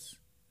about this.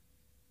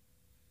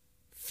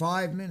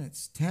 5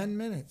 minutes, 10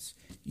 minutes,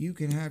 you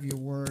can have your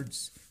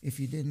words. If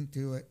you didn't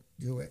do it,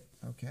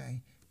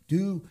 okay?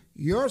 Do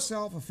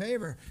yourself a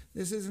favor.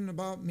 This isn't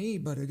about me,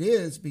 but it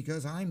is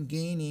because I'm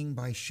gaining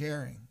by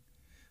sharing.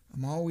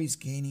 I'm always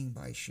gaining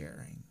by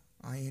sharing.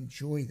 I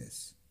enjoy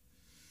this.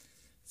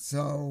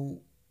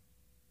 So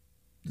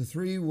the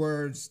 3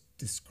 words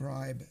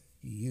describe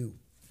you.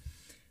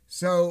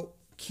 So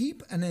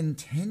keep an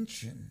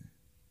intention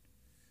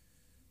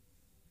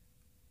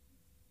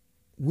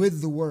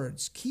with the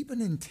words. Keep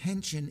an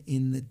intention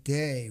in the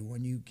day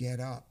when you get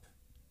up,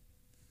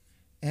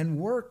 and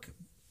work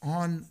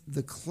on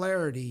the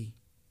clarity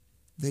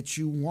that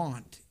you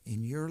want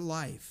in your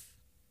life.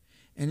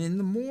 And in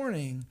the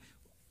morning,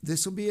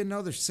 this will be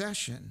another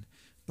session,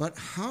 but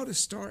how to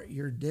start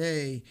your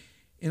day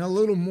in a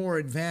little more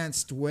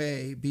advanced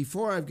way.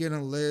 Before I get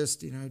a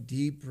list,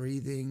 deep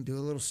breathing, do a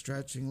little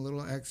stretching, a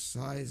little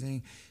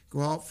exercising,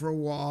 go out for a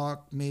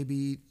walk,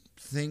 maybe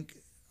think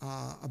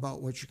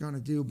about what you're going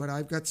to do. But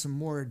I've got some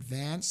more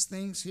advanced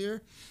things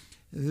here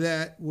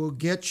that will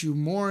get you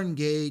more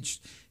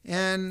engaged.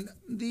 And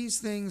these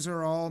things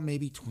are all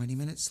maybe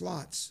 20-minute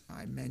slots.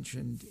 I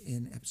mentioned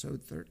in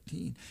episode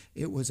 13.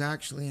 It was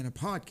actually in a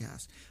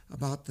podcast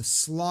about the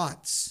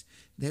slots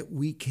that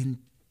we can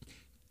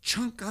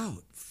chunk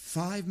out.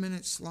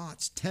 5-minute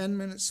slots,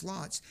 10-minute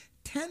slots,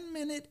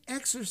 10-minute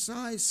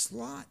exercise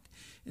slot.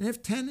 And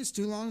if 10 is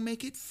too long,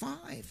 make it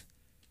 5.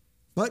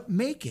 But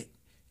make it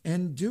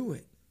and do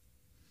it.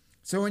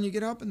 So when you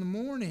get up in the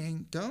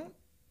morning, don't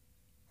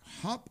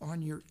hop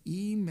on your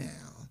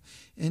email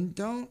and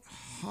don't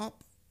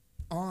hop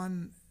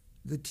on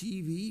the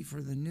TV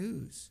for the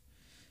news.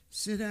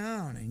 Sit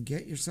down and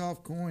get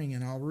yourself going,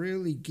 and I'll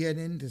really get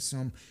into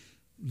some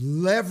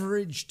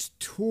leveraged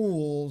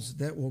tools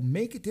that will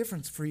make a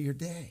difference for your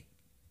day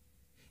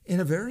in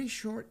a very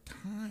short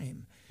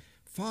time.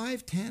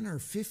 5, 10, or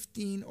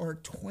 15 or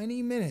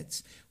 20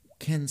 minutes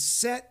can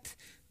set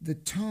the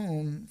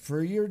tone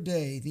for your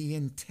day, the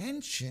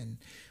intention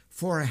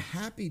for a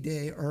happy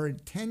day or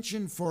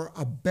intention for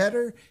a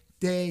better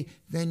day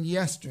than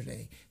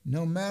yesterday.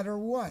 No matter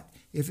what,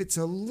 if it's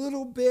a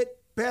little bit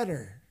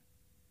better,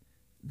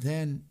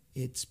 then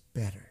it's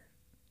better.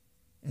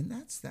 And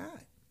that's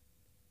that.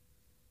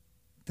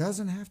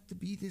 Doesn't have to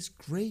be this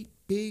great,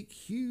 big,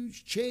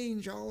 huge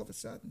change all of a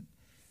sudden.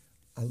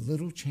 A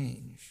little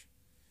change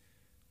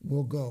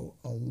will go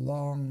a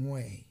long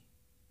way.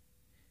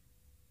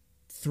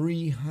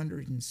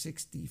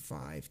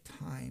 365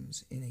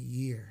 times in a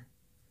year.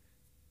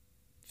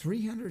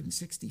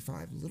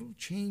 365 little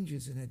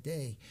changes in a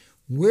day.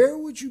 Where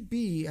would you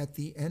be at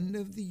the end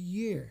of the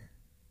year?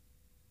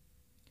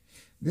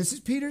 This is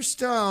Peter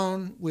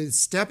Stone with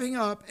Stepping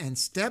Up and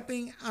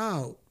Stepping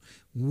Out,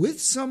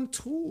 with some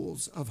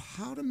tools of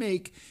how to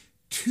make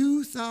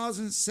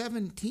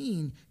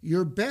 2017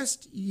 your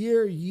best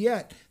year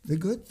yet. The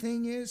good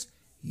thing is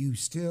you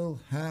still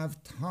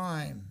have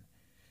time.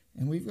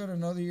 And we've got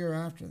another year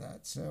after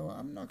that. So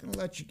I'm not going to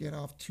let you get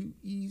off too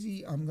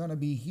easy. I'm going to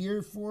be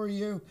here for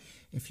you.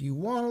 If you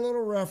want a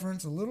little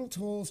reference, a little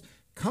tools,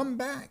 come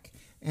back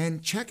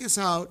and check us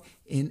out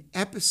in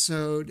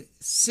episode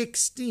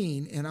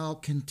 16. And I'll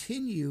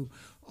continue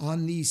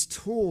on these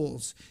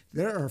tools,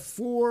 there are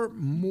 4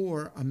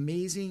 more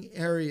amazing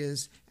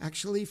areas,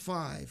 actually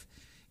 5,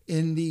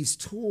 in these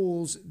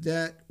tools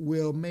that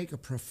will make a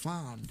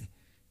profound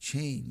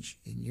change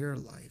in your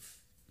life,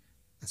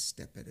 a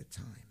step at a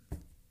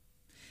time.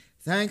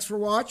 Thanks for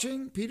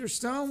watching. Peter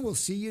Stone. We'll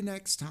see you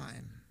next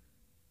time.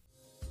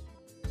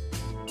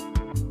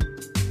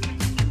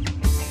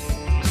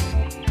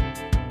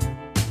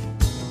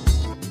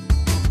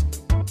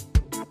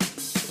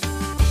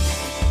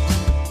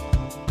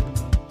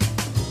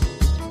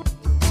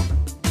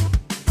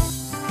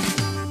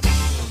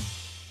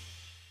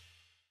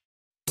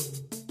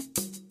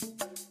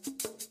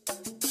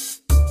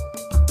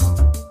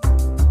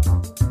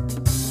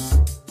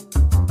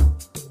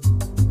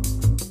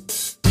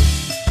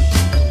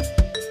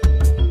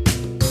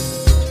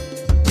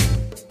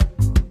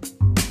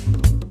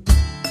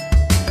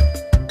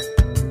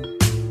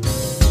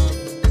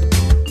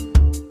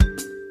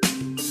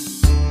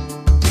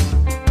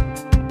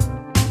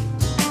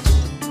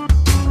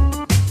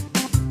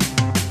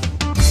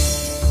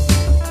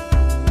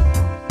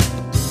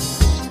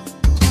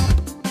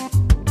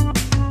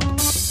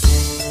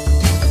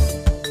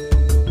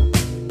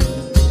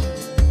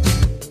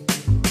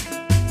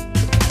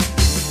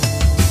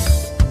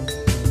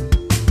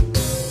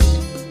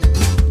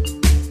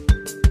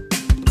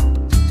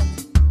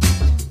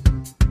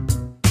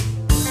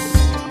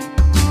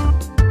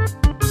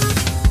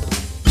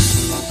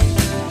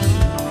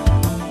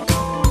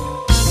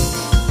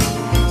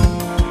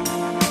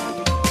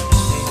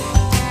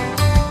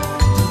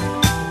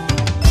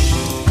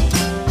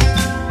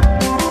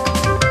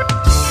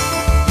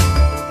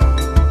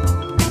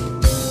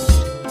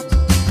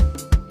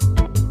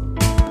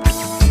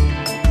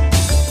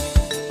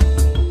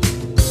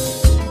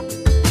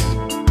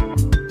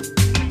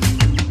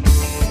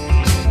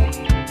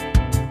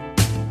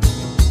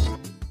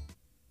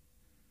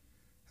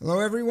 Hello,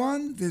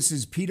 everyone. This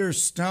is Peter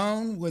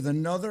Stone with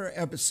another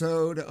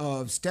episode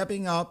of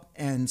Stepping Up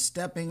and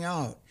Stepping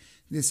Out.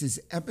 This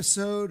is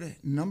episode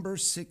number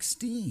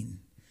 16.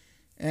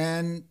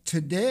 And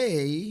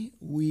today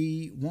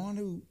we want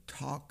to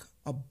talk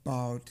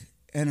about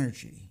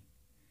energy.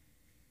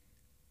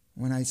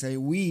 When I say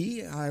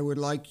we, I would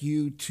like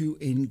you to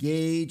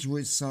engage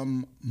with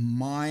some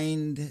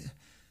mind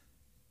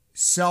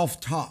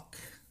self-talk.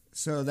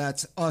 So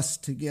that's us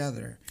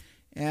together.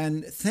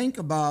 And think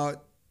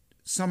about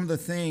some of the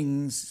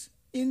things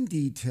in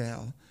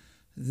detail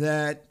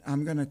that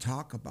I'm going to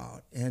talk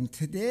about. And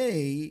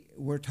today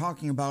we're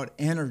talking about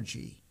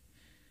energy.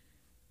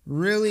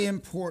 Really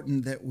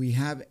important that we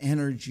have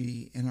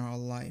energy in our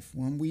life.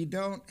 When we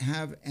don't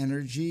have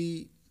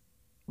energy,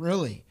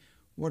 really,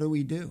 what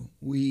do?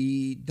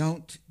 We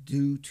don't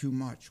do too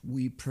much.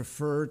 We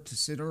prefer to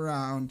sit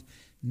around,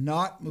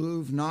 not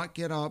move, not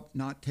get up,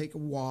 not take a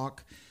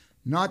walk,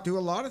 not do a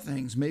lot of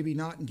things, maybe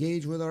not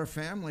engage with our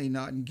family,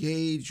 not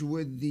engage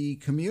with the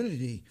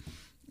community.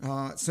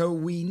 So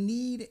we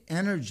need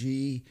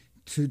energy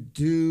to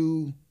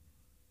do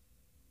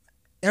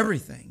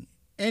everything,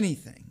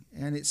 anything.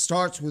 And it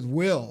starts with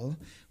will,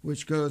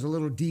 which goes a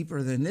little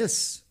deeper than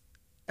this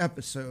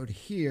episode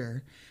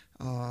here.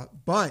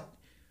 But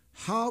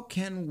how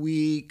can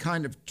we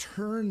kind of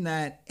turn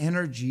that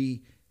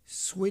energy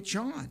switch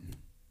on?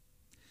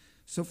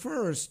 So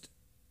first,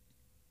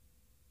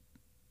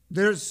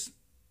 there's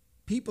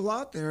people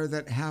out there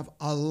that have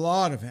a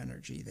lot of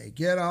energy. They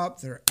get up,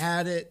 they're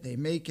at it, they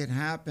make it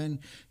happen.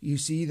 You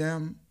see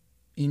them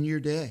in your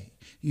day.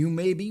 You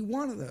may be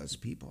one of those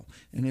people.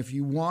 And if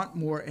you want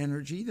more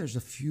energy, there's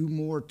a few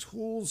more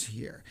tools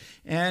here.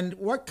 And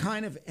what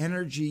kind of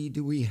energy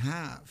do we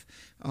have?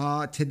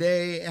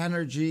 Today,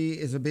 energy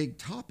is a big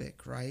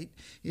topic, right?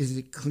 Is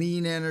it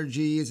clean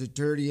energy? Is it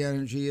dirty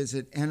energy? Is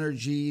it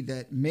energy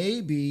that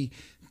maybe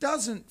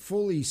doesn't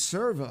fully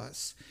serve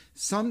us?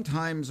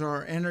 Sometimes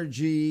our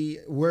energy,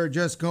 we're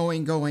just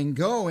going,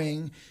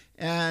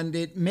 and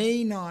it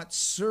may not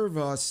serve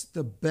us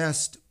the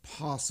best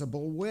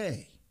possible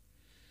way.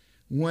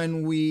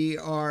 When we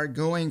are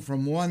going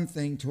from one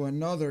thing to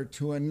another,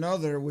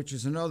 which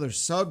is another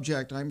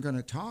subject I'm going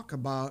to talk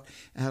about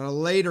at a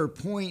later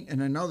point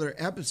in another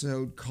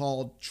episode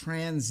called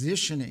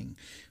transitioning,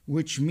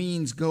 which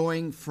means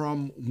going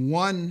from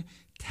one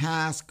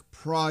task,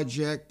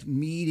 project,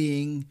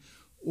 meeting,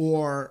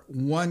 or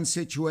one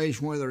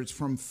situation, whether it's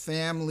from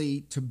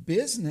family to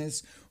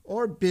business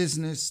or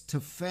business to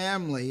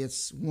family.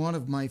 It's one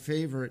of my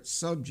favorite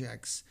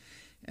subjects,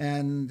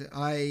 and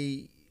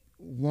I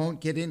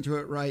won't get into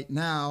it right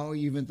now,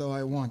 even though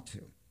I want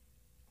to.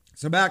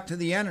 So back to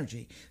the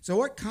energy. So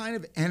what kind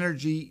of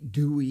energy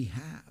do we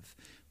have?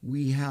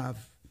 We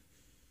have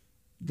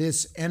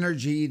this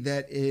energy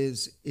that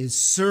is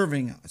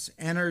serving us,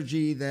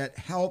 energy that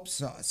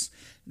helps us,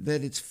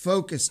 that it's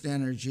focused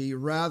energy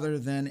rather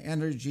than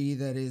energy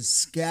that is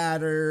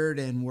scattered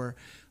and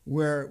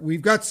where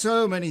we've got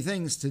so many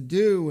things to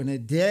do in a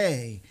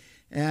day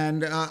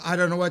and I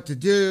don't know what to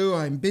do.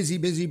 I'm busy.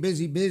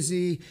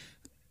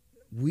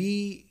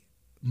 We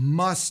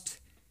must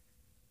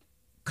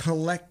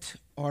collect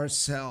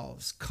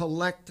ourselves,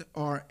 collect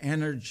our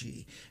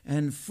energy,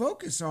 and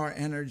focus our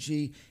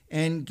energy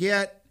and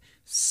get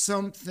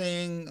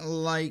something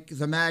like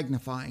the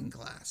magnifying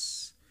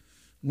glass.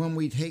 When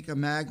we take a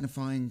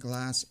magnifying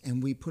glass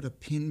and we put a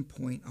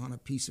pinpoint on a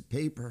piece of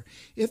paper,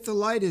 if the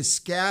light is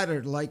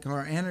scattered like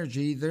our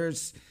energy,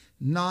 there's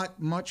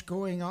not much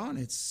going on.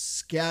 It's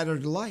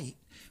scattered light.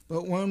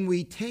 But when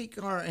we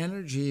take our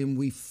energy and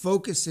we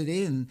focus it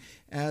in,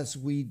 as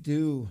we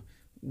do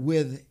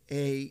with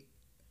a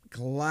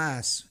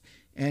glass,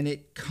 and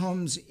it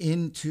comes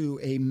into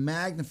a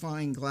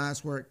magnifying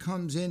glass where it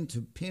comes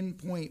into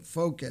pinpoint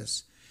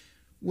focus,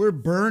 we're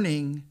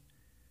burning,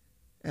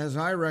 as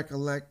I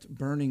recollect,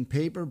 burning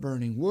paper,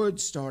 burning wood,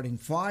 starting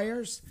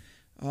fires.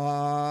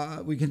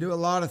 We can do a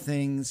lot of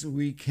things.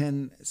 We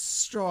can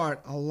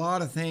start a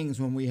lot of things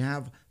when we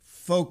have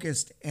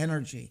focused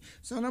energy.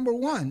 So number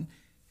one,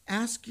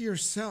 ask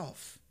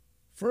yourself,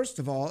 first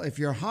of all, if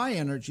you're high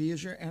energy,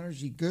 is your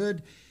energy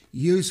good,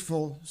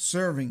 useful,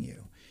 serving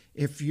you?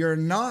 If you're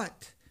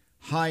not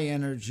high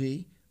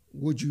energy,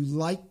 would you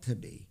like to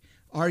be?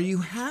 Are you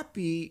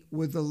happy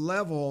with the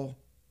level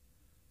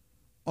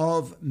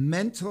of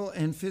mental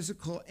and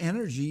physical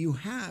energy you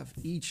have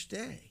each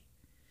day?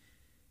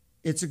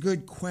 It's a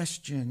good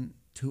question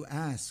to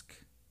ask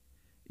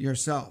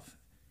yourself.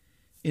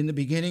 In the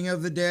beginning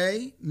of the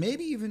day,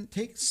 maybe even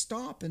take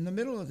stop in the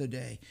middle of the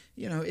day.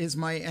 Is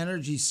my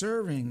energy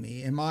serving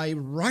me? Am I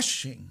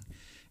rushing?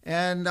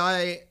 And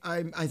I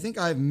think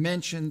I've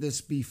mentioned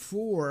this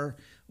before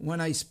when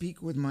I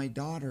speak with my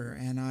daughter,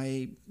 and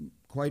I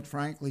quite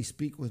frankly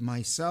speak with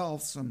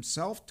myself, some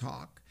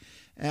self-talk.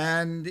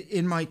 And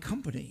in my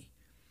company,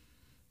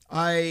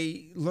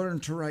 I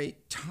learned to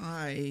write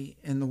tie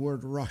in the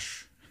word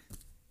rush.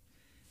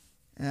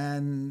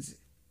 And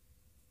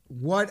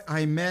what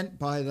I meant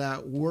by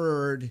that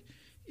word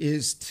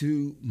is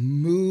to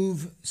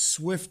move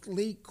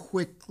swiftly,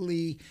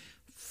 quickly,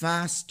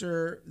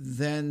 faster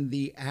than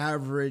the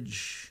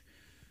average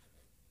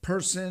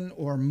person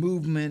or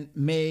movement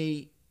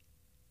may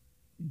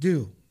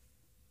do.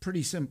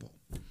 Pretty simple.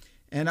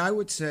 And I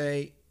would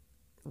say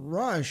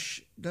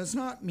rush does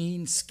not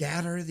mean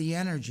scatter the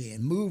energy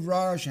and move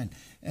rush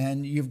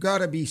and you've got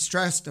to be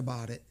stressed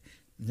about it.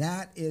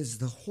 That is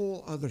the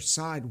whole other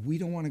side. We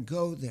don't want to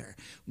go there.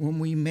 When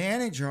we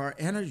manage our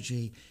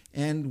energy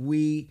and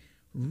we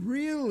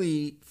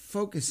really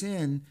focus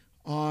in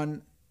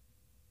on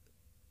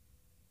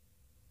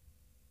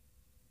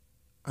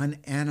an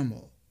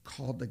animal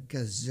called a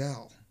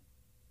gazelle.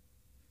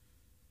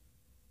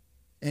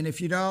 And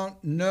if you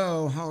don't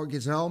know how a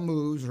gazelle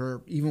moves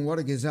or even what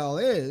a gazelle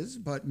is,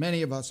 but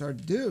many of us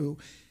do,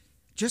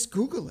 just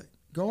Google it.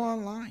 Go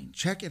online,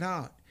 check it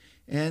out.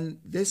 And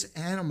this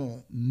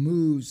animal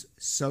moves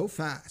so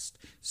fast,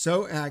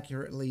 so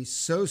accurately,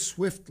 so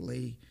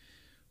swiftly,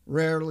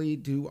 rarely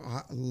do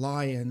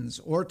lions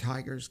or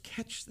tigers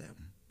catch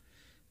them.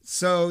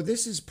 So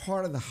this is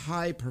part of the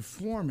high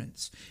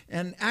performance.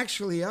 And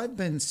actually, I've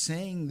been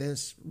saying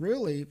this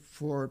really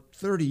for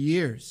 30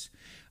 years.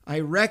 I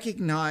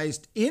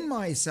recognized in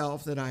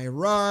myself that I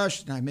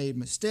rushed and I made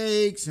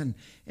mistakes, and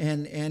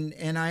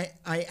I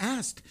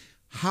asked,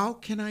 how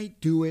can I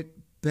do it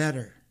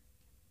better?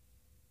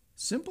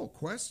 Simple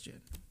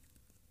question.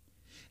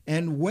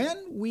 And when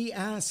we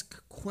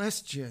ask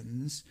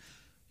questions,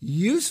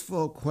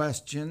 useful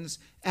questions,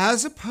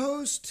 as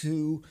opposed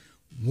to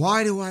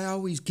why do I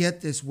always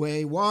get this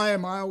way? Why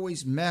am I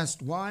always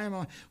messed? Why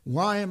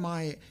am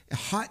I a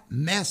hot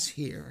mess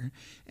here?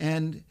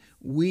 And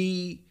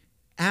we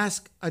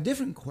ask a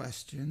different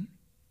question.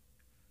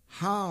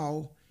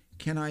 How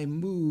can I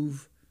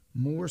move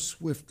more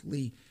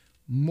swiftly,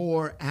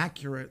 more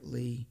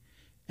accurately,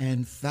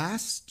 and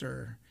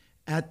faster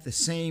at the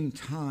same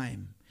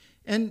time?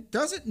 And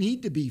does it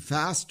need to be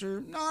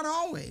faster? Not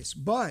always,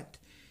 but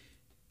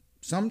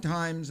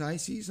sometimes I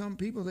see some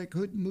people that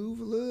could move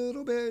a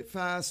little bit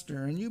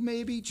faster, and you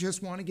maybe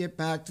just want to get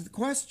back to the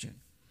question.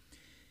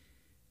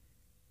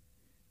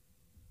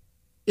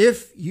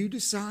 If you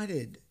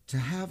decided to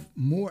have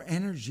more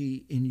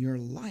energy in your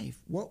life,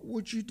 what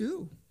would you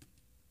do?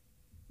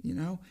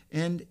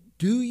 And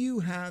do you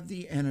have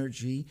the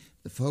energy,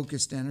 the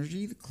focused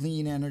energy, the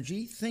clean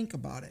energy? Think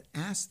about it.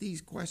 Ask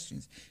these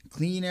questions.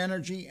 Clean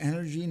energy,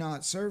 energy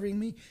not serving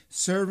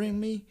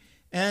me,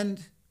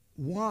 and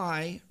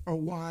why or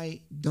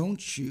why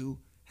don't you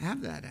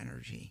have that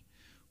energy?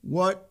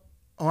 What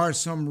are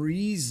some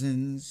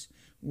reasons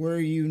where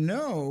you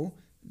know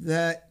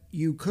that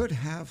you could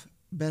have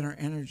better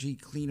energy,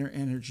 cleaner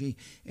energy,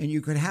 and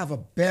you could have a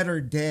better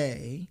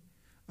day,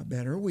 a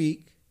better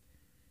week,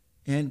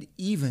 and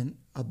even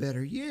a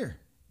better year,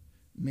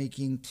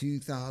 making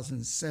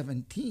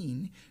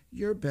 2017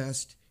 your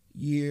best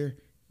year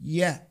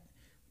yet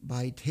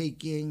by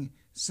taking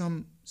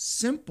some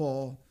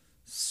simple,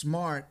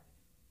 smart,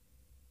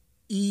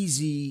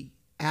 easy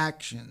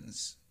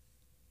actions.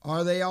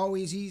 Are they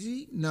always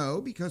easy?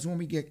 No, because when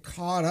we get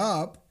caught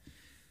up,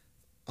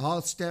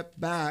 I'll step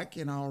back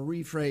and I'll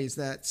rephrase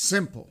that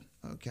simple,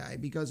 okay?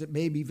 Because it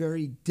may be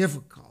very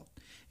difficult.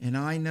 And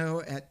I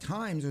know at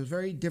times it was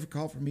very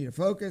difficult for me to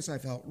focus. I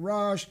felt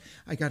rushed.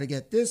 I got to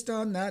get this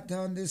done, that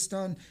done, this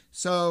done.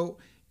 So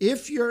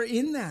if you're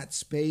in that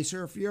space,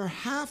 or if you're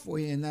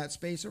halfway in that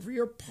space, or if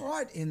you're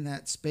part in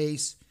that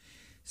space,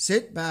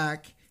 sit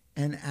back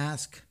and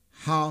ask,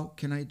 how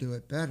can I do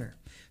it better?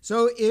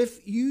 So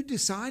if you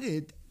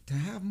decided to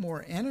have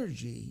more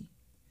energy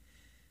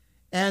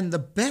and the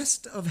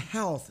best of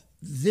health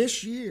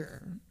this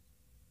year,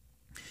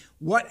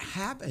 what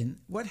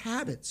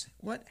habits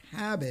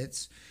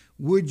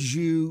would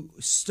you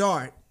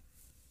start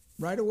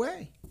right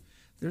away?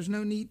 There's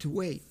no need to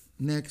wait.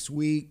 Next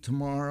week,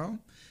 tomorrow,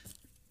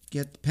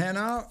 get the pen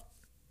out,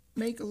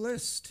 make a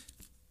list.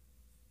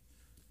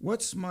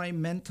 What's my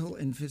mental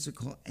and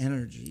physical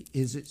energy?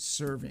 Is it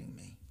serving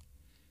me?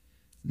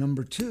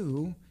 Number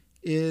 2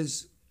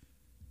 is,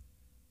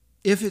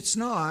 if it's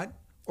not,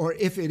 or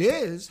if it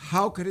is,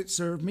 how could it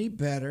serve me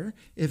better?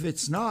 If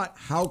it's not,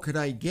 how could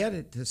I get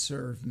it to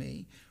serve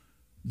me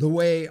the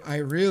way I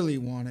really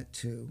want it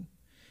to?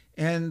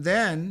 And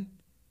then,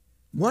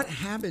 what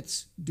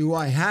habits do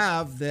I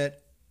have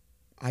that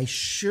I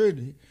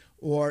should,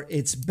 or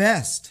it's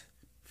best?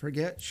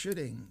 Forget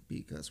shoulding,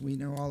 because we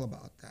know all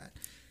about that.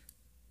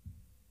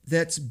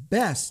 That's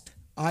best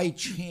I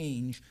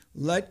change,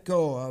 let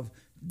go of,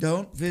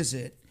 don't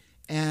visit,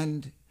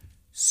 and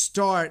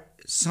start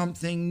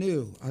something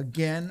new.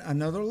 Again,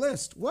 another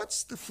list.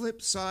 What's the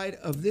flip side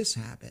of this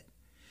habit?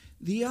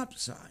 The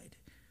upside.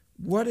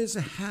 What is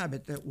a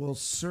habit that will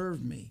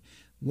serve me?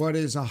 What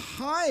is a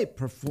high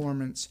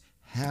performance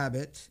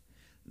habit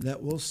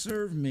that will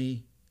serve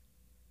me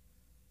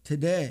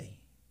today?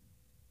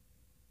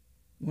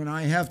 When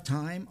I have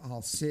time,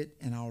 I'll sit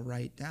and I'll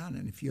write down.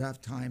 And if you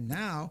have time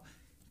now,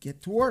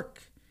 get to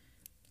work.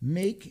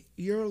 Make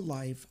your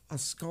life a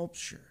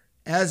sculpture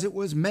as it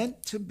was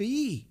meant to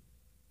be.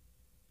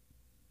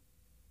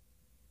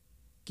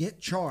 Get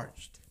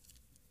charged.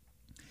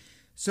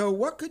 So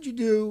what could you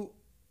do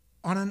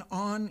on an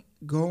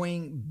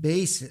ongoing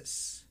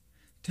basis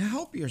to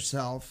help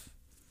yourself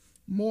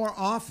more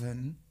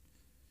often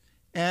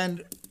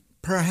and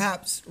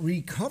perhaps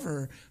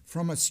recover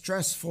from a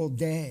stressful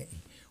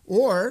day?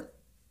 Or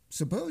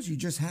suppose you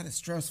just had a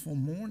stressful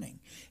morning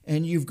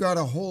and you've got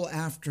a whole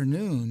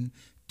afternoon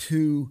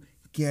to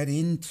get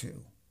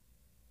into.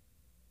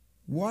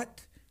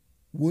 What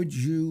would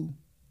you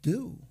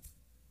do?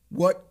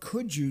 What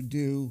could you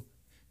do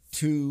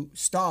to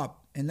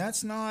stop? And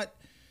that's not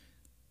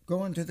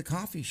going to the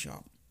coffee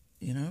shop,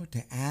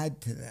 to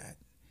add to that.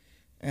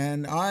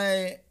 And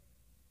I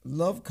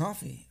love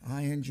coffee.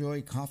 I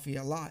enjoy coffee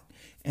a lot.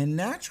 And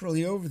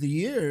naturally, over the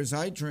years,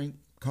 I drink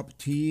a cup of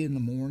tea in the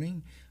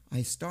morning.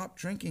 I stopped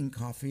drinking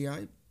coffee.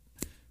 I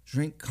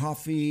drink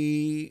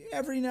coffee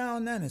every now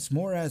and then. It's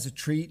more as a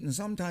treat, and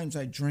sometimes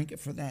I drink it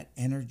for that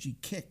energy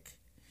kick.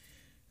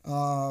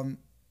 But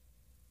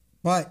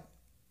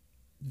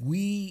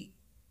we,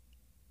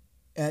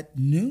 at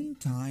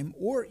noontime,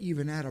 or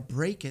even at a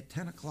break at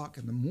 10 o'clock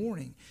in the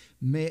morning,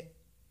 may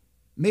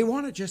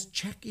want to just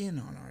check in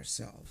on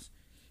ourselves.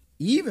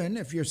 Even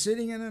if you're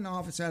sitting in an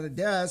office at a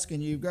desk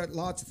and you've got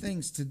lots of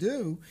things to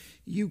do,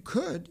 you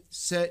could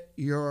set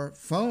your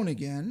phone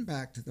again,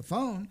 back to the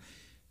phone,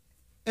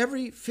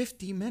 every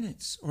 50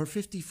 minutes or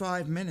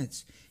 55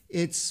 minutes.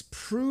 It's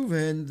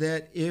proven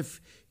that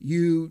if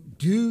you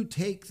do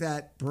take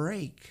that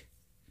break,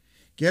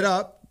 get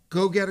up,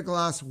 go get a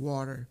glass of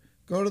water,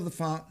 go to the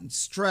fountain,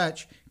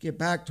 stretch, get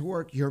back to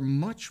work, you're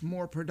much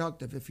more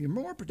productive. If you're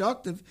more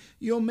productive,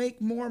 you'll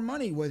make more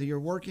money, whether you're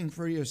working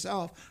for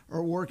yourself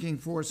or working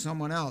for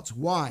someone else.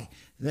 Why?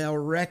 They'll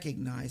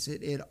recognize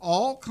it. It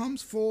all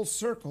comes full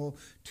circle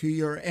to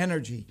your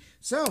energy.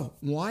 So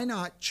why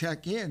not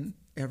check in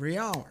every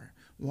hour?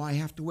 Why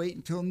have to wait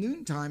until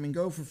noontime and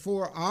go for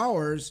 4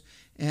 hours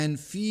and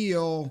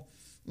feel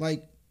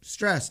like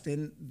stressed?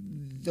 And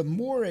the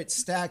more it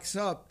stacks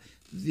up,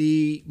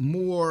 the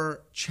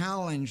more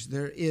challenge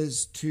there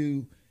is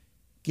to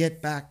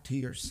get back to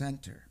your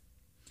center.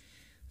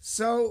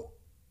 So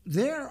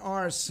there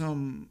are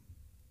some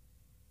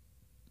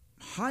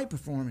high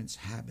performance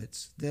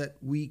habits that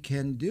we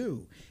can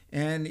do.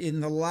 And in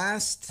the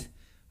last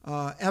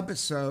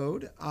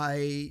episode,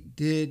 I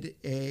did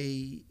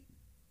a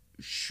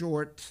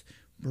short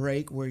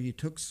break where you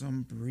took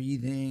some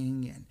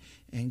breathing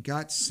and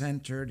got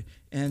centered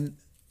and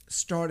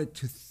started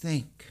to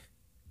think.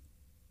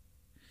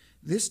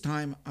 This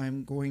time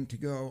I'm going to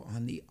go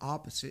on the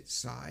opposite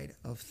side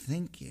of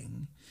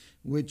thinking,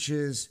 which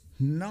is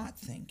not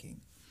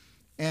thinking,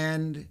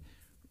 and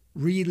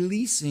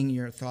releasing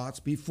your thoughts.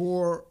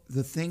 Before,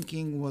 the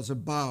thinking was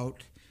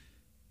about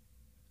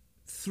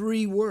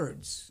 3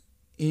 words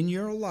in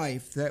your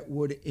life that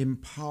would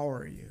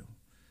empower you.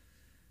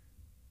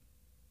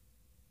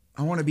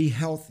 I want to be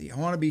healthy. I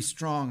want to be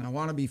strong. I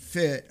want to be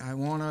fit. I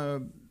want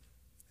to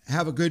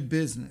have a good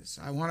business.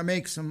 I want to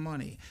make some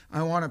money.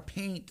 I want to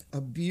paint a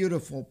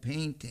beautiful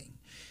painting.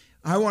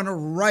 I want to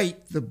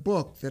write the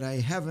book that I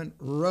haven't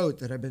wrote,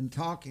 that I've been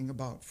talking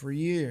about for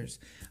years.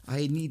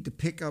 I need to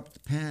pick up the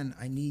pen.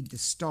 I need to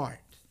start.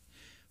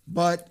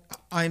 But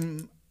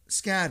I'm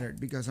scattered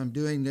because I'm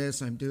doing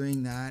this, I'm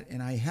doing that,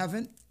 and I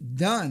haven't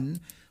done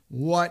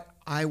what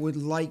I would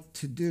like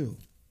to do.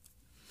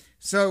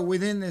 So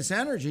within this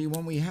energy,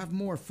 when we have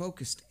more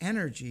focused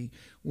energy,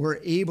 we're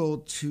able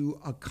to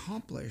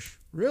accomplish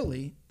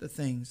really the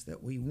things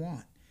that we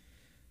want.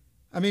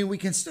 I mean, we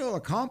can still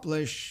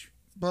accomplish,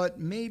 but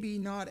maybe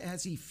not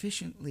as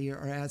efficiently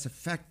or as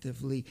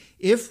effectively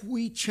if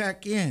we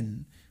check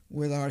in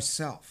with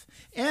ourselves.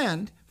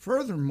 And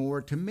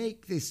furthermore, to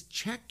make this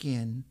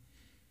check-in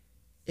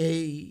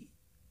a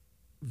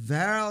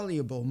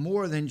valuable,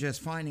 more than just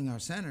finding our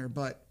center,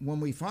 but when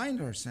we find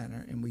our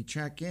center and we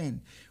check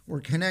in,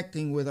 we're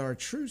connecting with our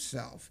true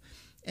self.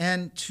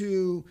 And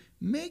to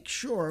make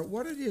sure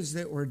what it is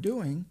that we're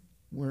doing,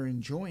 we're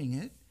enjoying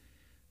it.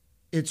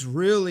 It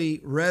really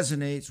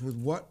resonates with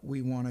what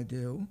we want to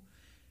do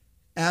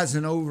as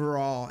an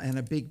overall and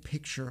a big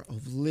picture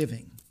of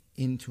living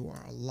into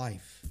our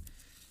life.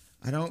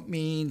 I don't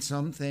mean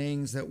some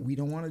things that we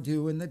don't want to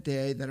do in the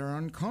day that are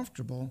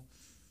uncomfortable.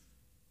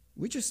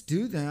 We just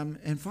do them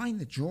and find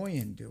the joy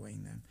in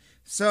doing them.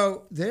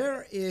 So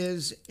there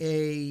is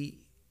a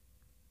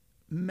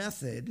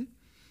method.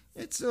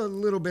 It's a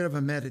little bit of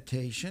a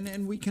meditation,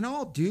 and we can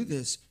all do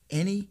this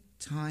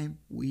anytime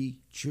we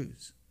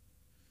choose.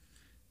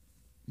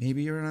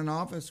 Maybe you're in an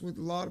office with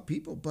a lot of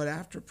people, but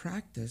after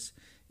practice,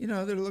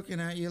 they're looking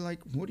at you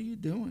like, what are you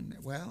doing?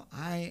 Well,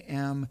 I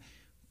am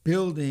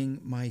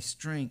building my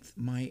strength,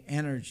 my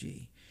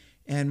energy,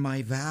 and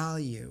my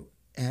value,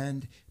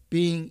 and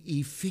being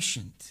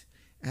efficient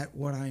at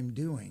what I'm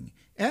doing.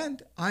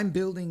 And I'm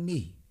building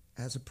me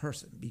as a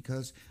person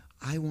because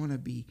I want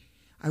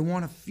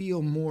to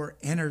feel more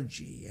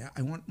energy.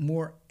 I want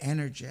more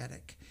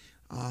energetic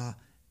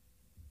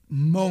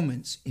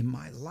moments in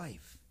my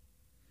life.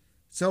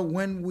 So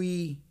when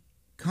we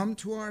come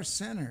to our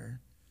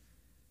center,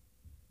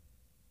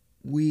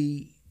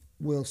 we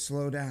will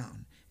slow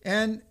down.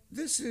 And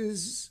this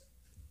is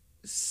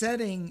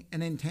setting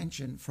an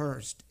intention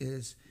first,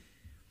 is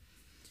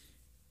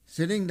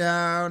sitting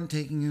down,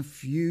 taking a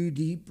few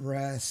deep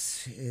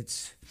breaths.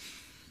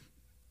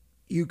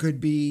 You could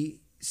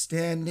be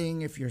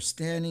standing. If you're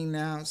standing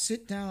now,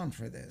 sit down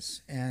for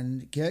this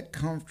and get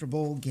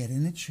comfortable, get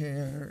in a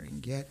chair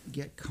and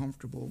get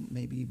comfortable,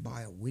 maybe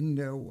by a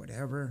window,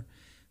 whatever,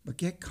 but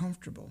get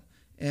comfortable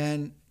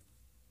and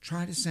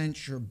try to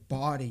sense your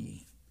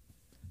body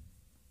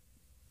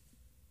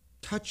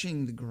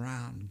touching the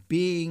ground,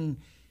 being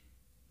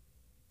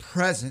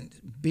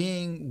present,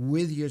 being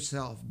with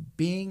yourself,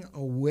 being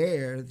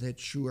aware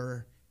that you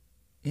are,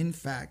 in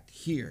fact,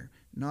 here.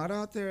 Not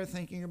out there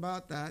thinking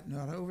about that,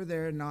 not over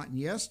there, not in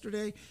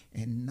yesterday,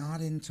 and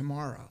not in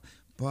tomorrow,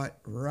 but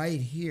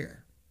right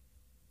here.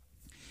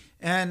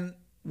 And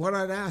what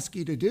I'd ask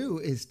you to do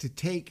is to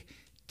take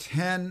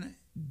 10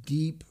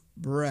 deep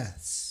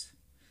breaths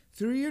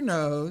through your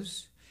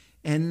nose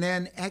and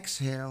then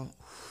exhale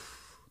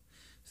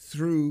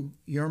through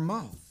your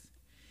mouth.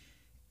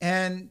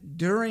 And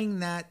during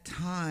that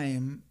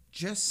time,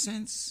 just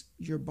sense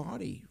your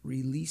body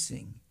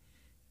releasing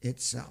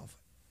itself.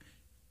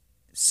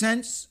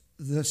 Sense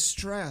the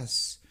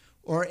stress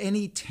or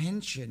any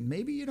tension.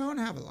 Maybe you don't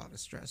have a lot of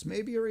stress.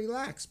 Maybe you're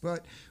relaxed,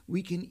 but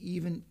we can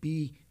even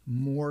be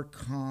more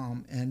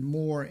calm and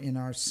more in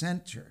our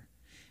center.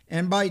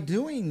 And by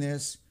doing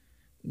this,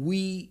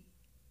 we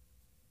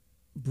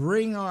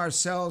bring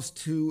ourselves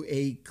to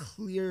a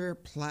clear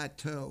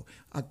plateau,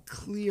 a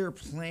clear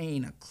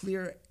plane, a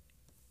clear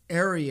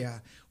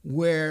area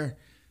where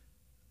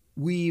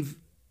we've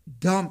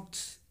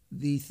dumped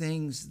the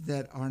things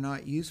that are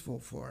not useful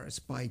for us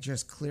by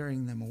just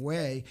clearing them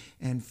away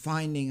and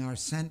finding our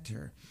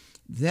center.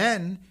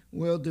 Then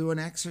we'll do an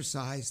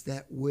exercise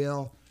that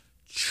will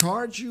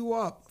charge you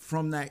up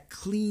from that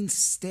clean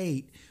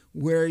state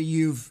where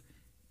you've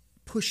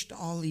pushed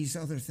all these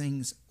other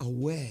things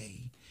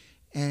away,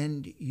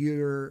 and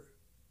you're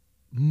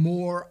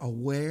more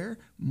aware,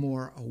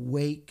 more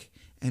awake,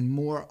 and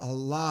more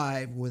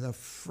alive with a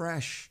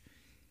fresh,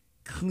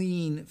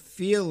 clean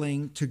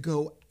feeling to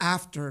go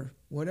after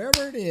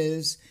whatever it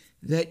is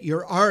that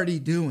you're already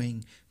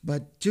doing,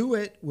 but do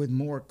it with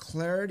more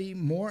clarity,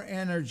 more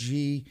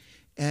energy,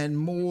 and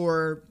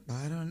more,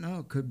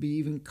 could be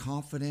even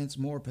confidence,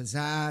 more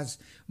pizzazz,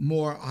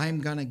 more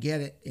I'm going to get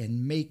it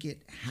and make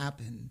it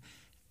happen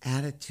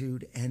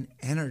attitude and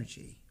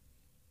energy.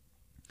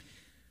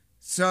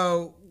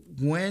 So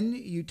when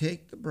you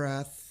take the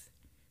breath,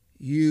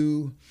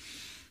 you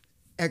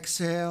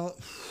exhale.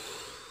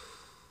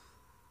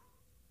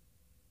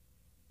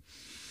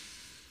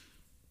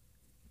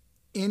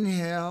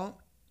 Inhale.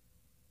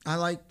 I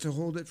like to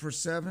hold it for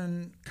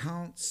 7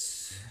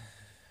 counts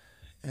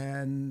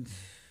and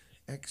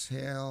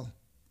exhale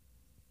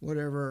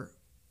whatever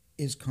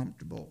is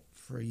comfortable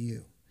for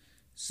you.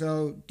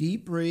 So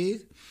deep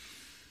breathe.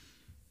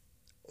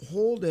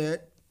 Hold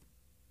it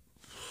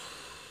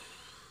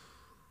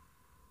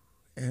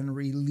and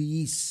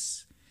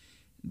release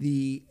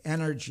the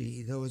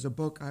energy. There was a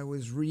book I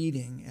was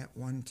reading at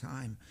one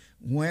time.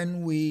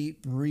 When we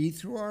breathe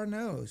through our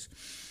nose,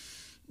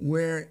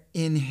 We're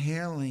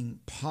inhaling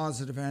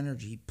positive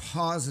energy,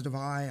 positive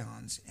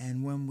ions.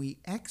 And when we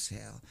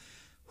exhale,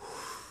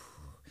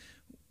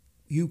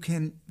 you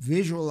can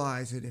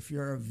visualize it if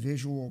you're a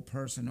visual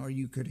person, or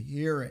you could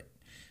hear it.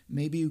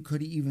 Maybe you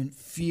could even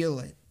feel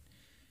it.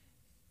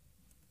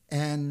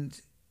 And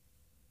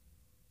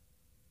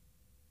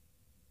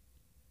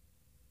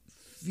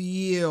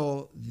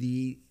feel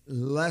the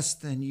less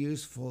than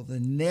useful, the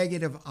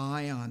negative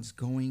ions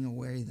going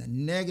away, the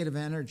negative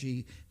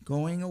energy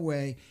going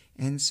away,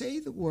 and say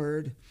the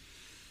word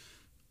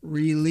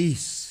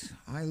release.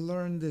 I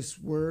learned this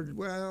word,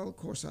 well, of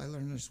course I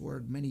learned this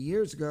word many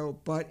years ago,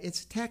 but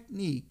it's a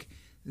technique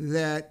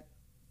that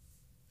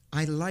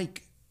I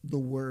like. The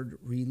word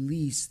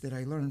release that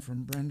I learned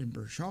from Brendan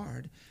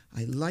Burchard.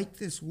 I like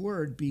this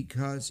word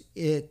because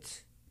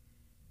it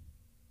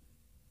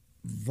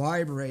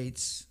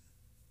vibrates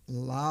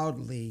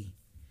loudly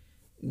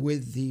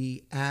with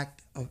the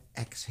act of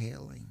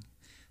exhaling.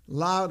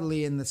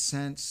 Loudly in the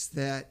sense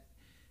that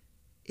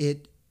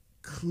it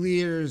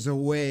clears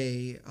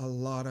away a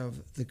lot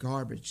of the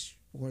garbage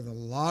or a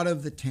lot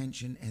of the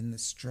tension and the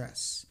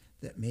stress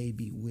that may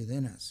be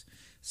within us.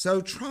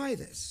 So try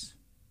this.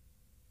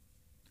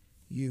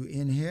 You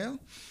inhale.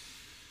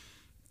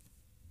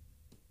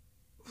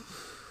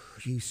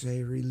 You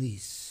say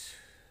release.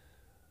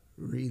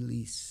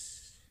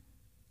 Release.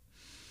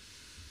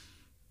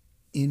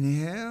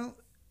 Inhale.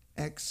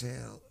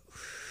 Exhale.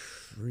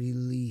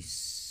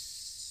 Release.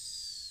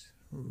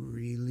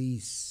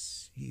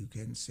 Release. You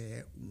can say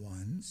it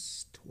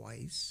once,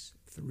 twice,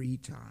 3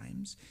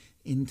 times.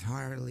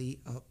 Entirely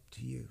up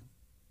to you.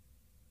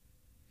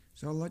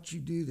 So I'll let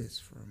you do this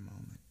for a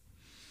moment.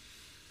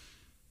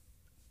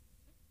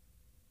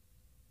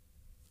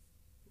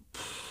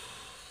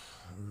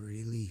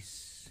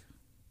 Release.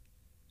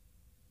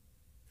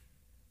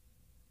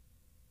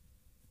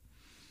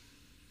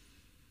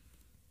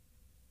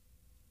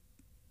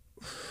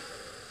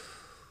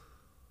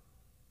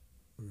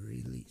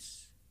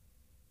 Release.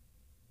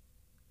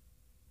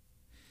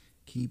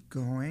 Keep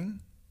going.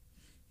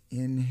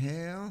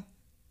 Inhale.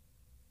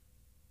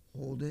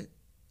 Hold it.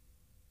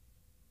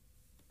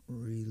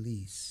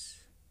 Release.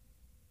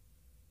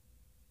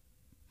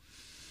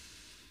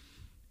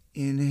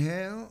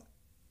 Inhale.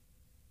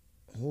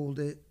 Hold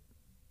it.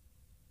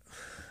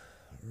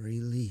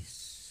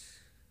 Release.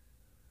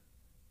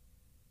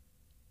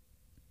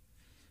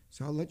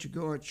 So I'll let you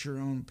go at your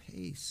own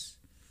pace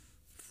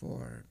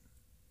for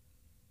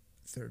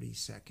 30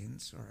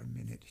 seconds or a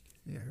minute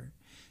here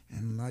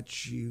and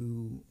let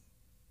you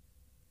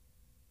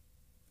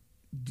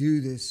do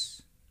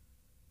this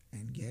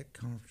and get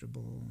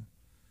comfortable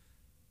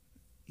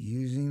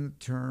using the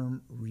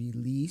term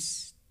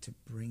release to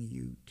bring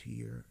you to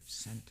your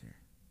center.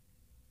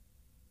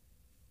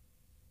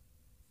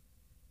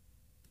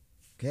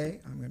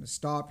 Okay, I'm going to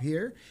stop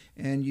here,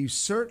 and you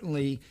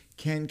certainly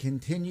can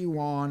continue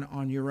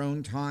on your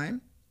own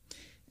time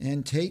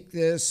and take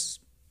this.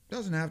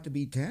 Doesn't have to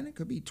be 10, it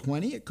could be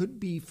 20, it could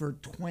be for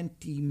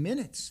 20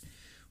 minutes.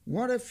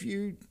 What if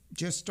you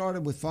just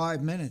started with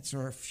 5 minutes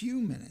or a few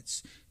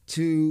minutes?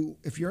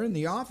 If you're in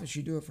the office,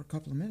 you do it for a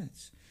couple of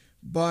minutes.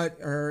 But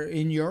or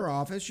in your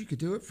office, you could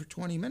do it for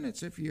 20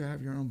 minutes if you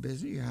have your own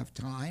business, you have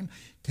time.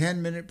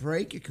 10-minute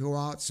break, you could go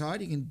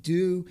outside, you can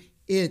do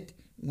it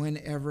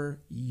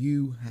whenever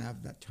you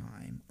have the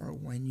time or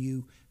when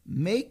you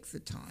make the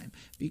time.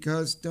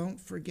 Because don't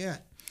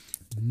forget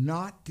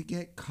not to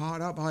get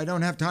caught up. I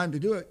don't have time to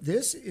do it.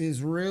 This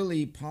is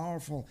really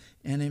powerful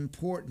and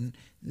important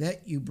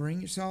that you bring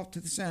yourself to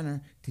the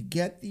center to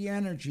get the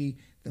energy,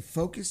 the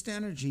focused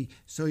energy,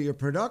 so you're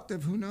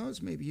productive. Who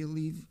knows? Maybe you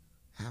leave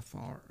half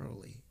hour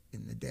early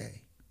in the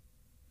day.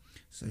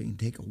 So you can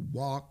take a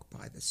walk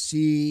by the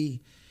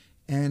sea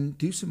and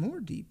do some more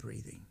deep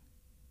breathing.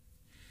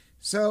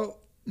 So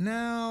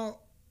now,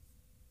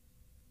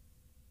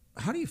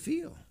 how do you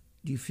feel?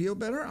 Do you feel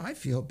better? I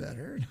feel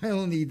better. I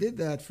only did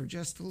that for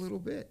just a little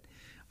bit.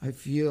 I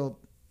feel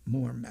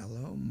more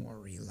mellow, more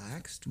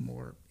relaxed,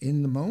 more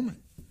in the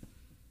moment.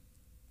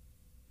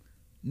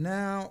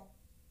 Now,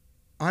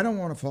 I don't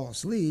want to fall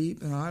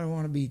asleep and I don't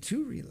want to be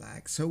too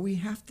relaxed. So we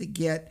have to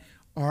get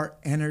our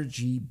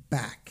energy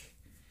back.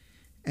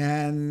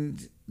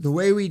 And the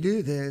way we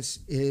do this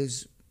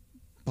is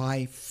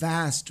by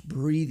fast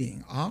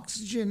breathing.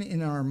 Oxygen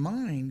in our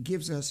mind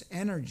gives us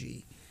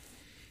energy.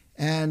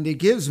 And it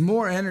gives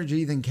more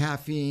energy than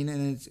caffeine,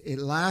 and it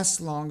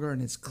lasts longer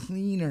and it's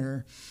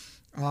cleaner.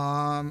 That's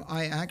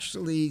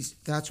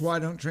why I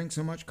don't drink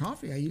so much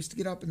coffee. I used to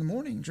get up in the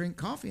morning and drink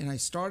coffee, and I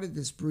started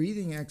this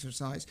breathing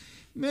exercise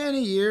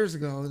many years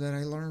ago that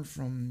I learned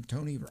from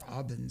Tony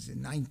Robbins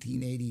in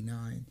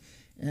 1989.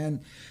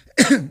 And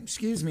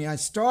excuse me, I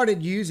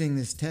started using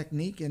this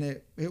technique, and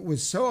it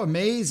was so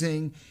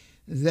amazing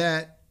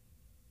that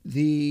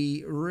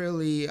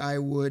I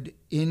would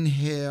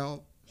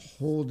inhale,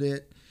 hold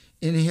it,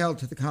 inhale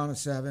to the count of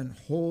 7,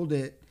 hold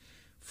it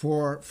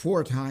for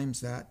 4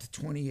 times that to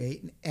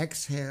 28, and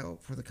exhale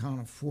for the count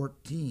of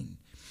 14.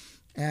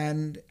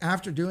 And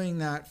after doing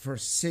that for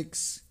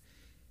 6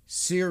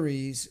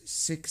 series,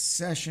 6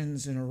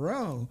 sessions in a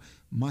row,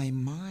 my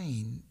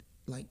mind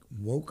like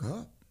woke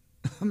up.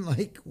 I'm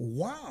like,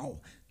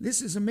 wow,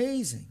 this is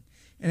amazing.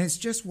 And it's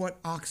just what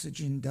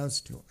oxygen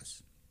does to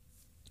us.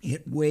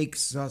 It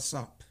wakes us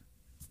up.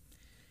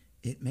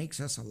 It makes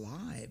us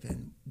alive,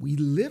 and we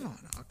live on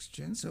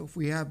oxygen. So if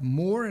we have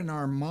more in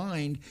our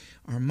mind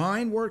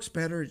works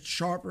better, it's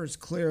sharper, it's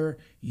clearer,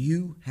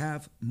 you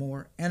have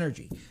more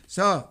energy.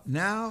 So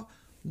now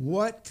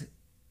what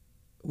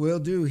we'll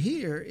do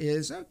here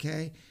is,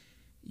 okay,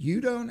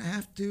 you don't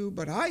have to,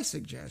 but I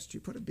suggest you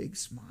put a big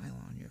smile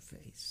on your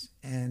face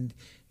and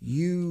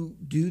you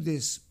do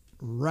this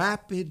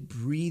rapid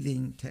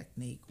breathing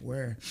technique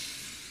where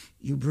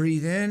you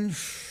breathe in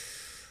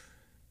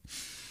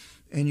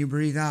and you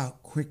breathe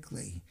out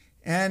quickly.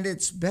 And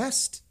it's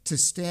best to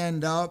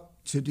stand up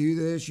to do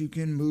this. You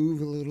can move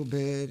a little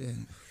bit.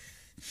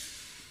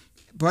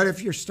 But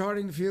if you're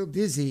starting to feel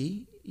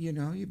dizzy,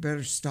 you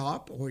better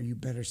stop or you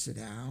better sit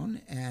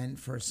down. And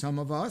for some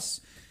of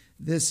us,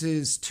 this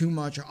is too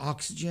much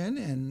oxygen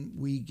and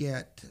we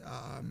get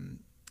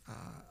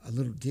a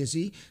little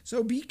dizzy.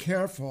 So be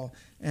careful.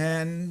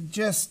 And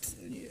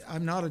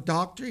I'm not a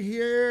doctor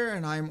here,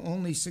 and I'm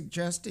only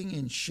suggesting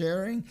and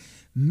sharing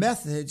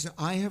methods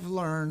I have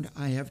learned,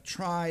 I have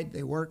tried,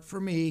 they work for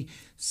me.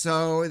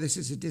 So this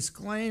is a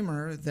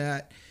disclaimer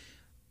that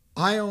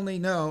I only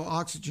know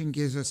oxygen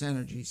gives us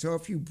energy. So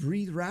if you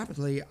breathe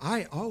rapidly,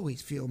 I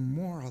always feel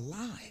more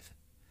alive.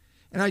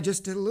 And I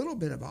just did a little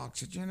bit of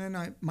oxygen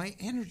and my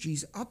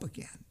energy's up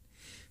again.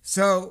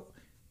 So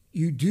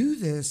you do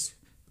this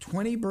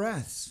 20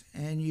 breaths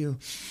and you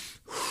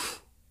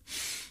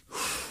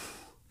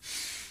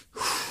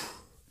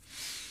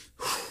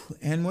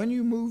and when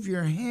you move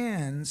your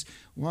hands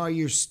while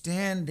you're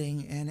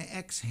standing and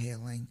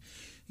exhaling,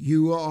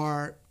 you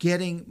are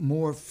getting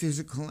more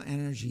physical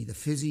energy, the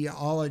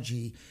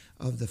physiology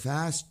of the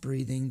fast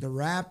breathing, the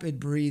rapid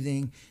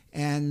breathing,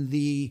 and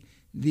the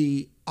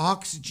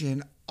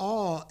oxygen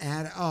all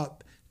add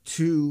up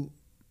to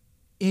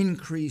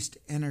increased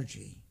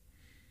energy.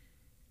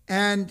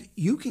 And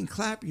you can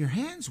clap your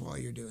hands while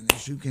you're doing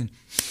this. You can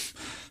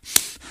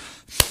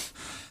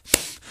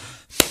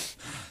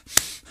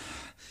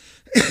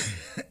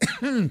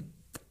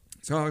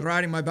So I was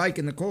riding my bike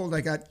in the cold.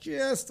 I got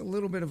just a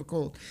little bit of a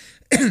cold.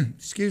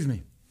 Excuse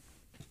me.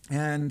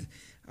 And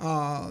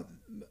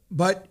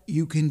but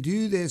you can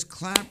do this,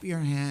 clap your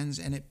hands,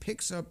 and it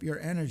picks up your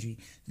energy.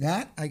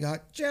 That I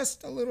got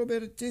just a little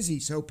bit of dizzy.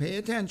 So pay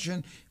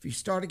attention. If you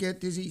start to get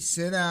dizzy,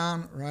 sit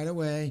down right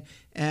away.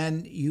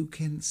 And you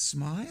can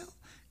smile,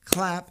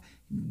 clap,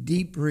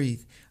 deep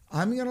breathe.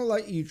 I'm going to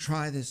let you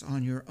try this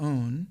on your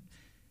own.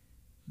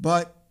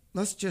 But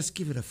let's just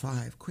give it a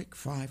 5, quick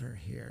 5er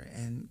here,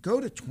 and go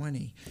to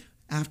 20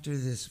 after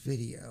this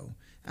video,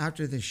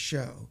 after this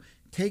show.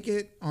 Take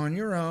it on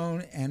your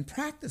own and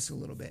practice a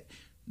little bit.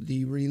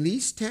 The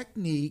release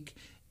technique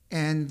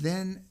and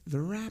then the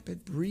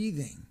rapid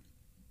breathing.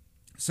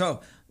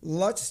 So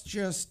let's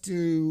just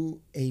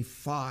do a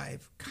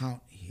 5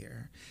 count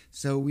here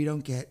so we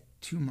don't get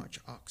too much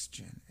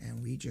oxygen,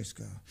 and we just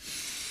go.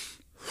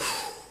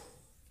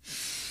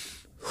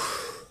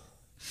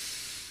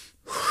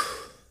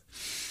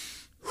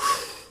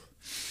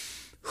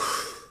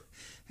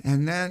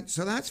 And then,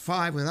 so that's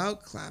 5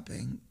 without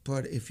clapping,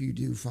 but if you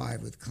do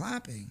 5 with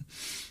clapping,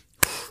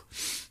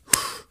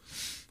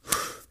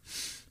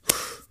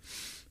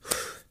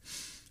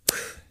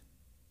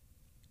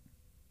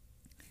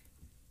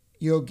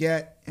 you'll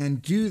get,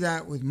 and do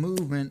that with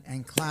movement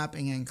and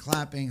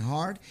clapping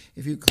hard.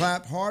 If you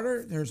clap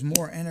harder, there's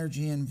more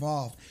energy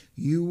involved.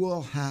 You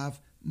will have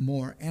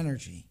more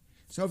energy.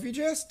 So if you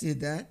just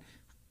did that,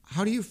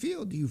 how do you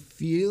feel? Do you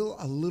feel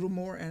a little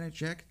more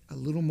energetic, a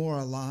little more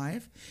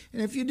alive?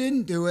 And if you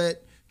didn't do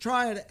it,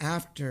 try it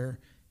after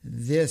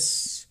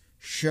this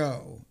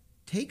show.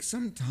 Take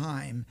some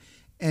time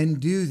and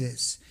do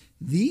this.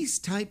 These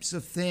types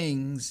of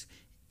things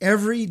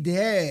every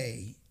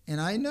day. And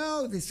I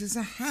know this is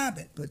a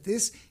habit, but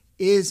this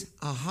is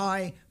a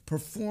high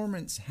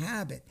performance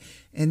habit.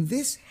 And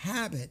this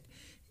habit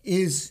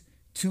is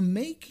to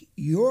make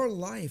your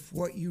life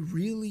what you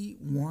really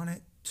want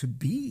it to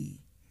be.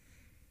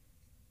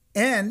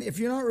 And if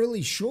you're not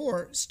really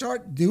sure,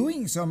 start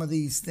doing some of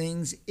these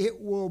things. It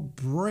will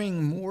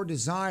bring more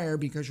desire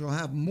because you'll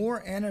have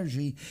more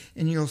energy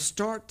and you'll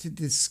start to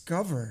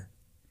discover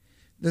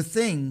the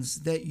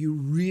things that you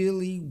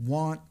really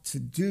want to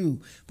do.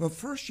 But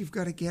first, you've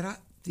got to get up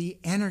the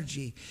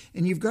energy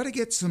and you've got to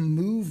get some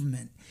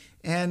movement.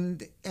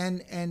 And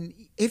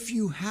if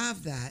you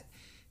have that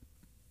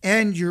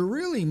and you're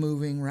really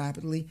moving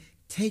rapidly,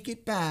 take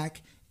it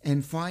back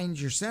and find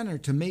your center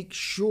to make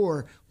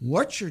sure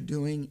what you're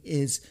doing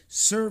is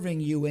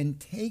serving you and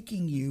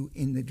taking you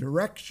in the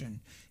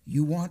direction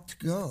you want to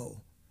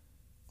go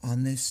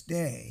on this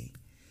day,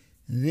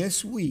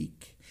 this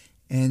week,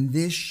 and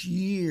this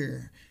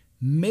year,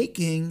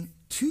 making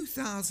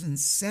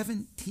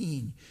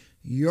 2017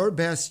 your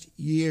best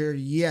year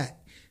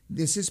yet.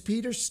 This is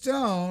Peter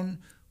Stone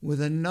with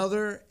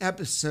another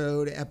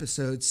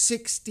episode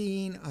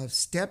 16 of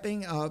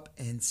Stepping Up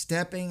and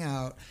Stepping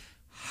Out.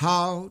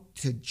 How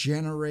to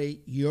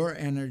generate your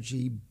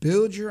energy,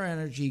 build your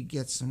energy,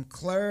 get some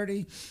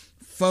clarity,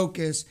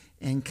 focus,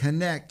 and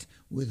connect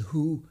with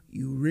who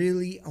you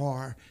really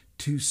are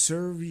to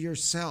serve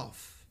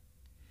yourself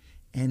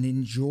and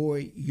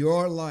enjoy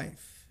your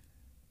life.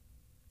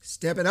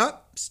 Step it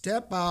up,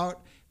 step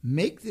out,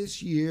 make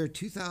this year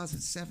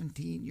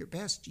 2017 your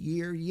best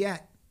year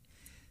yet.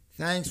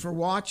 Thanks for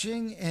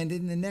watching, and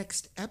in the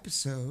next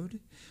episode,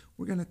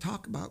 we're going to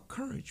talk about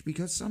courage,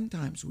 because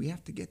sometimes we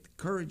have to get the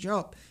courage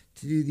up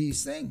to do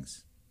these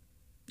things.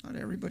 Not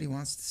everybody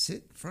wants to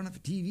sit in front of a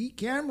TV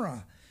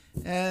camera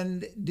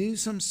and do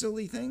some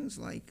silly things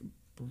like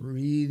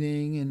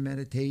breathing and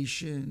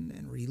meditation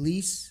and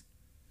release.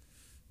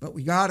 But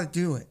we got to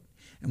do it.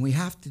 And we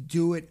have to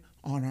do it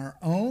on our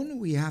own.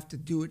 We have to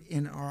do it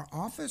in our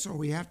office, or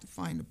we have to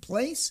find a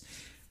place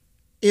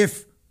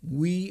if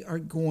we are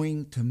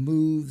going to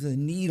move the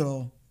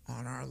needle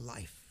on our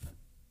life.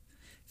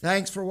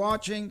 Thanks for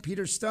watching.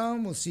 Peter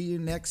Stone. We'll see you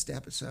next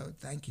episode.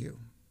 Thank you.